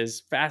 It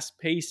says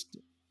fast-paced,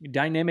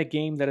 dynamic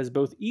game that is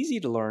both easy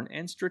to learn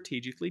and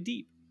strategically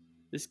deep.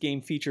 This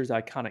game features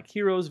iconic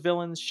heroes,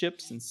 villains,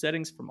 ships, and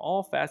settings from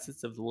all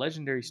facets of the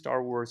legendary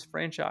Star Wars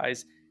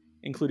franchise,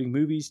 including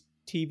movies,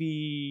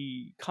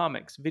 TV,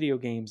 comics, video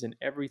games, and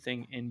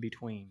everything in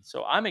between.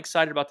 So I'm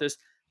excited about this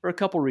for a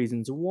couple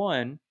reasons.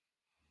 One,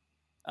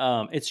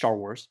 it's Star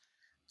Wars.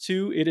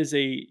 Two, it is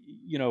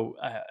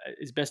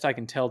as best I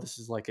can tell, this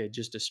is like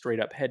just a straight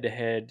up head to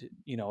head,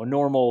 a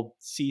normal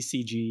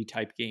CCG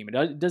type game.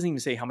 It doesn't even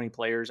say how many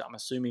players. I'm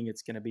assuming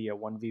it's going to be a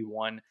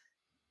 1v1,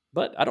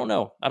 but I don't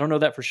know. I don't know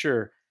that for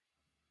sure.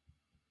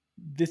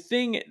 The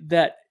thing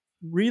that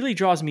really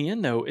draws me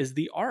in though is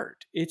the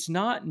art. It's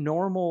not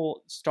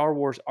normal Star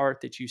Wars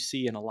art that you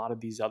see in a lot of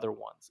these other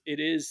ones.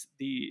 It's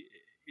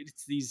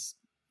these,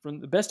 from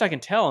the best I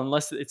can tell,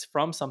 unless it's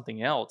from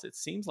something else, it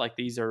seems like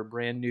these are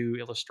brand new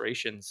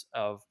illustrations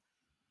of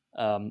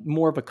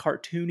more of a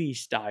cartoony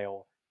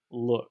style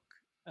look.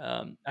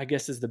 I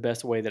guess is the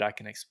best way that I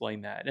can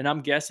explain that. And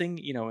I'm guessing,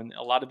 in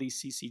a lot of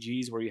these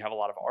CCGs where you have a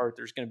lot of art,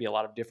 there's going to be a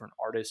lot of different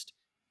artists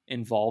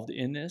involved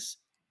in this.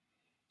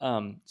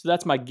 So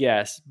that's my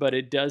guess, but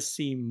it does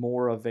seem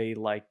more of a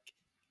like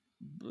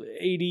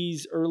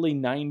 80s, early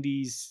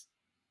 90s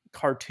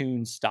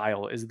cartoon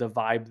style is the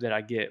vibe that I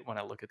get when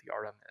I look at the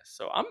art on this.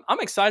 So I'm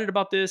excited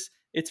about this.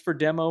 It's for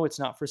demo, it's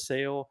not for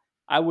sale.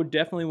 I would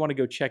definitely want to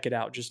go check it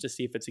out just to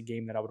see if it's a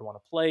game that I would want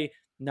to play.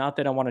 Not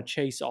that I want to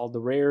chase all the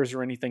rares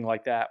or anything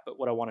like that, but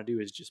what I want to do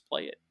is just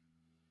play it.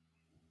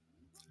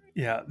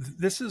 Yeah,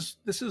 this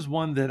is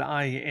one that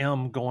I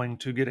am going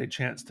to get a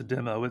chance to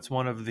demo. It's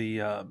one of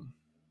the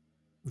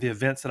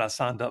events that I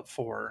signed up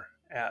for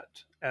at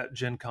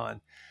Gen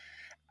Con.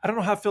 I don't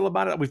know how I feel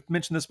about it. We've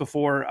mentioned this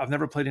before. I've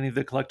never played any of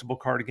the collectible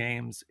card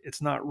games.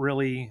 It's not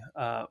really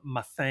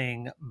my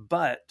thing,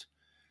 but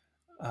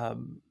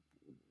um,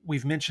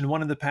 we've mentioned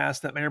one in the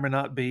past that may or may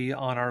not be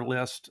on our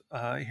list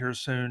here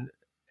soon.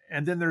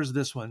 And then there's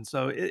this one.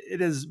 So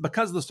it is,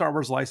 because of the Star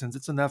Wars license,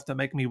 it's enough to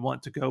make me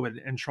want to go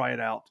and try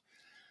it out.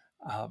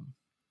 Um,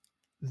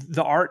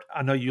 the art,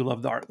 I know you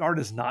love the art. The art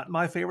is not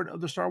my favorite of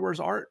the Star Wars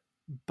art,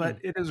 but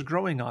it is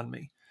growing on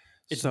me.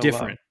 It's So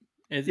different,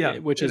 yeah,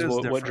 which it is is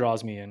what different.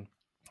 draws me in.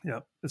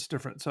 Yeah, it's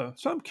different. So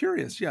I'm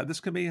curious. Yeah, this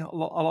could be a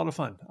lot of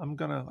fun.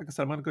 Like I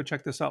said, I'm gonna go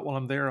check this out while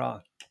I'm there.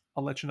 I'll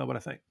let you know what I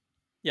think.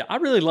 Yeah, I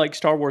really like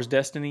Star Wars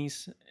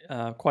Destinies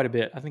quite a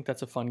bit. I think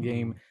that's a fun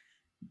game.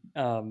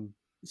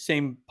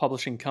 Same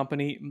publishing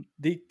company.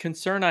 The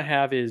concern I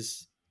have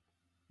is,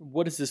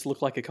 what does this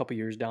look like a couple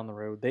years down the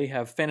road? They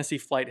have Fantasy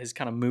Flight has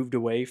kind of moved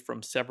away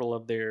from several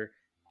of their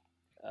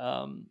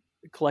um,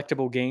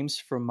 collectible games,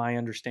 from my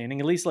understanding.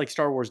 At least like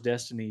Star Wars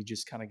Destiny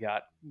just kind of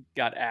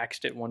got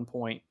axed at one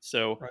point.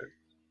 So Right.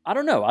 I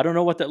don't know. I don't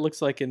know what that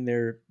looks like in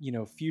their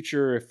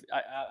future. If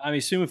I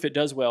assume if it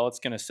does well, it's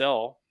going to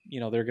sell.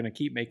 They're going to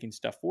keep making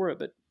stuff for it,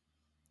 but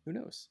who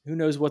knows? Who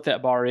knows what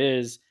that bar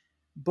is?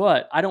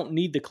 But I don't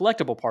need the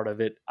collectible part of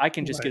it. I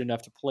can just Right. get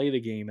enough to play the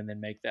game and then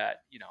make that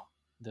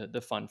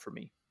the fun for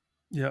me.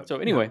 Yeah. So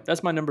anyway,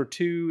 that's my number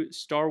 2,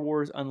 Star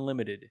Wars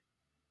Unlimited.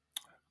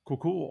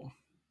 Cool.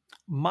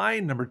 My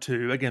number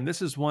 2, again,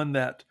 this is one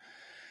that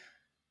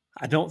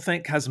I don't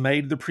think has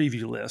made the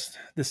preview list.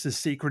 This is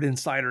secret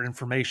insider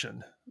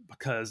information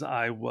because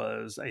I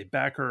was a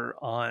backer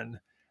on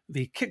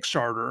the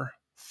Kickstarter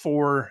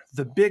for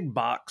the big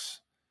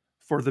box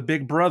for the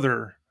big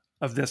brother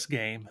of this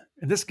game.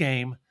 And this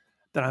game,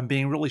 that I'm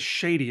being really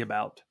shady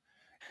about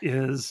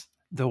is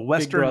the Big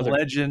Western Brother.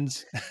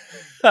 Legends.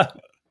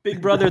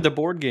 Big Brother, the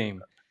board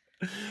game.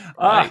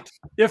 Ah, Right.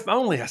 if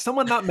only. Has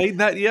someone not made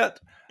that yet?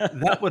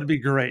 That would be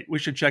great. We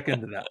should check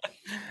into that.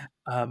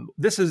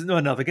 This is no.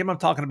 The game I'm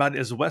talking about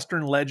is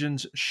Western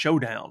Legends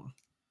Showdown.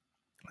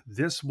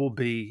 This will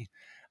be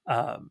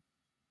um,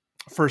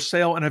 for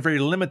sale in a very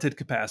limited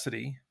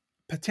capacity,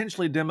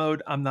 potentially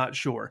demoed. I'm not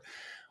sure.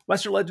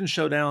 Western Legends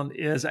Showdown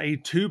is a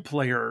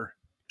 2-player,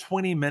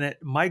 20-minute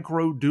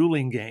micro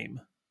dueling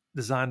game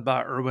designed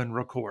by Irwin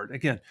Record.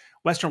 Again,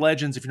 Western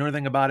Legends, if you know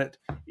anything about it,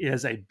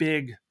 is a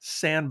big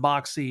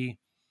sandboxy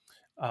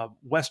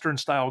Western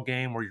style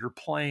game where you're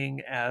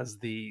playing as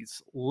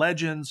these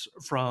legends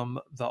from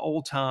the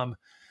old time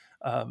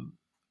um,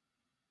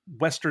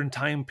 Western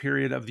time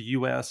period of the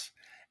U.S.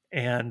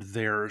 And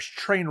there's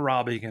train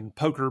robbing and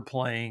poker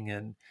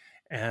playing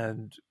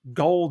and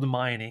gold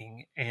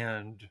mining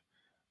and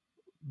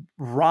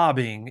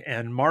robbing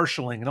and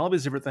marshaling and all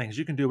these different things.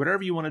 You can do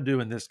whatever you want to do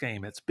in this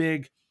game. It's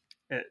big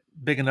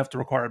enough to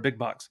require a big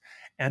box.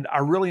 And I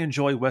really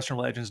enjoy Western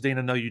Legends. Dean,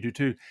 I know you do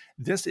too.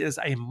 This is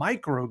a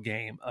micro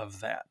game of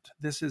that.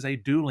 This is a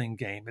dueling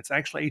game. It's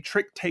actually a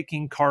trick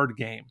taking card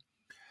game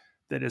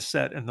that is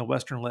set in the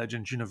Western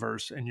Legends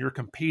universe, and you're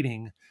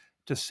competing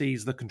to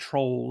seize the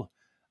control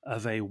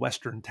of a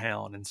Western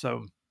town. And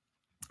so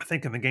I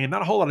think in the game,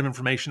 not a whole lot of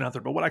information out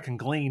there, but what I can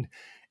glean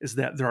is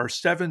that there are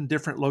 7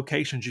 different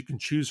locations you can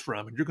choose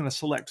from, and you're going to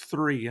select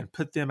 3 and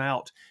put them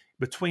out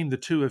between the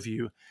two of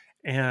you,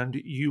 and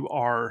you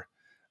are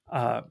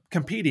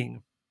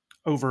competing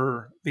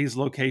over these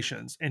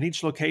locations. And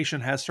each location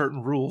has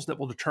certain rules that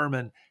will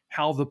determine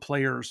how the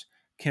players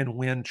can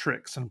win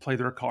tricks and play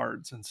their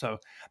cards. And so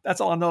that's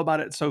all I know about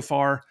it so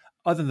far,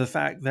 other than the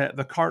fact that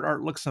the card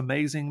art looks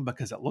amazing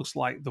because it looks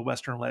like the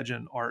Western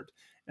Legend art,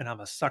 and I'm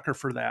a sucker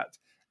for that.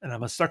 And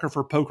I'm a sucker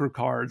for poker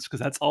cards because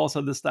that's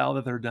also the style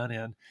that they're done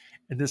in.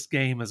 And this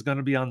game is going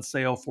to be on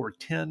sale for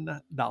 $10.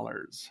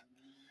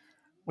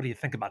 What do you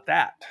think about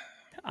that?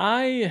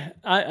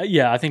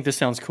 Yeah, I think this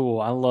sounds cool.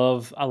 I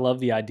love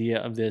the idea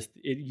of this.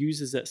 It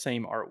uses that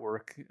same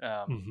artwork,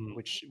 Mm-hmm.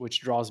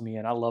 which draws me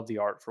in. I love the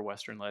art for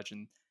Western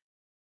Legend.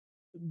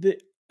 The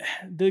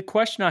the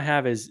question I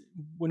have is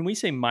when we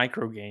say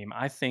micro game,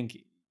 I think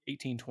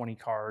 18, 20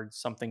 cards,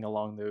 something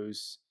along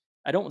those.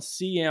 I don't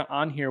see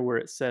on here where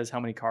it says how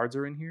many cards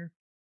are in here.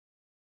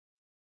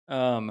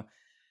 Um,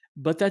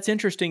 but that's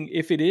interesting.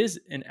 If it is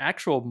an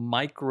actual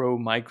micro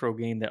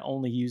game that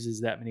only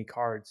uses that many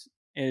cards,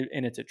 and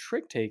it's a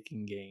trick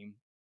taking game,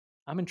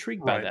 I'm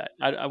intrigued by Right.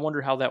 that. I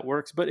wonder how that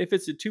works. But if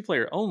it's a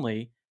 2-player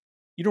only,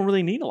 you don't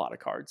really need a lot of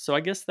cards. So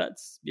I guess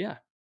that's yeah.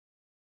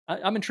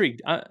 I'm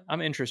intrigued.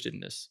 I'm interested in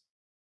this.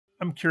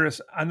 I'm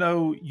curious. I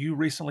know you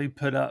recently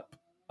put up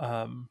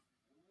um,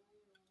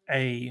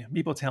 a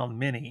Meeple Town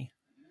mini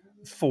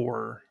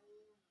for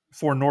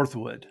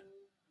Northwood,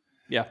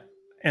 Yeah,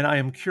 and I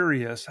am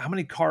curious how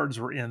many cards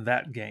were in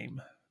that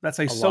game. That's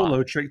a a lot.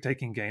 solo trick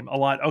taking game. A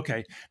lot.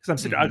 Okay, because I'm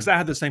sitting Hmm. because I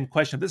had the same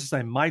question. This is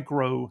a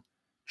micro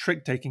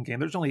trick taking game.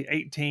 There's only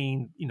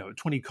 18,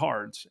 20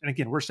 cards, and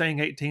again, we're saying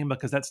 18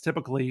 because that's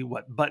typically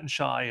what Button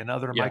Shy and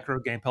other Yeah, micro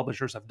game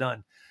publishers have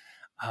done.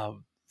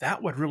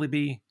 That would really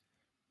be.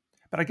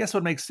 But I guess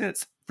what makes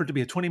sense for it to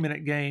be a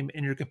 20-minute game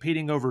and you're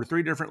competing over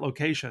 3 different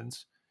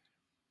locations,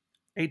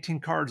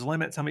 18 cards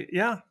limits. I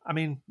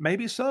mean,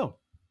 maybe so.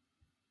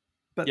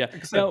 But yeah. like I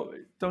said, Now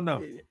don't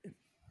know.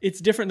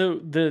 it's different though.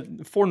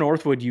 The for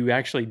Northwood, you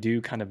actually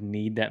do kind of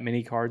need that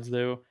many cards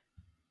though.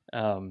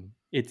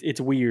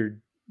 It's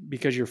weird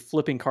because you're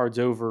flipping cards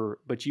over,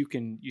 but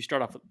you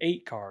start off with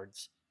 8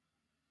 cards,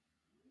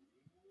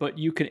 but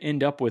you can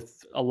end up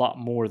with a lot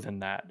more than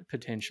that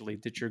potentially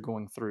that you're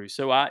going through.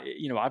 So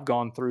I've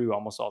gone through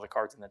almost all the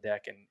cards in the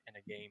deck in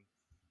a game.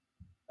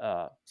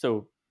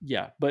 So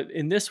yeah, but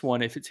in this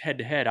one, if it's head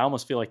to head, I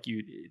almost feel like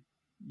you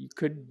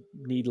could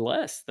need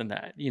less than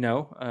that.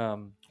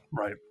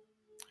 Right.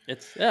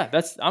 It's yeah,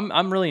 that's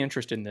I'm really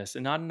interested in this,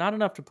 and not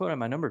enough to put on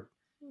my number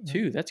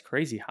 2. That's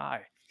crazy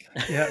high.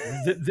 Yeah.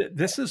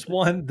 This is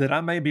one that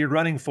I may be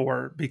running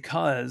for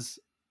because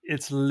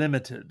it's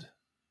limited.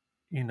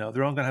 They're only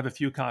going to have a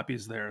few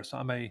copies there. So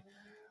I may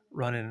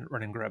run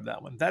and grab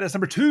that one. That is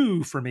number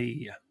 2 for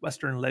me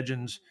Western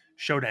Legends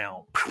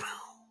Showdown.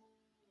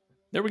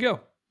 There we go.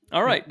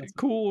 All Yeah. right,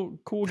 cool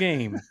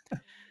game.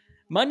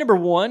 My number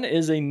 1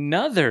 is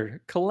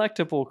another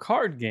collectible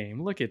card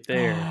game. Look at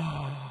there.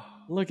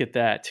 Look at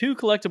that. 2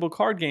 collectible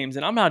card games,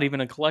 and I'm not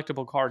even a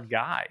collectible card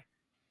guy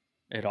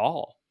at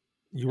all.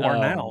 You are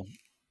now.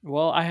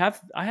 Well, I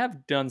have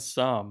done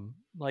some,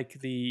 like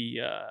the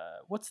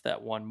what's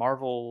that one?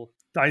 Marvel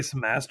Dice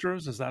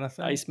Masters, is that a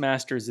thing? Ice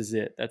Masters is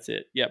it. That's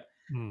it. Yep.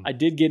 Hmm. I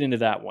did get into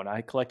that one.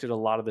 I collected a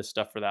lot of this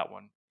stuff for that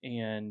one.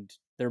 And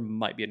there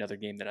might be another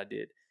game that I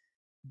did.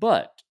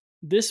 But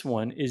this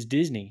one is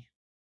Disney.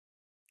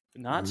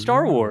 Not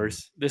Star Ooh.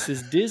 Wars. This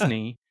is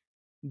Disney.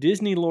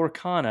 Disney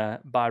Lorcana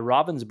by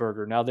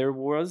Ravensburger. Now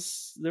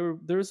there's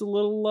a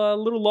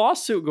little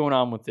lawsuit going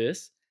on with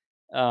this,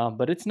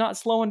 but it's not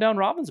slowing down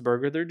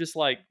Ravensburger. They're just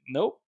like,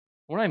 nope,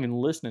 we're not even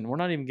listening. We're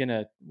not even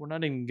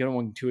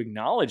going to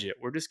acknowledge it.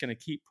 We're just gonna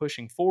keep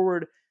pushing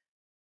forward.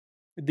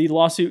 The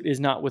lawsuit is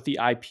not with the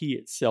IP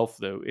itself,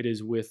 though. It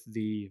is with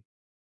the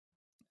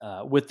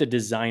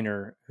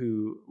designer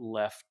who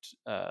left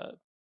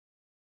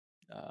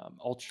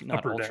Ultra, not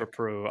Upper Ultra Deck.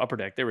 Pro, Upper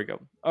Deck. There we go.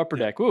 Upper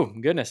Yeah. Deck. Oh,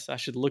 goodness. I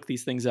should look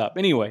these things up.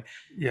 Anyway,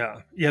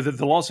 Yeah. Yeah.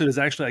 The lawsuit is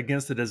actually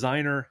against the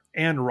designer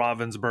and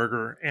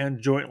Ravensburger and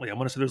jointly. I'm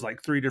going to say there's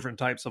like 3 different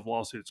types of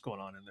lawsuits going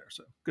on in there.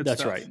 So good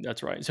that's stuff. right.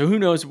 That's right. So who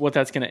knows what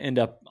that's going to end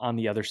up on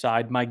the other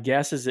side? My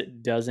guess is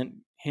it doesn't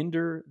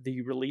hinder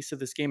the release of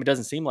this game. It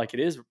doesn't seem like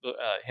it is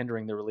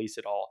hindering the release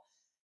at all.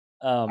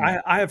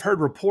 I have heard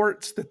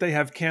reports that they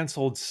have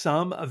canceled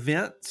some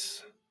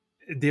events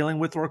dealing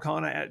with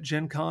Lorcana at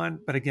Gen Con,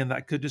 but again,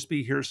 that could just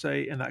be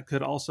hearsay and that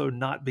could also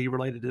not be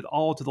related at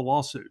all to the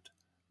lawsuit.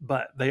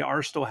 But they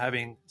are still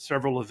having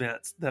several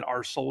events that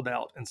are sold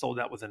out and sold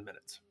out within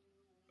minutes.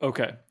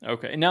 Okay.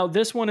 Okay. Now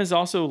this one is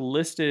also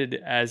listed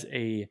as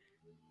a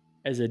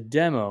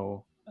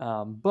demo.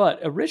 But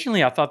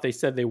originally, I thought they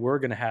said they were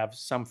going to have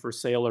some for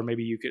sale, or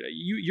maybe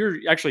you're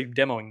actually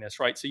demoing this,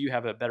 right? So you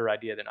have a better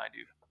idea than I do.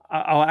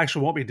 I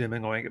actually won't be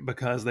demoing it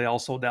because they all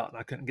sold out and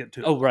I couldn't get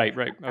to it. Oh, right.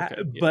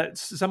 Okay. But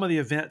some of the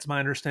events, my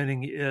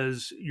understanding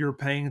is you're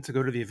paying to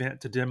go to the event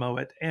to demo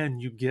it,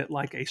 and you get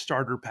like a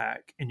starter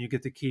pack, and you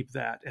get to keep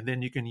that, and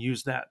then you can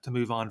use that to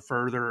move on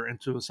further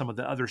into some of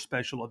the other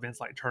special events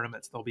like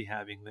tournaments they'll be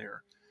having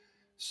there.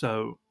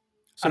 So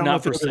So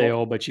not for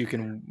sale, but you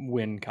can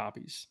win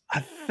copies. I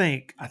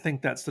think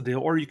that's the deal,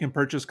 or you can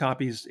purchase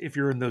copies if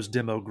you're in those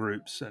demo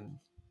groups.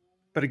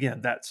 But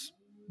again, that's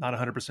not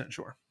 100%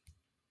 sure.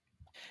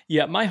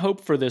 Yeah, my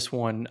hope for this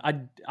one,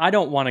 I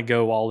don't want to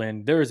go all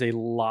in. There's a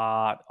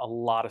lot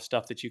of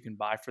stuff that you can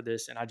buy for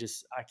this, and I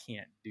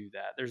can't do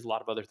that. There's a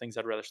lot of other things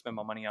I'd rather spend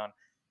my money on.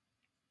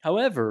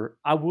 However,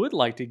 I would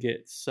like to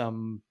get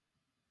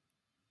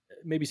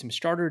maybe some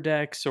starter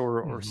decks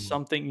or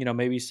something,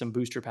 maybe some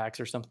booster packs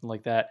or something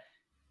like that.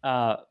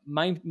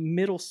 My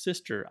middle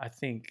sister, I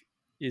think,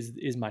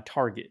 is my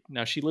target.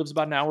 Now she lives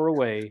about an hour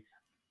away,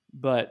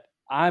 but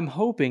I'm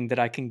hoping that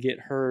I can get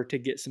her to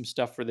get some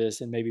stuff for this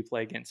and maybe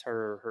play against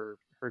her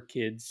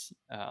kids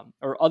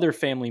or other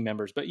family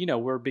members. But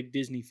we're a big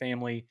Disney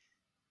family.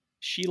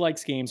 She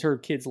likes games. Her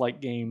kids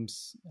like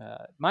games.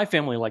 My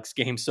family likes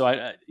games.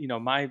 So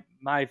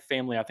my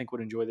family I think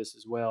would enjoy this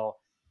as well.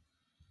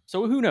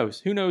 So who knows?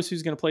 Who knows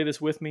who's going to play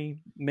this with me?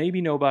 Maybe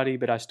nobody,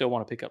 but I still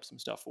want to pick up some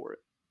stuff for it.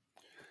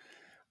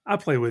 I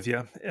play with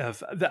you.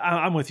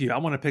 I'm with you, I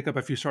want to pick up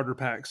a few starter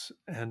packs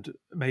and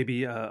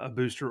maybe a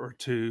booster or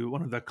two.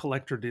 One of the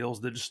collector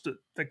deals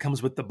that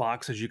comes with the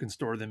boxes you can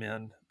store them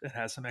in that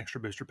has some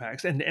extra booster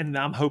packs, and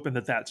I'm hoping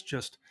that that's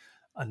just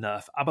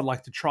enough. I would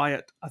like to try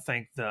it. I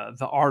think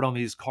the art on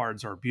these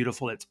cards are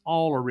beautiful. It's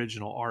all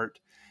original art,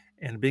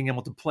 and being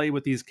able to play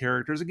with these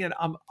characters again.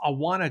 I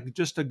want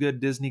just a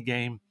good Disney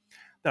game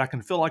that I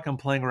can feel like I'm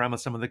playing around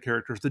with some of the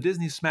characters. The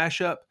Disney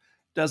Smash Up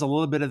does a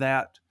little bit of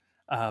that.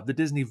 The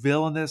Disney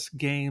Villainous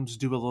games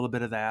do a little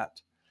bit of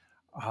that.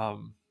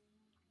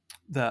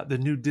 The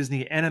new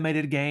Disney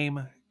animated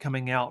game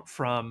coming out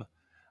from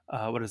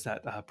what is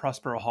that?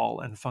 Prospero Hall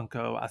and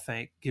Funko, I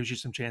think, gives you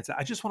some chance.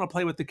 I just want to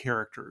play with the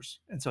characters,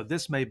 and so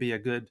this may be a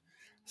good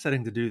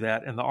setting to do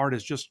that. And the art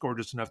is just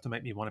gorgeous enough to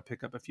make me want to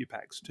pick up a few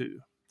packs too.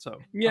 So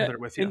yeah, I'm there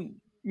with you.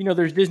 And,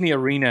 there's Disney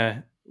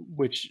Arena,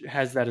 which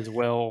has that as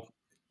well.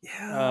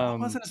 Yeah, I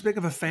wasn't as big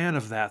of a fan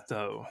of that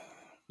though.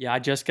 Yeah, I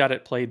just got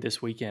it played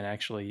this weekend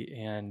actually,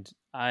 and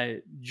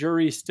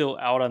jury's still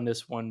out on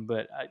this one.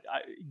 But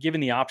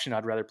given the option,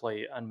 I'd rather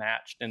play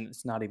Unmatched, and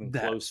it's not even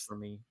close for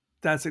me.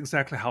 That's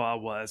exactly how I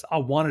was. I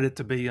wanted it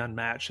to be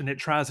Unmatched, and it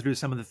tries to do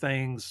some of the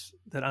things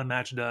that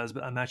Unmatched does,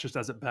 but Unmatched just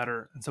does it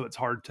better, and so it's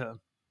hard to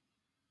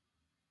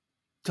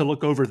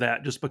look over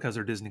that just because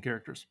they're Disney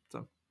characters.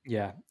 So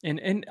yeah,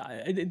 and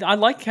I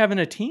like having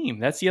a team.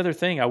 That's the other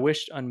thing. I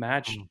wish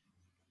Unmatched.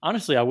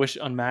 Honestly, I wish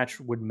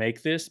Unmatched would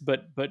make this,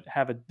 but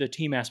have the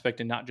team aspect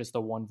and not just the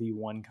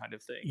 1v1 kind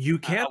of thing. You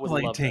can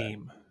play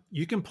team. That.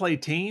 You can play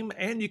team,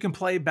 and you can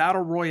play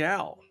battle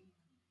royale.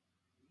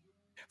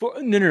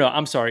 No.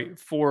 I'm sorry.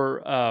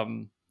 For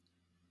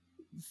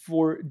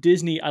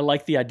Disney, I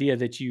like the idea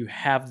that you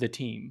have the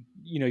team.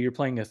 You're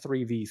playing a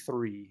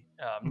 3v3.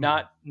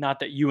 Not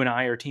that you and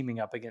I are teaming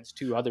up against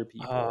 2 other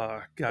people,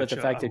 gotcha. But the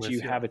fact that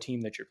you have a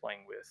team that you're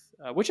playing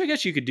with, which I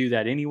guess you could do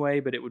that anyway,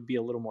 but it would be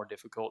a little more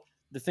difficult.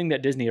 The thing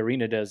that Disney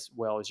Arena does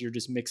well is you're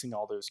just mixing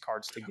all those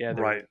cards together,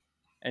 right?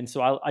 And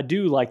so I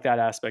do like that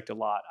aspect a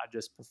lot. I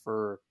just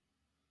prefer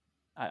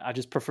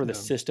the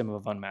system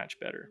of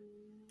Unmatched better.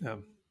 Yeah,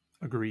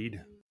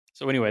 agreed.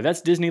 So anyway, that's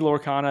Disney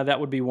Lorcana.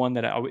 That would be one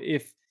that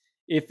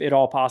if at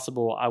all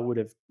possible, I would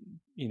have,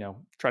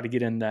 tried to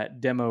get in that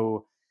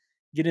demo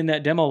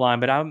line.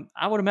 But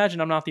I would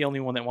imagine I'm not the only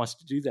one that wants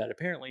to do that.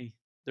 Apparently,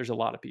 there's a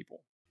lot of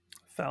people.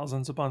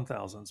 Thousands upon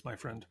thousands, my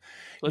friend.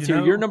 Let's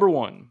hear your number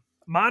one.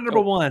 My number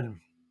one.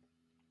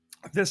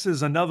 This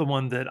is another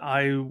one that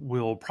I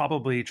will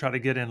probably try to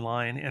get in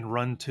line and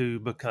run to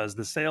because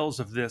the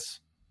sales of this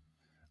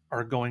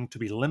are going to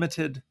be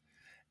limited.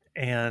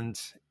 And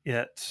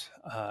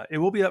It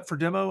will be up for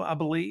demo, I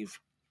believe,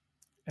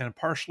 and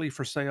partially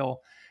for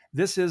sale.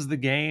 This is the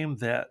game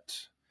that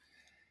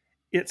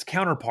its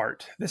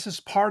counterpart. This is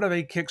part of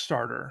a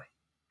Kickstarter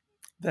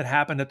that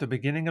happened at the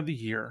beginning of the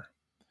year.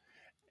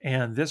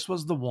 And this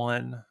was the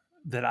one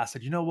that I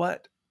said, you know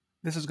what?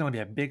 This is going to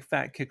be a big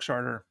fat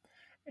Kickstarter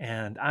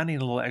and I need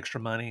a little extra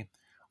money.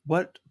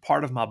 What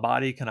part of my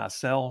body can I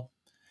sell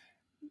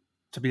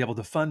to be able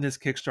to fund this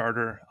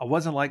Kickstarter? I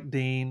wasn't like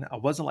Dean. I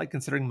wasn't like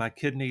considering my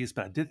kidneys,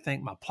 but I did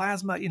think my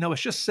plasma,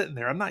 it's just sitting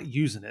there. I'm not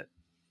using it.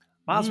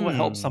 Might as well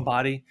help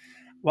somebody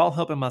while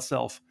helping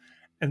myself.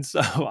 And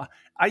so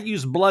I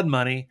used blood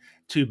money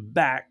to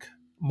back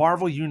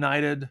Marvel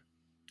United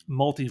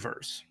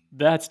Multiverse.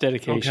 That's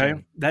dedication.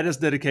 Okay, that is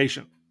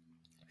dedication.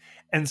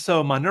 And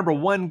so my number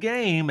one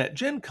game at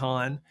Gen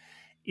Con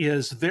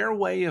is their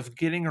way of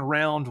getting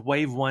around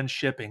Wave 1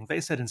 shipping. They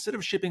said instead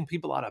of shipping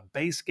people out a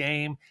base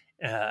game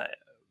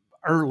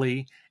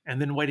early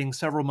and then waiting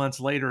several months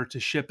later to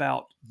ship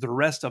out the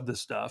rest of the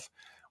stuff,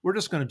 we're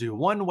just going to do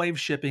one wave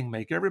shipping,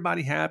 make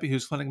everybody happy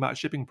who's thinking about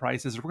shipping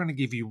prices. We're going to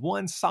give you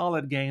one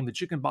solid game that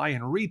you can buy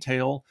in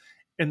retail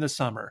in the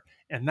summer.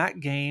 And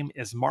that game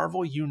is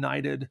Marvel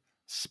United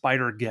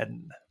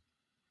Spider-Geddon.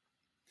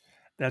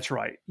 That's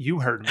right. You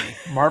heard me.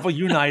 Marvel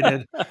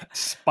United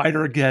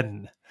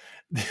Spider-Geddon.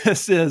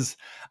 This is,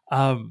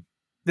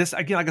 this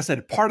again, like I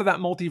said, part of that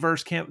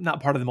multiverse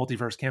not part of the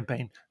multiverse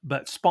campaign,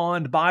 but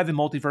spawned by the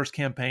multiverse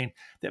campaign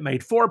that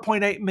made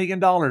 $4.8 million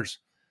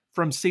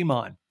from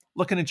CMON.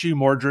 Looking at you,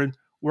 Mordred.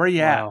 Where are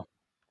you at?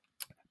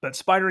 But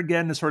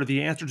Spider-Geddon is sort of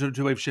the answer to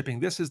two-wave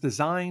shipping. This is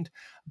designed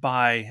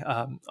by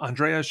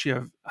Andrea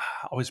I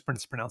always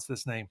pronounce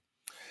this name.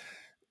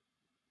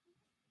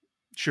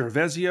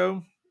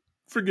 Chiravezio.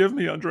 Forgive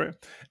me, Andrea.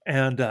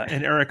 And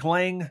Eric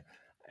Lang.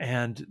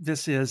 And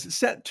this is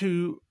set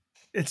to,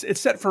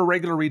 it's set for a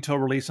regular retail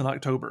release in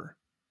October.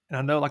 And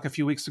I know like a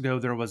few weeks ago,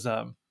 there was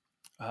a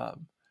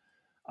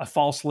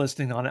false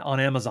listing on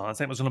Amazon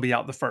saying it was going to be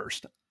out the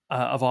 1st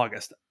of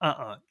August.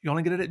 You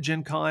only get it at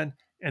Gen Con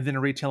and then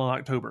a retail in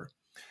October.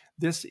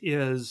 This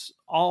is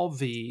all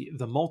the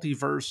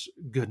multiverse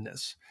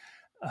goodness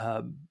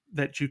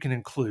that you can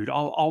include,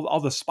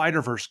 all the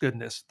Spider-Verse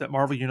goodness that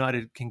Marvel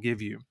United can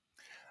give you.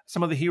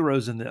 Some of the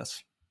heroes in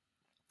this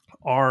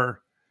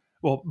are,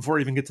 well, before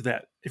I even get to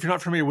that, if you're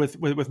not familiar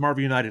with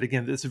Marvel United,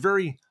 again, it's a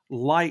very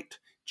light,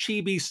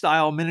 chibi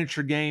style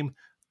miniature game,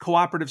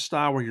 cooperative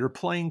style, where you're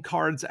playing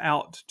cards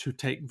out to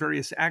take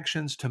various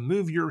actions, to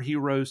move your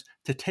heroes,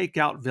 to take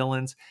out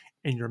villains,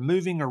 and you're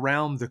moving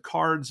around the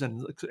cards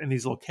and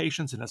these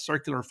locations in a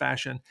circular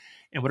fashion.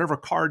 And whatever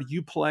card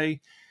you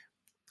play,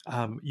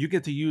 you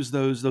get to use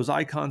those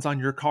icons on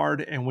your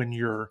card. And when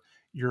your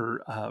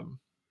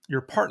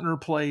partner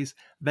plays,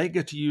 they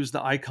get to use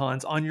the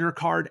icons on your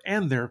card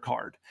and their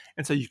card.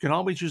 And so you can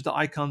always use the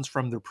icons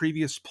from the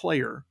previous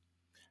player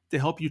to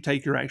help you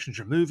take your actions.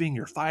 You're moving,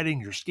 you're fighting,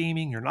 you're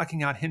scheming, you're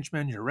knocking out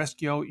henchmen, you're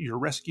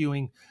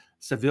rescuing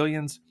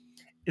civilians.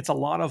 It's a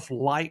lot of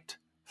light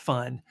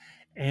fun.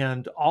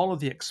 And all of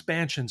the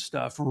expansion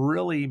stuff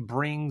really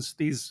brings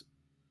these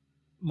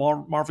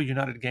Marvel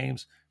United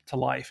games to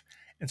life.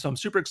 And so I'm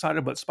super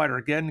excited what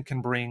Spider-Geddon can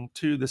bring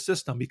to the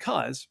system,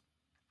 because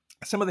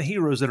some of the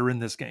heroes that are in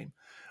this game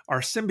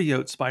are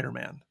Symbiote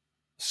Spider-Man,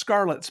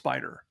 Scarlet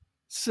Spider,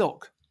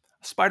 Silk,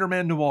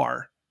 Spider-Man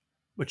Noir,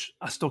 which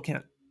I still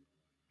can't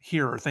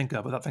hear or think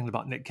of without thinking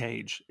about Nick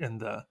Cage in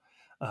the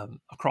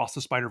Across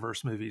the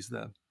Spider-Verse movies.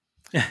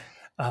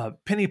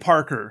 Penny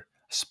Parker,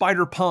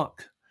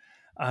 Spider-Punk.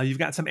 You've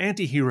got some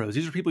anti-heroes.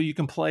 These are people you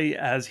can play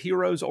as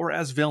heroes or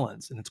as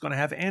villains, and it's going to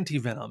have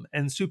Anti-Venom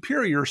and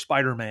Superior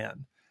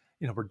Spider-Man,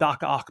 where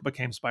Doc Ock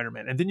became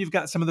Spider-Man. And then you've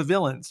got some of the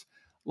villains,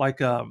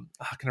 like, I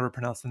can never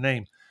pronounce the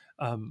name,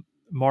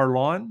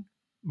 Marloon?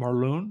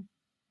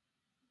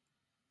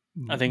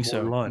 I think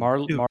so.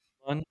 Marloon.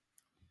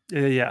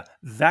 Yeah,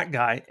 that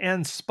guy,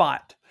 and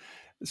Spot.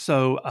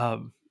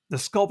 So the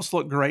sculpts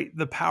look great.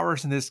 The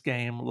powers in this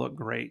game look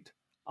great.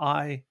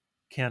 I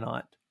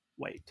cannot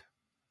wait.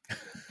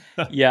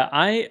 Yeah,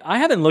 I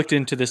haven't looked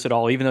into this at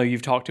all, even though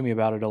you've talked to me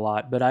about it a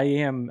lot. But I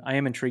am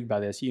intrigued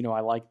by this. I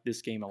like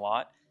this game a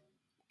lot.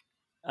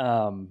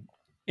 And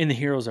the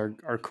heroes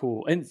are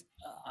cool. And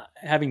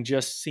having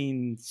just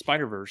seen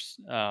Spider-Verse,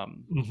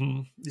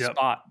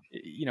 Spot,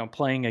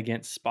 playing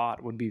against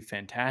Spot would be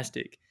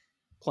fantastic.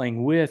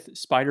 Playing with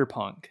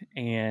Spider-Punk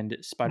and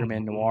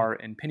Spider-Man Noir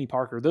and Penny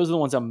Parker, those are the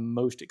ones I'm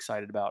most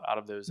excited about out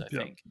of those, I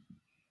think.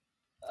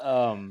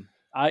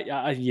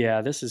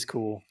 Yeah, this is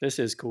cool.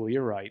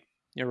 You're right.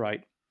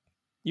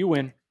 You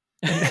win.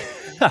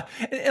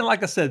 And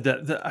like I said,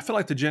 I feel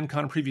like the Gen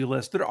Con preview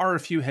list, there are a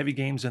few heavy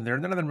games in there.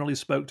 None of them really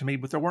spoke to me,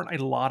 but there weren't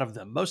a lot of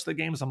them. Most of the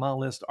games on my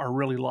list are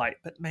really light.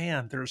 But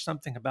man, there's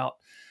something about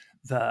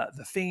the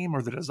theme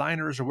or the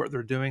designers or what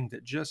they're doing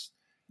that just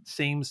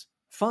seems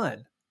fun.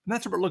 And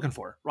that's what we're looking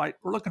for, right?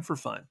 We're looking for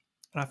fun.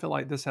 And I feel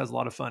like this has a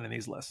lot of fun in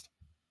these lists.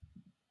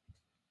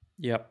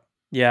 Yep.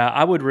 Yeah,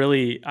 I'd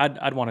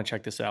want to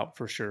check this out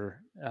for sure.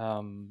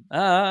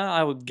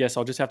 I would guess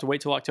I'll just have to wait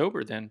till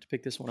October then to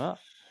pick this one up.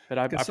 But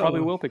I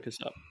probably will pick this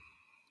up.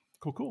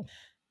 Cool.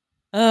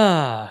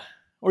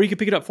 Or you could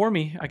pick it up for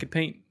me. I could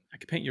paint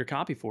your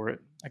copy for it.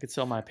 I could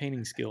sell my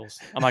painting skills.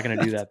 I'm not going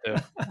to do that though.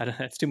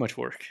 That's too much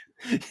work.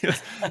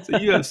 So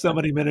you have so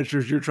many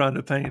miniatures you're trying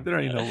to paint. There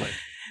ain't no way.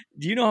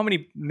 Do you know how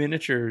many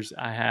miniatures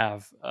I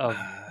have of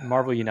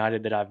Marvel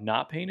United that I've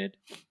not painted?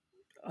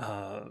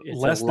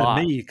 Less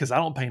than me, because I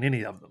don't paint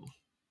any of them.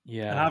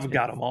 Yeah. And I've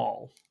got them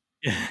all.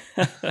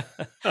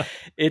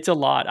 It's a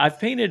lot. I've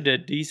painted a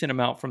decent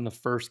amount from the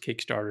first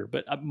Kickstarter,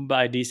 but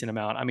by a decent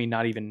amount, I mean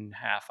not even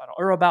half,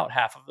 or about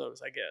half of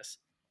those, I guess.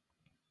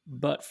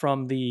 But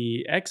from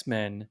the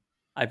X-Men,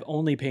 I've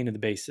only painted the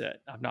base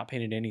set. I've not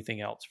painted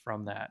anything else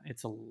from that.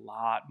 It's a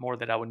lot more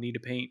that I would need to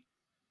paint.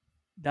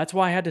 That's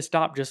why I had to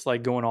stop just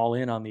like going all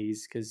in on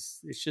these, because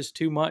it's just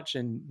too much.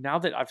 And now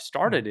that I've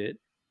started it,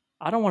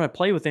 I don't want to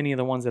play with any of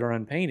the ones that are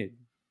unpainted.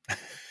 I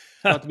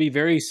have to be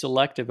very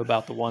selective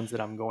about the ones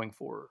that I'm going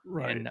for.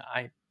 Right. And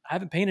I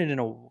haven't painted in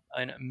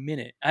a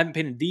minute. I haven't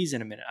painted these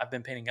in a minute. I've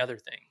been painting other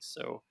things.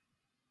 So,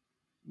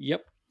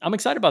 yep. I'm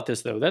excited about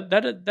this though.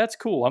 That's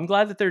cool. I'm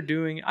glad that they're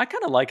doing. I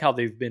kind of like how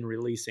they've been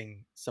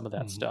releasing some of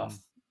that stuff.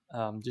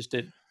 Just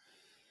at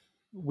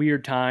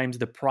weird times.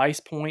 The price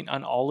point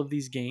on all of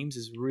these games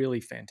is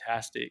really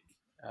fantastic.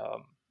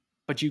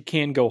 But you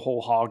can go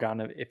whole hog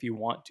on it if you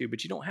want to,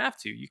 but you don't have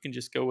to. You can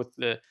just go with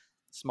the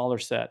smaller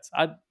sets.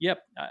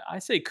 I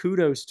say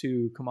kudos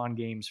to Command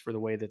Games for the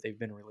way that they've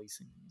been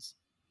releasing these.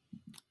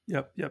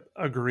 Yep.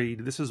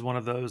 Agreed. This is one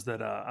of those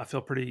that I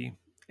feel pretty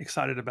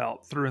excited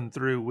about through and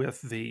through,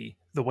 with the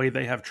way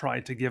they have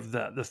tried to give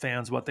the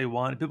fans what they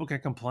want. People can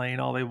complain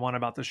all they want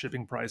about the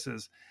shipping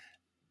prices.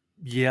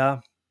 Yeah,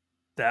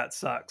 that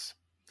sucks.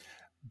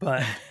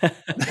 But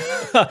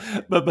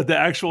but the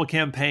actual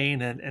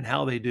campaign and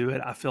how they do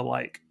it, I feel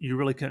like you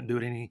really couldn't do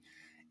it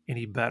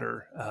any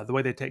better. The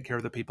way they take care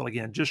of the people,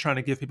 again, just trying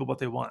to give people what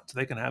they want so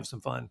they can have some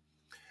fun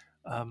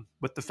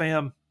with the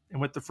fam and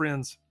with the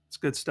friends. It's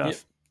good stuff. Yep.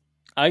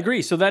 I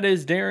agree. So that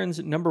is Darren's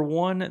number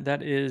one.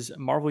 That is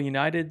Marvel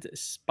United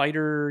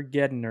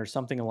Spider-Geddon or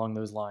something along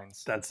those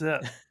lines. That's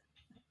it.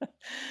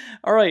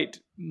 All right.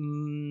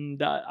 I'm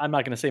not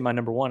going to say my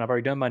number one. I've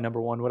already done my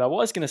number one. What I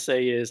was going to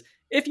say is,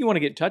 if you want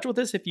to get in touch with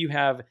us, if you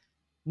have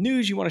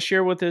news you want to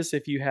share with us,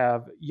 if you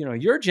have,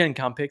 your Gen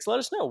Con picks, let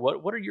us know.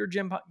 What are your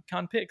Gen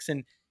Con picks?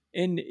 And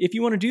if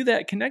you want to do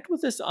that, connect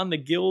with us on the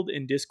Guild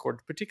and Discord,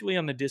 particularly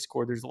on the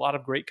Discord. There's a lot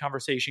of great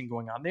conversation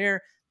going on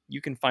there. You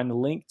can find the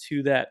link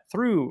to that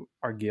through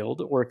our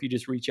Guild, or if you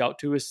just reach out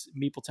to us,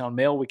 Meepletown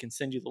Mail, we can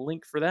send you the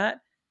link for that.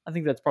 I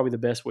think that's probably the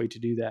best way to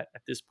do that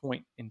at this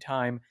point in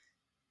time.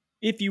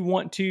 If you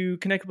want to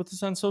connect with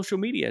us on social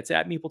media, it's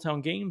at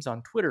Meepletown Games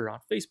on Twitter, on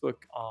Facebook,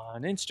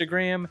 on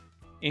Instagram,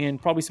 and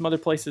probably some other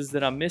places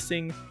that I'm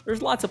missing.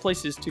 There's lots of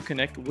places to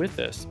connect with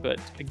us. But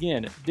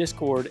again,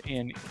 Discord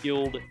and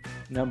Guild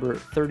number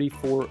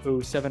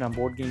 3407 on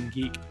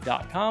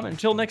BoardGameGeek.com.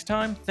 Until next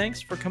time,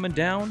 thanks for coming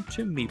down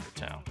to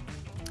Meepletown.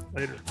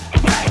 Later.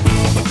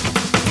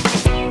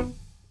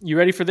 You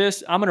ready for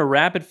this? I'm going to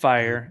rapid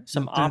fire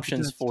some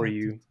options for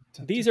you.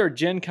 These are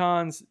Gen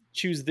Cons.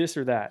 Choose this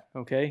or that,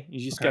 okay? You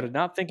just got to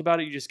not think about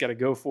it. You just got to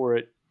go for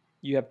it.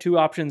 You have two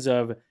options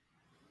of,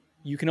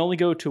 you can only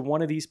go to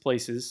one of these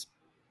places.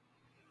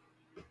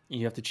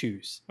 You have to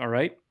choose, all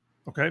right?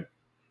 Okay.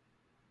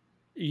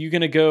 You're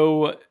going to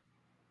go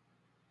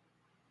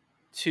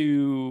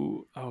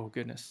to, oh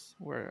goodness,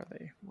 where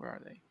are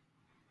they?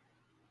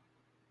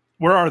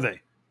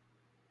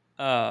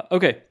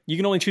 Okay, you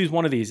can only choose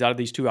one of these out of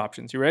these two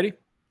options. You ready?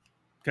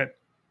 Okay.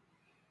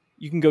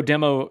 You can go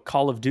demo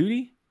Call of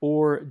Duty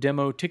or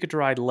demo Ticket to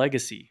Ride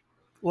Legacy.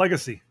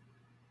 Legacy.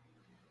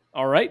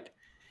 All right.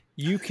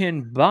 You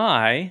can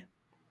buy,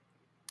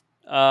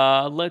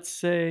 let's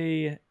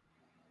say,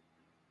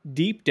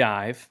 Deep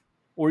Dive,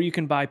 or you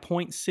can buy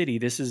Point City.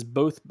 This is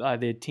both by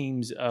the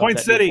teams of Point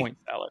City.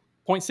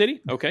 Point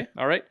City? Okay.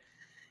 All right.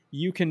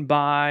 You can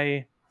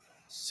buy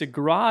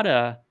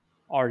Sagrada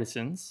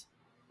Artisans,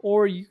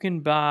 or you can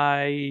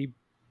buy,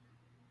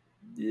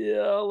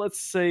 let's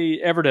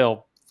say,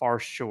 Everdell Far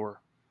Shore.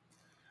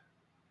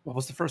 What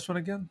was the first one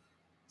again?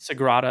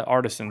 Sagrada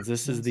Artisans.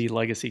 This is the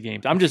Legacy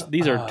games.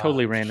 These are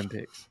totally random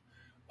picks.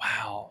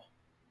 Wow.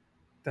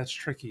 That's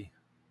tricky.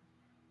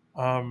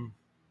 More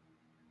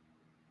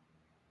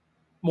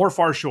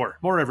Far Shore,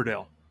 more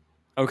Everdell.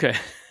 Okay.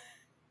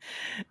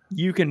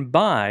 You can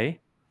buy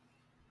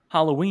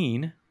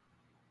Halloween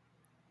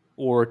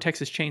or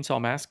Texas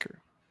Chainsaw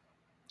Massacre.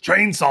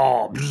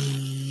 Chainsaw.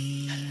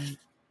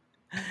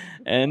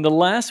 And the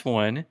last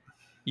one,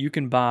 you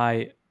can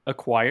buy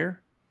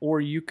Acquire,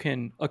 or you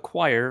can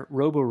acquire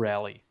Robo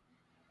Rally.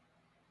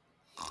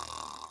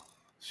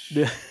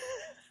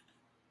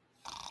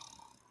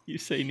 You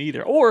say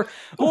neither. Or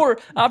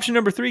option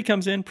number 3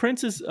 comes in,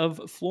 Princes of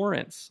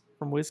Florence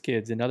from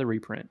WizKids, another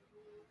reprint.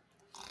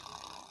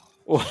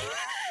 Robo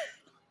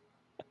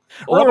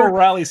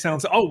Rally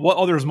sounds.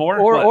 Oh, there's more.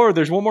 Or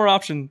there's one more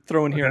option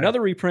thrown here.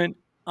 Another reprint,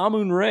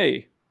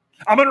 Amun-Re.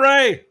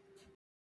 Amun-Re.